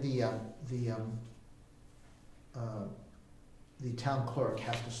 And the town clerk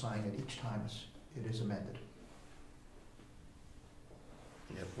has to sign it each time it is amended.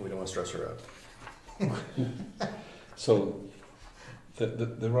 Yeah, we don't want to stress her out. So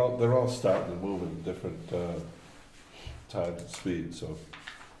they're all starting to move in different times and speed, so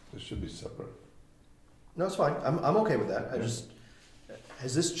they should be separate. No, it's fine. I'm okay with that.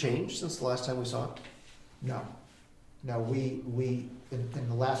 Has this changed since the last time we saw it? No, we in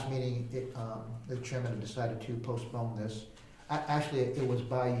the last meeting, the chairman decided to postpone this. Actually, it was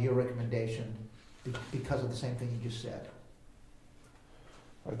by your recommendation, because of the same thing you just said.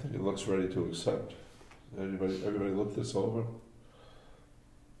 I think it looks ready to accept. Everybody look this over?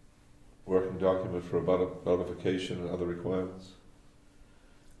 Working document for about notification and other requirements.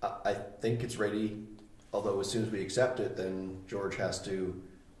 I think it's ready, although as soon as we accept it, then George has to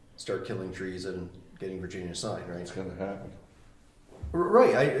start killing trees and getting Virginia to sign, right? It's gonna happen.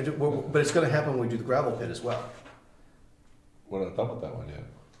 Right, but it's gonna happen when we do the gravel pit as well. We're not done with that one yet.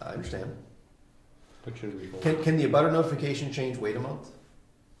 I understand. But should we hold? Can the abutter notification change wait a month?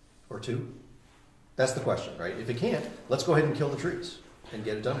 Or two? That's the question, right? If it can't, let's go ahead and kill the trees and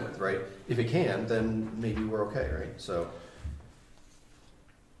get it done with, right? If it can, then maybe we're okay, right? So,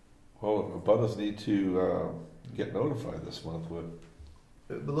 Well, abutters need to get notified this month with.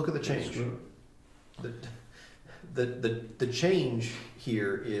 but look at the change. The change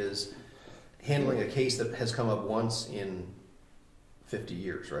here is handling a case that has come up once in 50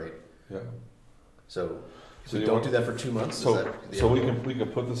 years, right? Yeah. So if So we you don't want- do that for 2 months, So, is that the so we end?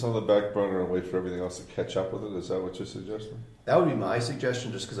 can put this on the back burner and wait for everything else to catch up with it. Is that what you're suggesting? That would be my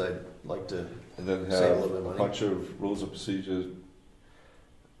suggestion, just because I'd like to. And then Save a have little bit of a money. bunch of rules of procedures,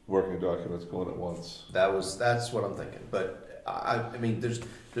 working documents going at once. That's what I'm thinking. But I mean, there's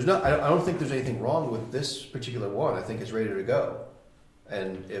not. I don't think there's anything wrong with this particular one. I think it's ready to go.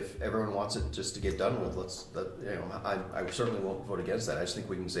 And if everyone wants it just to get done with, I certainly won't vote against that. I just think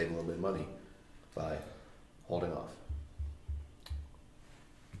we can save a little bit of money by holding off.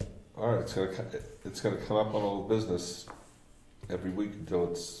 All right, it's gonna come up on old business every week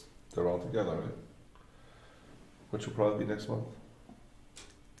until they're all together, right? Which will probably be next month.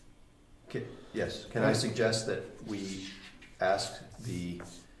 Yes. Can I suggest that we ask the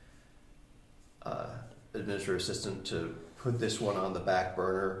administrative assistant to put this one on the back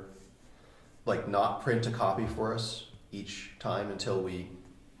burner, like not print a copy for us each time until we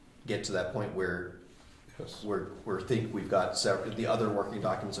get to that point where Yes. we think we've got the other working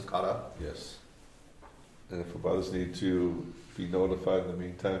documents have caught up? Yes. And if abutters need to be notified in the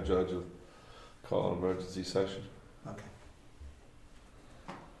meantime, Judge, will call an emergency session. Okay.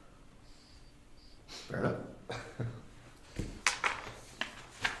 Fair enough.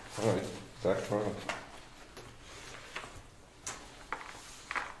 All right, back burner.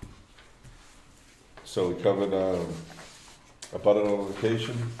 So we covered abutter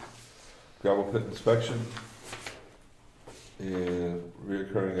notification, gravel pit inspection, and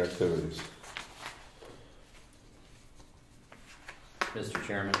reoccurring activities. Mr.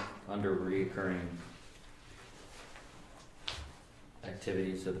 Chairman, under reoccurring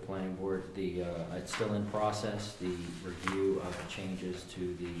activities of the planning board, it's still in process, the review of the changes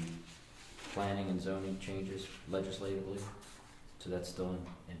to the planning and zoning changes legislatively, so that's still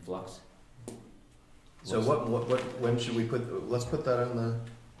in flux. So when should we let's put that on the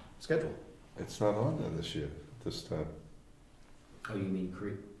schedule. It's not on there this time. Oh, you mean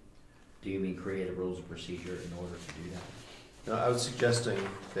do you mean create a rules of procedure in order to do that? No, I was suggesting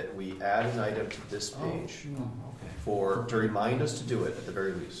that we add an item to this page Okay. to remind us to do it at the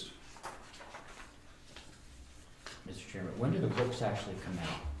very least. Mr. Chairman, when do the books actually come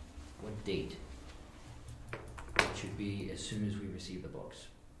out? What date? It should be as soon as we receive the books.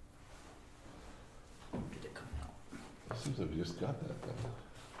 When did it come out? It seems like we just got that then.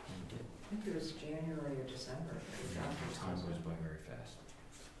 When did? I think it was January or December. Time goes by very fast.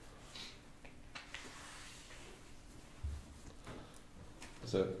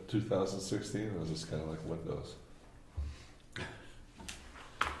 Is that 2016 or is this kind of like Windows?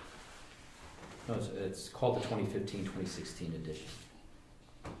 No, it's called the 2015-2016 edition.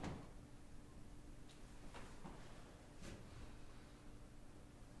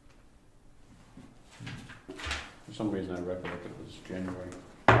 For some reason, I recollect it was January.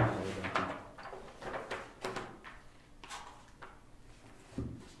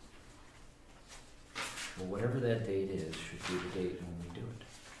 Well, whatever that date is, should be the date when we do it.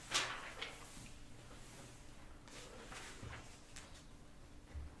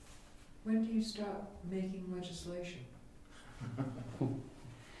 When do you stop making legislation?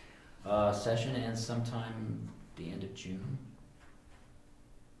 Session ends sometime the end of June.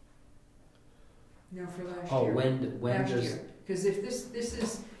 No, for last Oh, year. when Last does, year. Because if this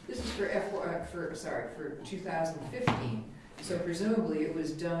is for for 2015, so presumably it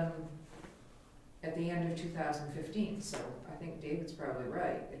was done at the end of 2015, so I think David's probably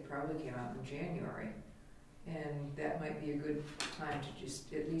right, it probably came out in January, and that might be a good time to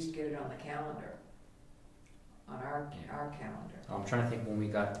just at least get it on the calendar, on our calendar. I'm trying to think when we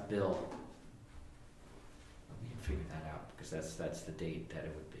got the bill. We can figure that out, because that's the date that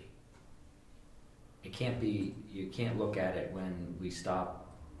it would be. It can't be, you can't look at it when we stop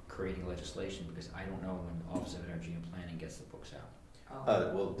creating legislation, because I don't know when the Office of Energy and Planning gets the books out.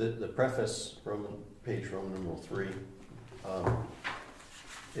 Well, the preface, page Roman numeral 3,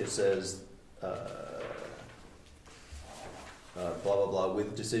 it says, blah, blah, blah,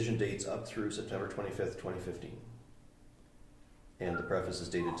 with decision dates up through September 25th, 2015. And the preface is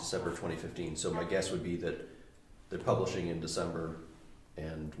dated December 2015, so my guess would be that they're publishing in December,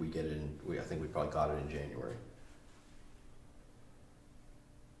 and we get it in, I think we probably got it in January.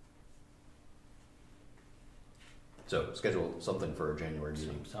 So schedule something for a January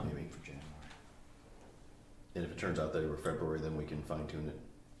meeting, Something maybe. for January. And if it turns out they were February, then we can fine tune it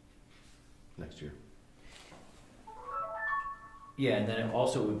next year. Yeah, and then it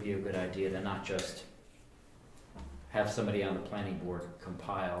also would be a good idea to not just have somebody on the planning board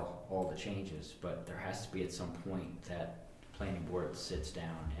compile all the changes, but there has to be at some point that the planning board sits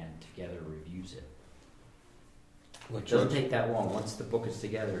down and together reviews it. It doesn't take that long. Once the book is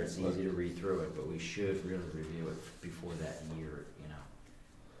together, it's easy to read through it, but we should really review it before that year, you know.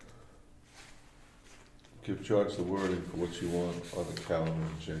 Give George the wording for what you want on the calendar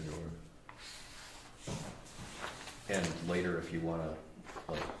in January. And later, if you wanna,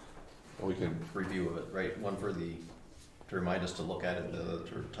 like, We can, review of it, right? One for the, to remind us to look at it, the other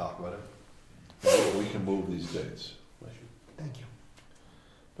to talk about it. we can move these dates, Thank you.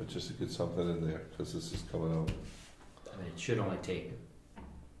 but just to get something in there, because this is coming out. I mean, it should only take,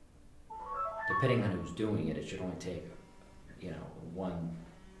 depending on who's doing it, it should only take, you know, one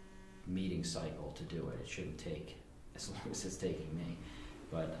meeting cycle to do it. It shouldn't take as long as it's taking me.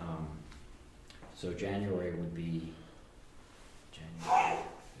 But, so January would be, January,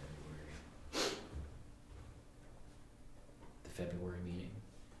 February. The February meeting.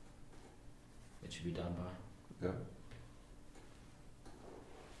 It should be done by. Yeah.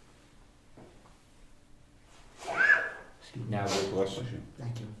 Excuse me. Now, Bless you.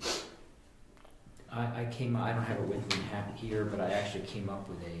 Thank you. I don't have it with me here, but I actually came up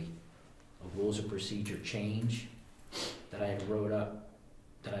with a rules of procedure change that I had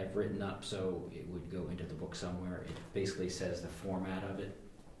that I've written up, so it would go into the book somewhere. It basically says the format of it.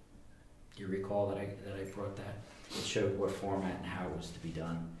 Do you recall that I brought that? It showed what format and how it was to be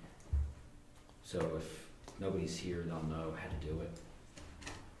done. So if nobody's here, they'll know how to do it.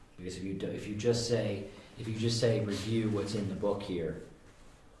 Because if you just say review what's in the book here,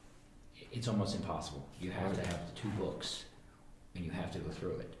 it's almost impossible. You have to have the two books, and you have to go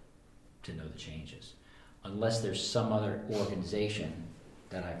through it to know the changes. Unless there's some other organization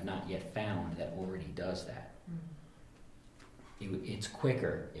that I've not yet found that already does that. It's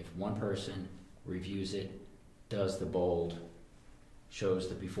quicker if one person reviews it, does the bold, shows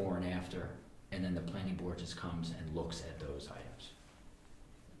the before and after, and then the planning board just comes and looks at those items.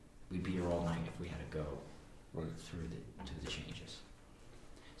 We'd be here all night if we had to go through the changes.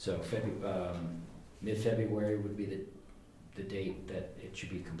 So mid-February would be the date that it should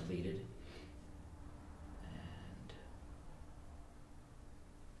be completed. And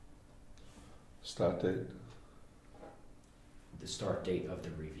Start date? the start date of the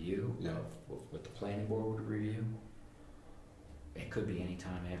review Yeah. of what the planning board would review. It could be any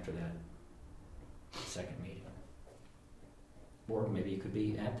time after that second meeting. Or maybe it could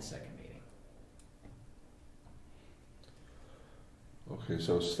be at the second meeting. Okay,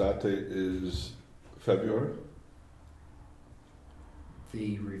 so start date is February?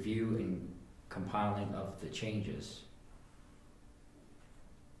 The review and compiling of the changes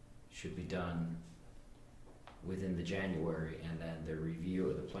should be done within the January, and then the review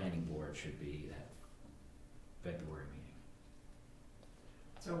of the planning board should be that February meeting.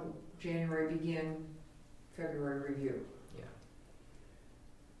 So January begin, February review. Yeah.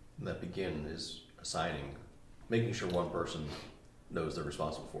 And that begin is assigning, making sure one person knows they're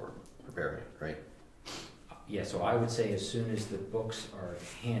responsible for preparing it, right? Yeah, so I would say as soon as the books are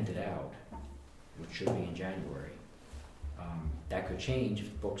handed out, which should be in January, that could change if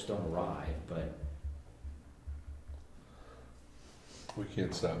the books don't arrive, but We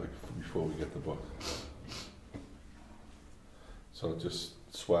can't start before we get the book. So just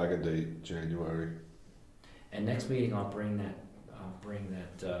swag a date, January. and next meeting I'll bring that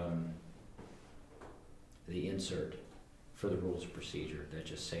the insert for the rules of procedure that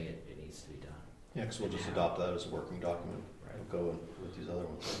just say it needs to be done. Yeah, because we'll just adopt that as a working document. We'll go with these other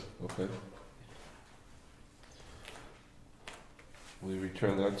ones. Okay. We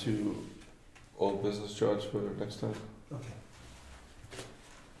return that to old business, George, for next time? Okay.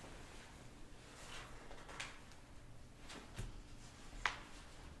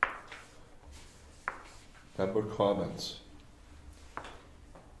 Member comments?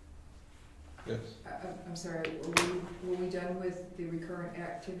 Yes? I'm sorry, were we done with the recurrent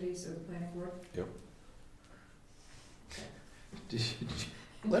activities of the planning board?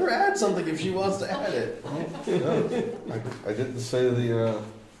 Let her add something if she wants to add it. I didn't say the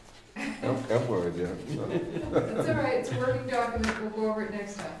I'm worried, yeah. That's all right, it's a working document, we'll go over it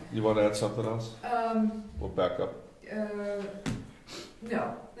next time. You want to add something else? We'll back up.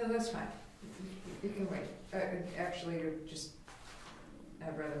 No, that's fine. You can wait. Actually,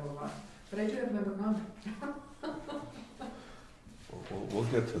 I'd rather move on. But I do have a member comment. We'll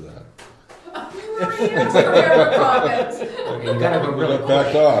get to that. You already answered member comments. You gotta go We really got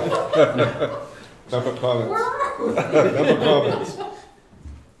backed off. Member comments. Where are we? Member comments.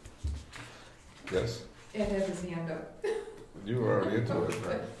 Yes? Ed has his hand up. You were already into it,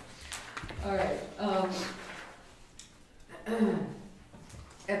 right? All right.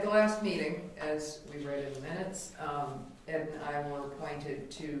 At the last meeting, as we read in the minutes, Ed and I were appointed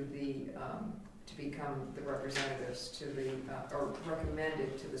to become the representatives to the, or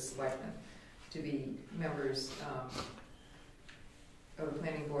recommended to the selectmen to be members of the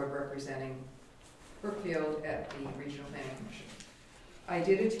planning board representing Brookfield at the Regional Planning Commission. I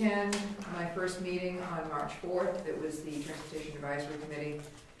did attend my first meeting on March 4th. It was the Transportation Advisory Committee.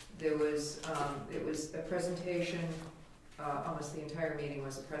 There was, it was a presentation, almost the entire meeting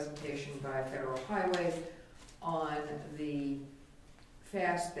was a presentation by Federal Highway on the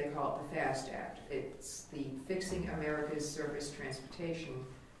FAST, they call it the FAST Act. It's the Fixing America's Surface Transportation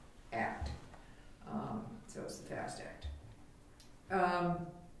Act. So it's the FAST Act.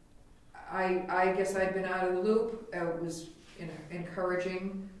 I guess I'd been out of the loop. It was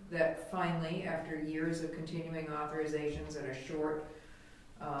encouraging that finally, after years of continuing authorizations and a short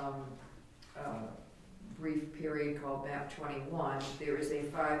brief period called MAP 21, there is a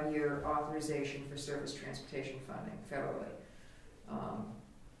 5-year authorization for surface transportation funding federally.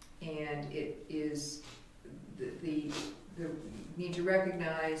 And it is, the need to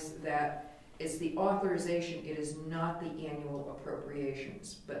recognize that it's the authorization, it is not the annual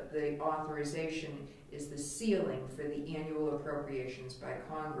appropriations, but the authorization is the ceiling for the annual appropriations by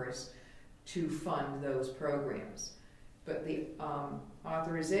Congress to fund those programs. But the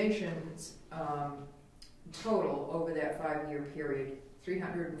authorizations total over that 5-year period,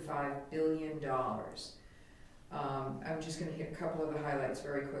 $305 billion. I'm just going to hit a couple of the highlights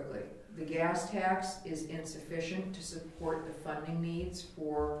very quickly. The gas tax is insufficient to support the funding needs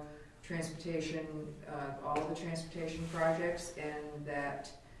for transportation, all the transportation projects, and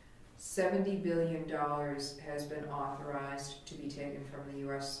that $70 billion has been authorized to be taken from the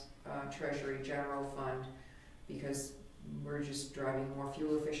U.S. Treasury General Fund because we're just driving more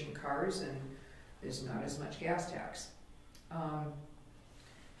fuel-efficient cars and there's not as much gas tax.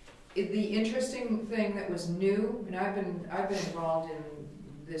 The interesting thing that was new, and I've been involved in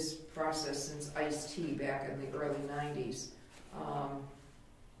this process since iced tea back in the early 90s.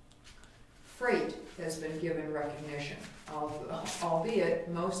 Freight has been given recognition, albeit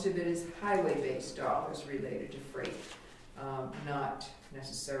most of it is highway-based dollars related to freight, not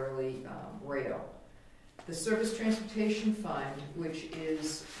necessarily rail. The Surface Transportation Fund, which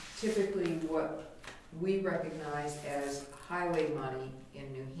is typically what we recognize as highway money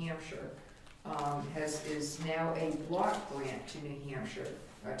in New Hampshire, is now a block grant to New Hampshire,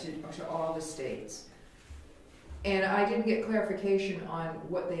 to all the states. And I didn't get clarification on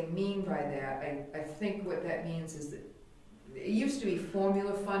what they mean by that. I think what that means is that it used to be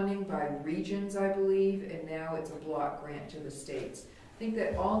formula funding by regions, I believe, and now it's a block grant to the states. I think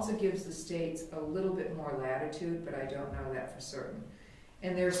that also gives the states a little bit more latitude, but I don't know that for certain.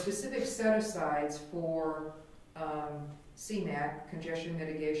 And there are specific set-asides for CMAQ, Congestion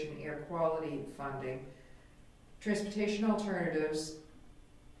Mitigation Air Quality Funding, transportation alternatives,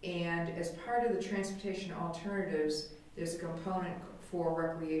 and as part of the transportation alternatives, there's a component for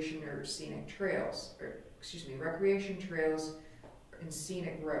recreation or scenic trails, or excuse me, recreation trails and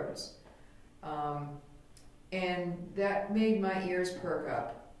scenic roads. And that made my ears perk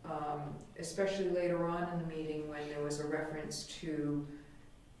up, especially later on in the meeting when there was a reference to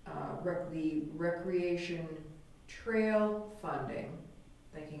the recreation trail funding,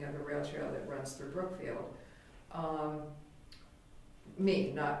 thinking of the rail trail that runs through Brookfield.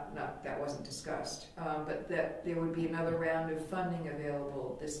 That wasn't discussed, but that there would be another round of funding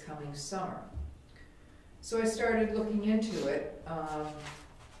available this coming summer. So I started looking into it.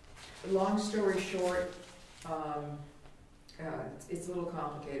 Long story short, it's a little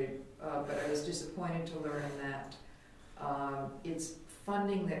complicated, but I was disappointed to learn that it's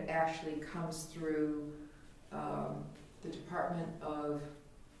funding that actually comes through the Department of,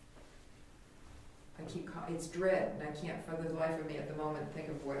 it's DRED, and I can't for the life of me at the moment think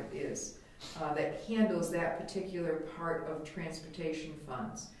of what it is, that handles that particular part of transportation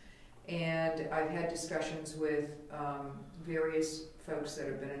funds. And I've had discussions with various folks that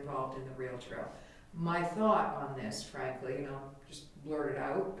have been involved in the rail trail. My thought on this, frankly, and I'll just blurt it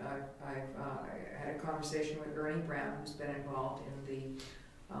out, I had a conversation with Ernie Brown, who's been involved in the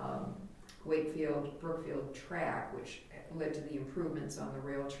Wakefield-Brookfield track, which led to the improvements on the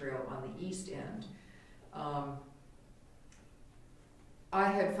rail trail on the east end. I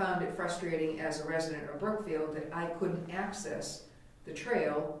had found it frustrating as a resident of Brookfield that I couldn't access the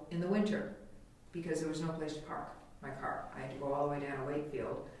trail in the winter because there was no place to park my car. I had to go all the way down to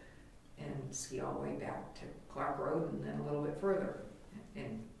Wakefield and ski all the way back to Clark Road and then a little bit further.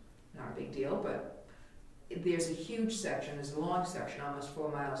 And not a big deal, but there's a huge section, there's a long section, almost 4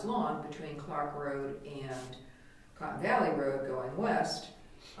 miles long, between Clark Road and Cotton Valley Road going west,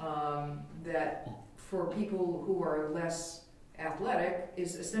 that for people who are less athletic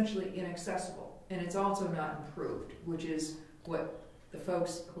is essentially inaccessible. And it's also not improved, which is what the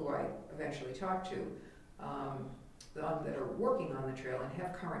folks who I eventually talked to that are working on the trail and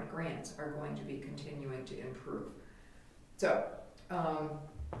have current grants are going to be continuing to improve. So,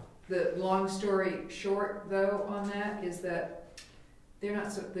 the long story short, though, on that is that they're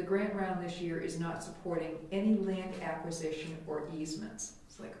not. The grant round this year is not supporting any land acquisition or easements.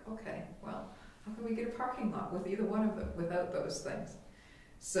 It's like, okay, well, how can we get a parking lot with either one of them without those things?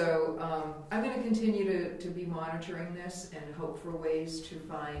 So I'm going to continue to be monitoring this and hope for ways to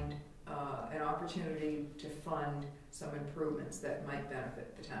find an opportunity to fund some improvements that might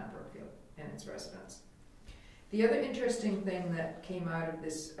benefit the town of Brookfield and its residents. The other interesting thing that came out of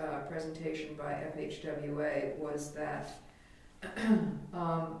this presentation by FHWA was that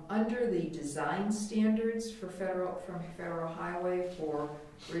under the design standards for federal highway for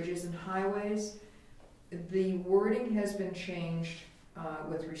bridges and highways, the wording has been changed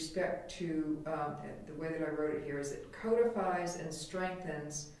with respect to the way that I wrote it here is it codifies and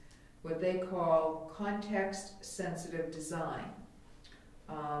strengthens what they call context-sensitive design.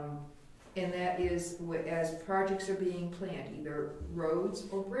 And that is, as projects are being planned, either roads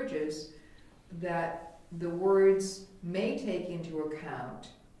or bridges, that the words may take into account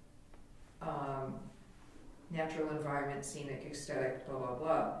natural environment, scenic, aesthetic, blah, blah,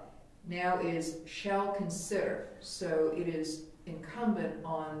 blah, now is shall consider. So it is incumbent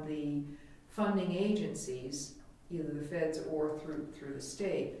on the funding agencies, either the feds or through the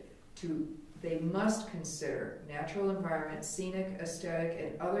state, they must consider natural environment, scenic, aesthetic,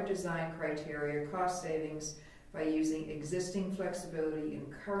 and other design criteria, cost savings by using existing flexibility in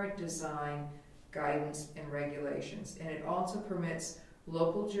current design, guidance, and regulations. And it also permits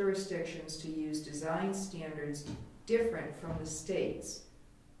local jurisdictions to use design standards different from the state's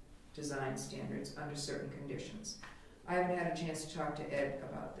design standards under certain conditions. I haven't had a chance to talk to Ed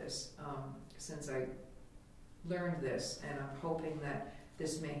about this since I learned this, and I'm hoping that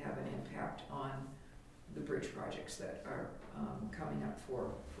this may have an impact on the bridge projects that are coming up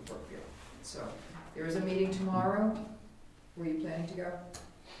for Brookfield. So there is a meeting tomorrow. Were you planning to go?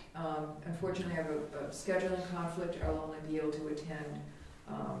 Unfortunately, I have a scheduling conflict. I'll only be able to attend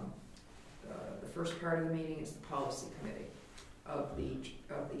the first part of the meeting. Is the policy committee of the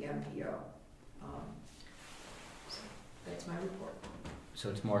MPO. So that's my report.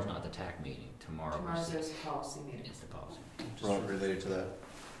 So tomorrow's not the TAC meeting. Tomorrow's a policy meeting. It's the policy. Just related to that.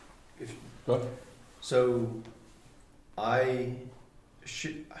 Go So my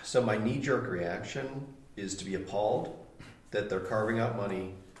knee-jerk reaction is to be appalled that they're carving out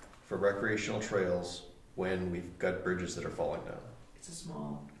money for recreational trails when we've got bridges that are falling down. It's a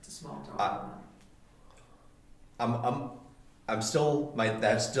small dollar amount. That's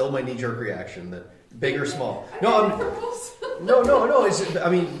still my knee-jerk reaction, that big or small.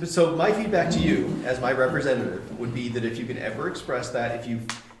 So my feedback to you as my representative would be that if you can ever express that,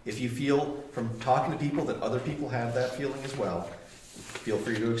 if you feel from talking to people that other people have that feeling as well, feel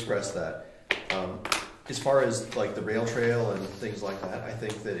free to express that. As far as like the rail trail and things like that, I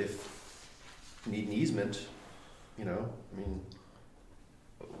think that if you need an easement,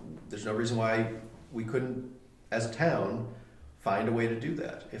 there's no reason why we couldn't, as a town, find a way to do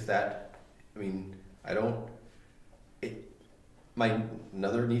that. My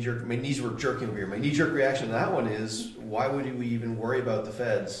knees were jerking over here. My knee-jerk reaction to that one is, why would we even worry about the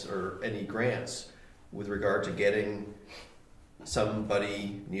feds or any grants with regard to getting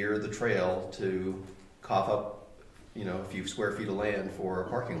somebody near the trail to cough up, a few square feet of land for a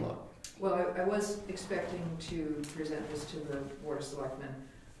parking lot? Well, I was expecting to present this to the Board of Selectmen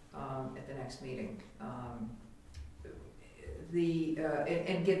at the next meeting,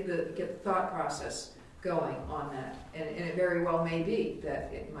 and get the thought process going on that. And it very well may be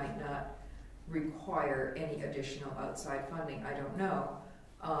that it might not require any additional outside funding. I don't know.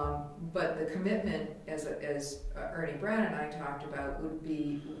 But the commitment, as Ernie Brown and I talked about, would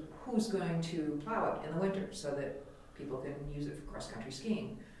be who's going to plow it in the winter so that people can use it for cross-country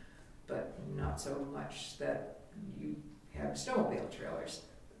skiing, but not so much that you have snowmobile trailers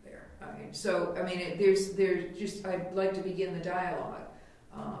there. There's just, I'd like to begin the dialogue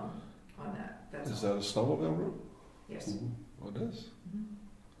on that. Is that a snowmobile route? Yes. Mm-hmm. Oh, it is? Mm-hmm.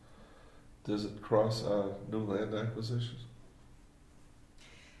 Does it cross new land acquisitions?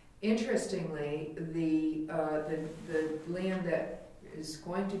 Interestingly, the land that is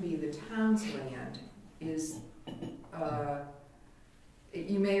going to be the town's land is,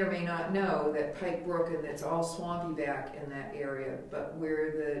 you may or may not know that Pike Brook, and it's all swampy back in that area, but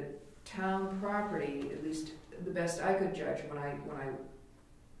where the town property, at least the best I could judge when I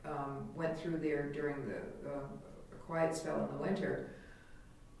went through there during a quiet spell in the winter,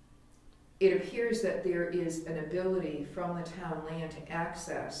 it appears that there is an ability from the town land to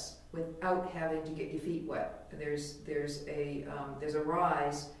access without having to get your feet wet. There's a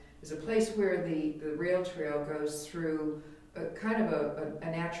rise. There's a place where the rail trail goes through kind of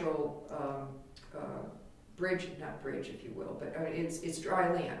a natural bridge, not bridge, if you will, but it's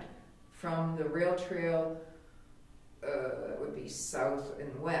dry land from the rail trail. That would be south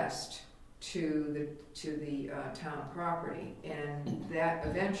and west to the town property, and that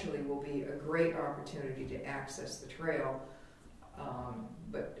eventually will be a great opportunity to access the trail.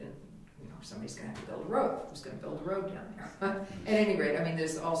 But somebody's going to have to build a road. Who's going to build a road down there? At any rate, I mean,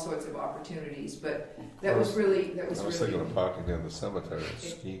 there's all sorts of opportunities. But I was thinking of parking near the cemetery and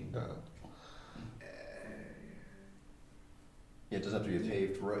skiing down. It doesn't have to be a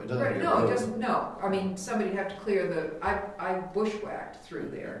paved road. Right, no, it doesn't. No, I mean, somebody'd have to clear the. I bushwhacked through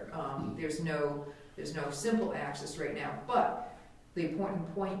there. There's no simple access right now. But the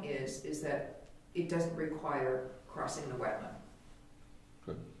important point is that it doesn't require crossing the wetland.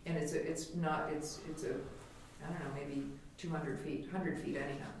 Good. And it's a I don't know, maybe 200 feet, 100 feet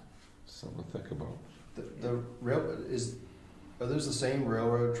anyhow. Something to think about. The rail are those the same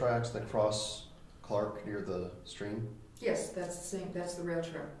railroad tracks that cross Clark near the stream? Yes, that's the same. That's the rail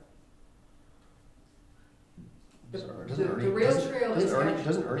trail. The rail trail is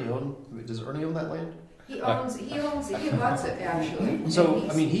doesn't Ernie own? Does Ernie own that land? He owns it actually. So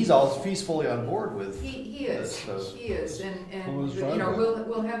I mean, he's fully on board with. He is. This, so. He is, and Who's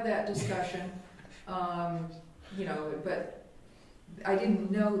we'll have that discussion. But I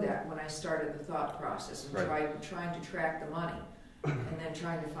didn't know that when I started the thought process and trying to track the money, and then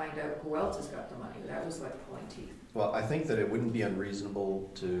trying to find out who else has got the money. That was like pulling teeth. Well, I think that it wouldn't be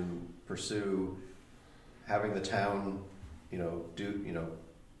unreasonable to pursue having the town,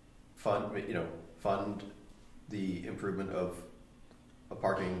 fund the improvement of a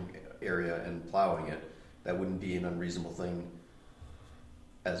parking area and plowing it. That wouldn't be an unreasonable thing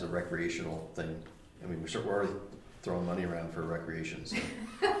as a recreational thing. I mean, we're already throwing money around for recreation. So.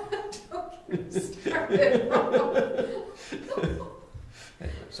 Don't get started.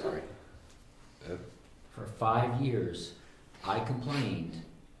 Anyway, sorry. For 5 years, I complained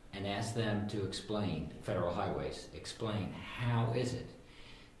and asked them to explain, Federal Highways, explain how is it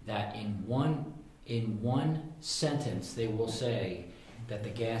that in one sentence they will say that the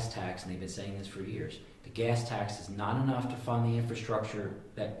gas tax, and they've been saying this for years, the gas tax is not enough to fund the infrastructure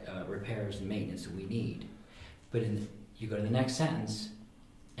that repairs and maintenance that we need. But you go to the next sentence,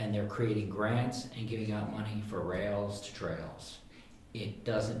 and they're creating grants and giving out money for rails to trails. It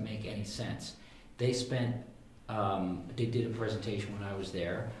doesn't make any sense. They spent, they did a presentation when I was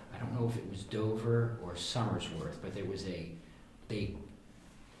there. I don't know if it was Dover or Somersworth, but there was they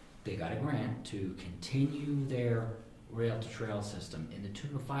got a grant to continue their rail to trail system in the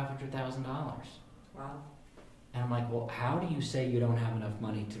tune of $500,000. Wow. And I'm like, well, how do you say you don't have enough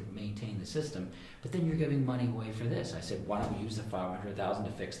money to maintain the system, but then you're giving money away for this? I said, why don't we use the $500,000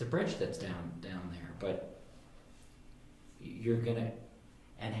 to fix the bridge that's down there? But you're gonna,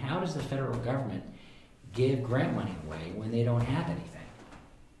 and how does the federal government give grant money away when they don't have anything?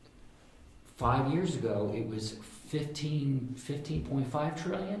 5 years ago, it was 15.5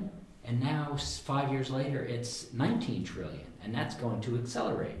 trillion, and now 5 years later, it's 19 trillion, and that's going to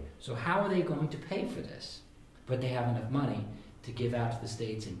accelerate. So how are they going to pay for this? But they have enough money to give out to the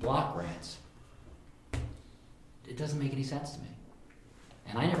states in block grants. It doesn't make any sense to me.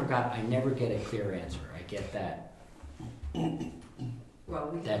 And I never get a clear answer. I get that,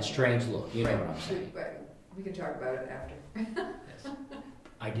 that strange look, you know what I'm saying. We can talk about it after. Yes.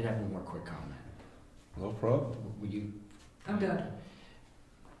 I did have one more quick comment. No problem. Would you? I'm done.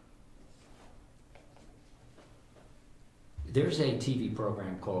 There's a TV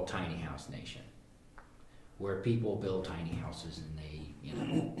program called Tiny House Nation, where people build tiny houses and they, you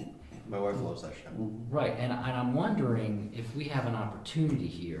know. My wife loves that show. Right, and I'm wondering if we have an opportunity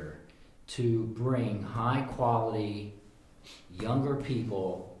here to bring high-quality, younger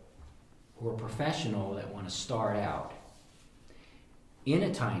people who are professional that want to start out in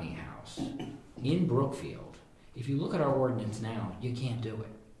a tiny house in Brookfield. If you look at our ordinance now, you can't do it.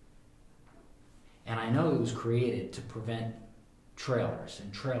 And I know it was created to prevent trailers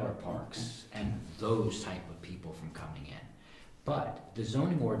and trailer parks and those type of people from coming in. But the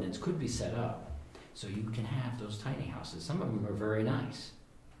zoning ordinance could be set up so you can have those tiny houses. Some of them are very nice.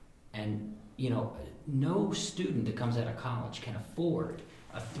 And, you know, no student that comes out of college can afford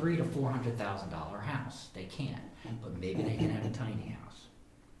a $300,000 to $400,000 house. They can't. But maybe they can have a tiny house.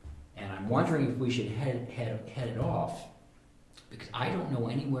 And I'm wondering if we should head it off, because I don't know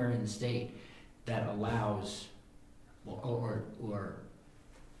anywhere in the state that allows, or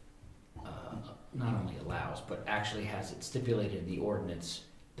not only allows, but actually has it stipulated in the ordinance,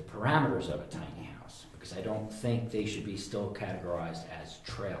 the parameters of a tiny house, because I don't think they should be still categorized as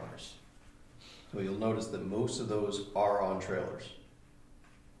trailers. So you'll notice that most of those are on trailers,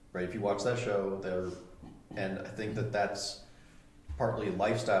 right? If you watch that show, and I think that that's partly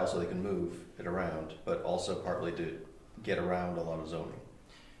lifestyle so they can move it around, but also partly to get around a lot of zoning.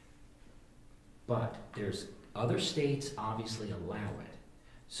 But there's other states obviously allow it.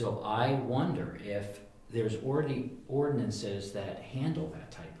 So I wonder if there's already ordinances that handle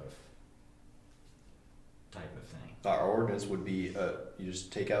that type of thing. Our ordinance would be, you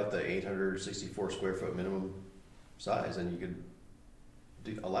just take out the 864 square foot minimum size and you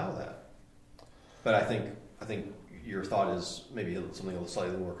could allow that. But I think your thought is maybe something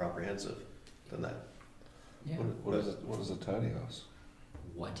slightly more comprehensive than that. Yeah. What is a tiny house?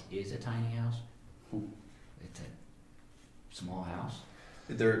 What is a tiny house? It's a small house.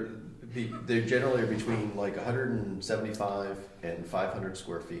 They're generally between like 175 and 500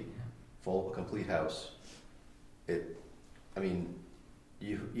 square feet, full complete house. I mean,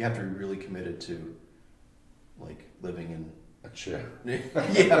 you have to be really committed to like living in A chair.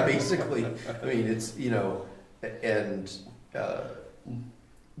 yeah, basically. I mean, it's, you know, and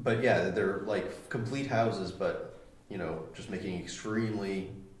but yeah, they're like complete houses, but you know, just making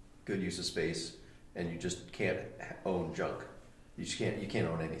extremely good use of space, and you just can't own junk. You can't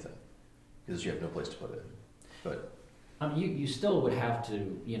own anything because you have no place to put it. But I mean, you still would have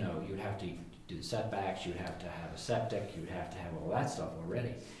to, you know, you'd have to do the setbacks, you'd have to have a septic, you'd have to have all that stuff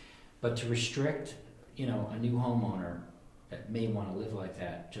already. But to restrict, you know, a new homeowner that may want to live like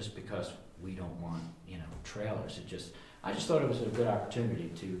that just because we don't want, you know, trailers, I just thought it was a good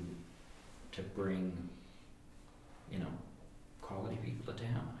opportunity to bring, you know, quality people to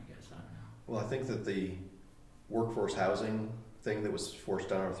town, I guess. I don't know. well, I think that the workforce housing thing that was forced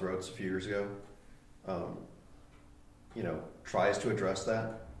down our throats a few years ago, you know, tries to address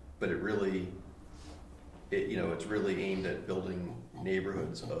that, but it's really aimed at building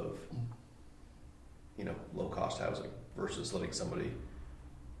neighborhoods of, you know, low cost housing versus letting somebody,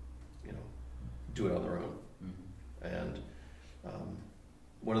 you know, do it on their own. Mm-hmm. And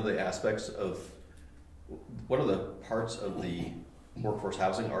one of the parts of the workforce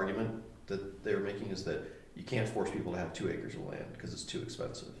housing argument that they were making is that you can't force people to have 2 acres of land because it's too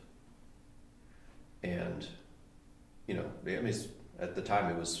expensive. And, you know, I mean, at the time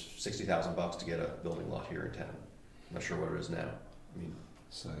it was $60,000 to get a building lot here in town. I'm not sure what it is now. I mean,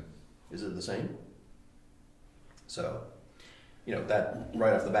 Same. Is it the same? So, you know, that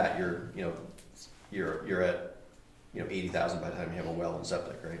right off the bat, you're at, you know, 80,000 by the time you have a well and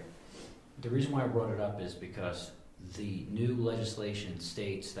septic, right? The reason why I brought it up is because the new legislation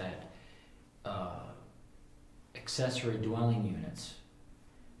states that accessory dwelling units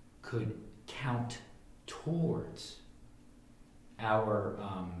could count towards our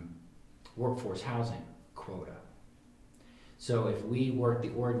workforce housing quota. So if we work the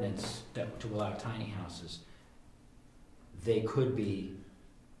ordinance to allow tiny houses, they could be,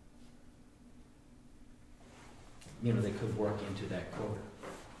 you know, they could work into that quota.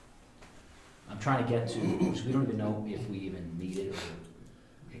 I'm trying to get to, because we don't even know if we even meet it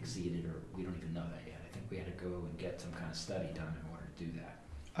or exceed it, or we don't even know that yet. I think we had to go and get some kind of study done in order to do that.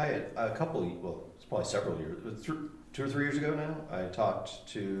 I had it's probably several years, 2 or 3 years ago now, I talked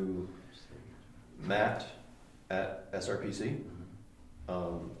to Matt at SRPC,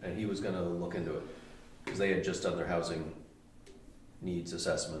 and he was going to look into it because they had just done their housing needs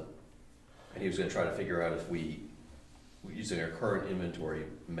assessment, and he was going to try to figure out if we, using our current inventory,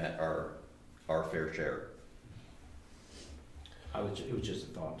 met our fair share. It was just a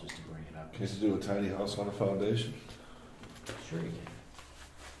thought, just to bring it up. Can you do a tiny house on a foundation? Sure you can.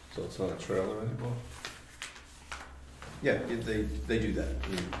 So it's not a trailer anymore? Yeah, they do that.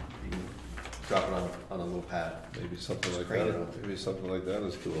 You can drop it on a little pad. Maybe something like Crane it that, up. maybe something like that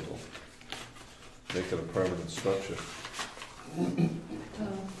is doable. Make it a permanent structure. May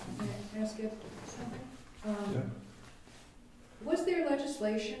I ask you something? Yeah. Was there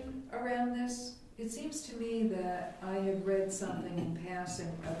legislation around this? It seems to me that I had read something in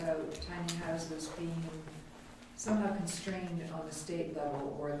passing about tiny houses being somehow constrained on the state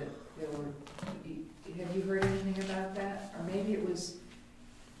level, or that there were, have you heard anything about that? Or maybe it was,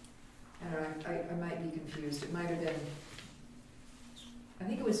 I don't know, I might be confused. It might have been, I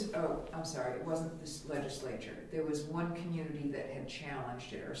think it was, oh, I'm sorry, it wasn't this legislature. There was one community that had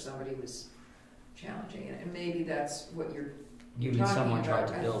challenged it, or somebody was challenging it, and maybe that's what you're You mean someone tried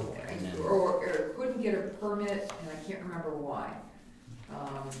to build one and then... or couldn't get a permit, and I can't remember why.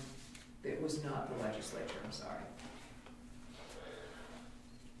 It was not the legislature, I'm sorry.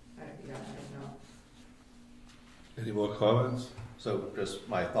 I don't know. Any more comments? So just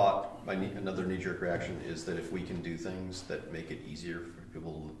my thought, another knee-jerk reaction is that if we can do things that make it easier for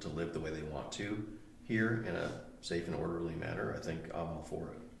people to live the way they want to here in a safe and orderly manner, I think I'm all for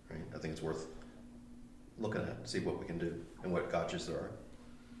it. Right? I think it's worth looking at, see what we can do and what gotchas there are.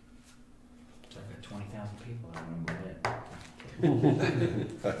 It's like 20,000 people, I remember that.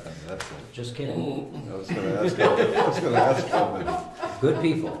 That's it. Just kidding. I was gonna ask how many. Good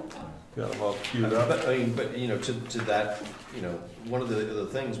people. Got them all queued up. But you know, to that, you know, one of the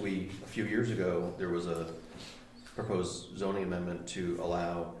things a few years ago, there was a proposed zoning amendment to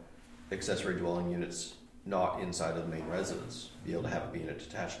allow accessory dwelling units not inside of the main residence, be able to have it be in a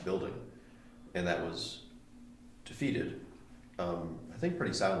detached building, and that was defeated. I think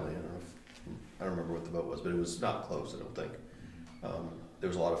pretty soundly. I don't remember what the vote was, but it was not close, I don't think. There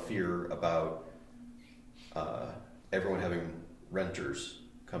was a lot of fear about everyone having renters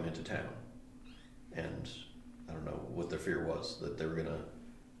come into town, and I don't know what their fear was, that they were going to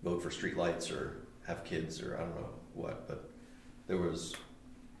vote for street lights or have kids or I don't know what, but there was,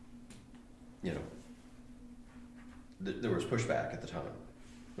 you know, there was pushback at the time.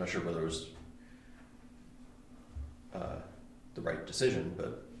 I'm not sure whether it was the right decision,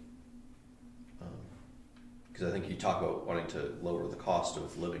 but because I think you talk about wanting to lower the cost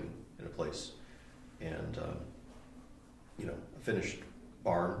of living in a place, and you know, a finished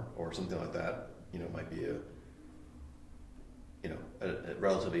barn or something like that, you know, might be a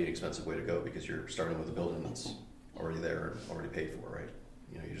relatively inexpensive way to go, because you're starting with a building that's already there and already paid for, right?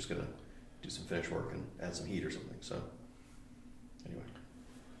 You know, you're just gonna do some finish work and add some heat or something. So anyway.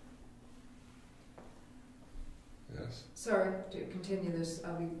 Yes. Sorry to continue this,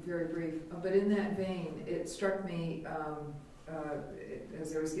 I'll be very brief, but in that vein, it struck me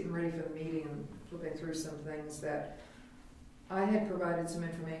as I was getting ready for the meeting and flipping through some things, that I had provided some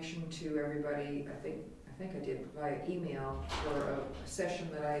information to everybody. I think I did via email, for a session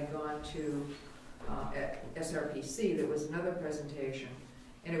that I had gone to at SRPC. That was another presentation,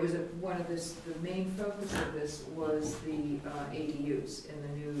 and it was the main focus of this was the ADUs and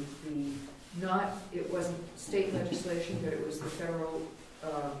it wasn't state legislation, but it was the federal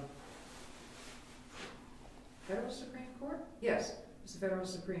Supreme Court? Yes, it was the federal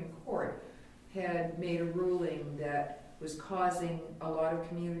Supreme Court had made a ruling that was causing a lot of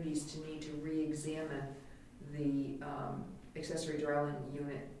communities to need to re-examine the accessory dwelling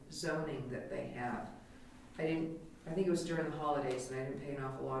unit zoning that they have. I think it was during the holidays, and I didn't pay an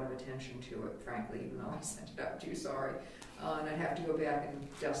awful lot of attention to it, frankly, even though I sent it out to you, sorry. And I'd have to go back and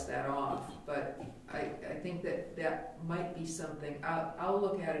dust that off. But I think that might be something. I'll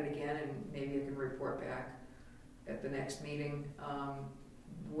look at it again, and maybe I can report back at the next meeting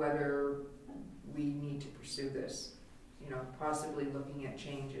whether we need to pursue this. You know, possibly looking at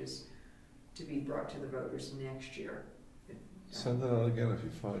changes to be brought to the voters next year. Send that out again if you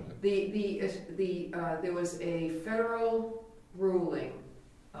find it. There was a federal ruling,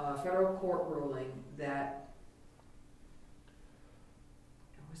 federal court ruling that,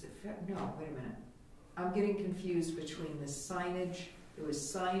 was it, no, wait a minute. I'm getting confused between the signage, there was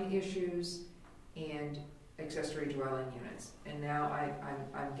sign issues and accessory dwelling units. And now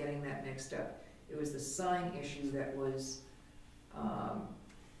I'm getting that mixed up. It was the sign issue that was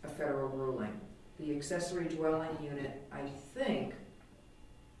a federal ruling. The accessory dwelling unit, I think,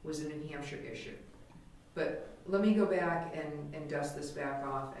 was a New Hampshire issue. But let me go back and dust this back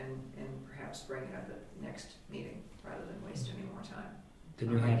off and perhaps bring it up at the next meeting rather than waste any more time. The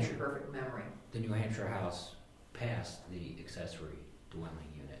New Hampshire, perfect memory. The New Hampshire House passed the accessory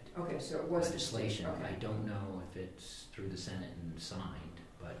dwelling unit Okay, so it was legislation. Okay. I don't know if it's through the Senate and signed,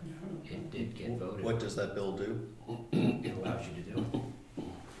 but it did get voted. What does that bill do? It allows you to do it.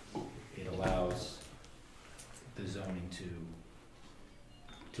 It allows the zoning zoning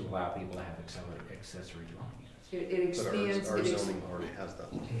to allow people to have accessory dwelling units. It expands, But our zoning already has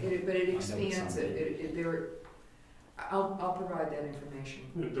that. but it I know expands, some I'll provide that information.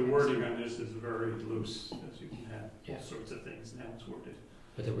 The wording on this is very loose, as you can have Yeah. all sorts of things, now it's worded.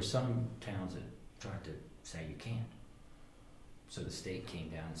 But there were some towns that tried to say you can't. So the state came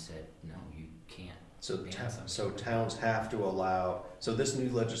down and said, no, you can't. So towns have to allow, so this new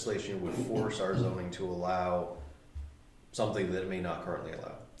legislation would force our zoning to allow something that it may not currently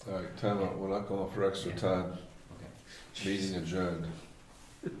allow. All right, time out, we're not going for extra Yeah. time. Okay. Meeting adjourned.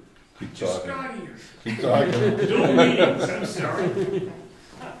 Keep Just talking. got here. Keep talking. Dual meetings, I'm sorry.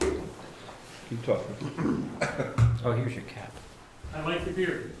 Keep talking. Oh, here's your cap. I like the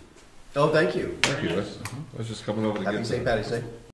beer. Oh, thank you. Thank you. I was just coming over to Happy get St. that. Patty's Day.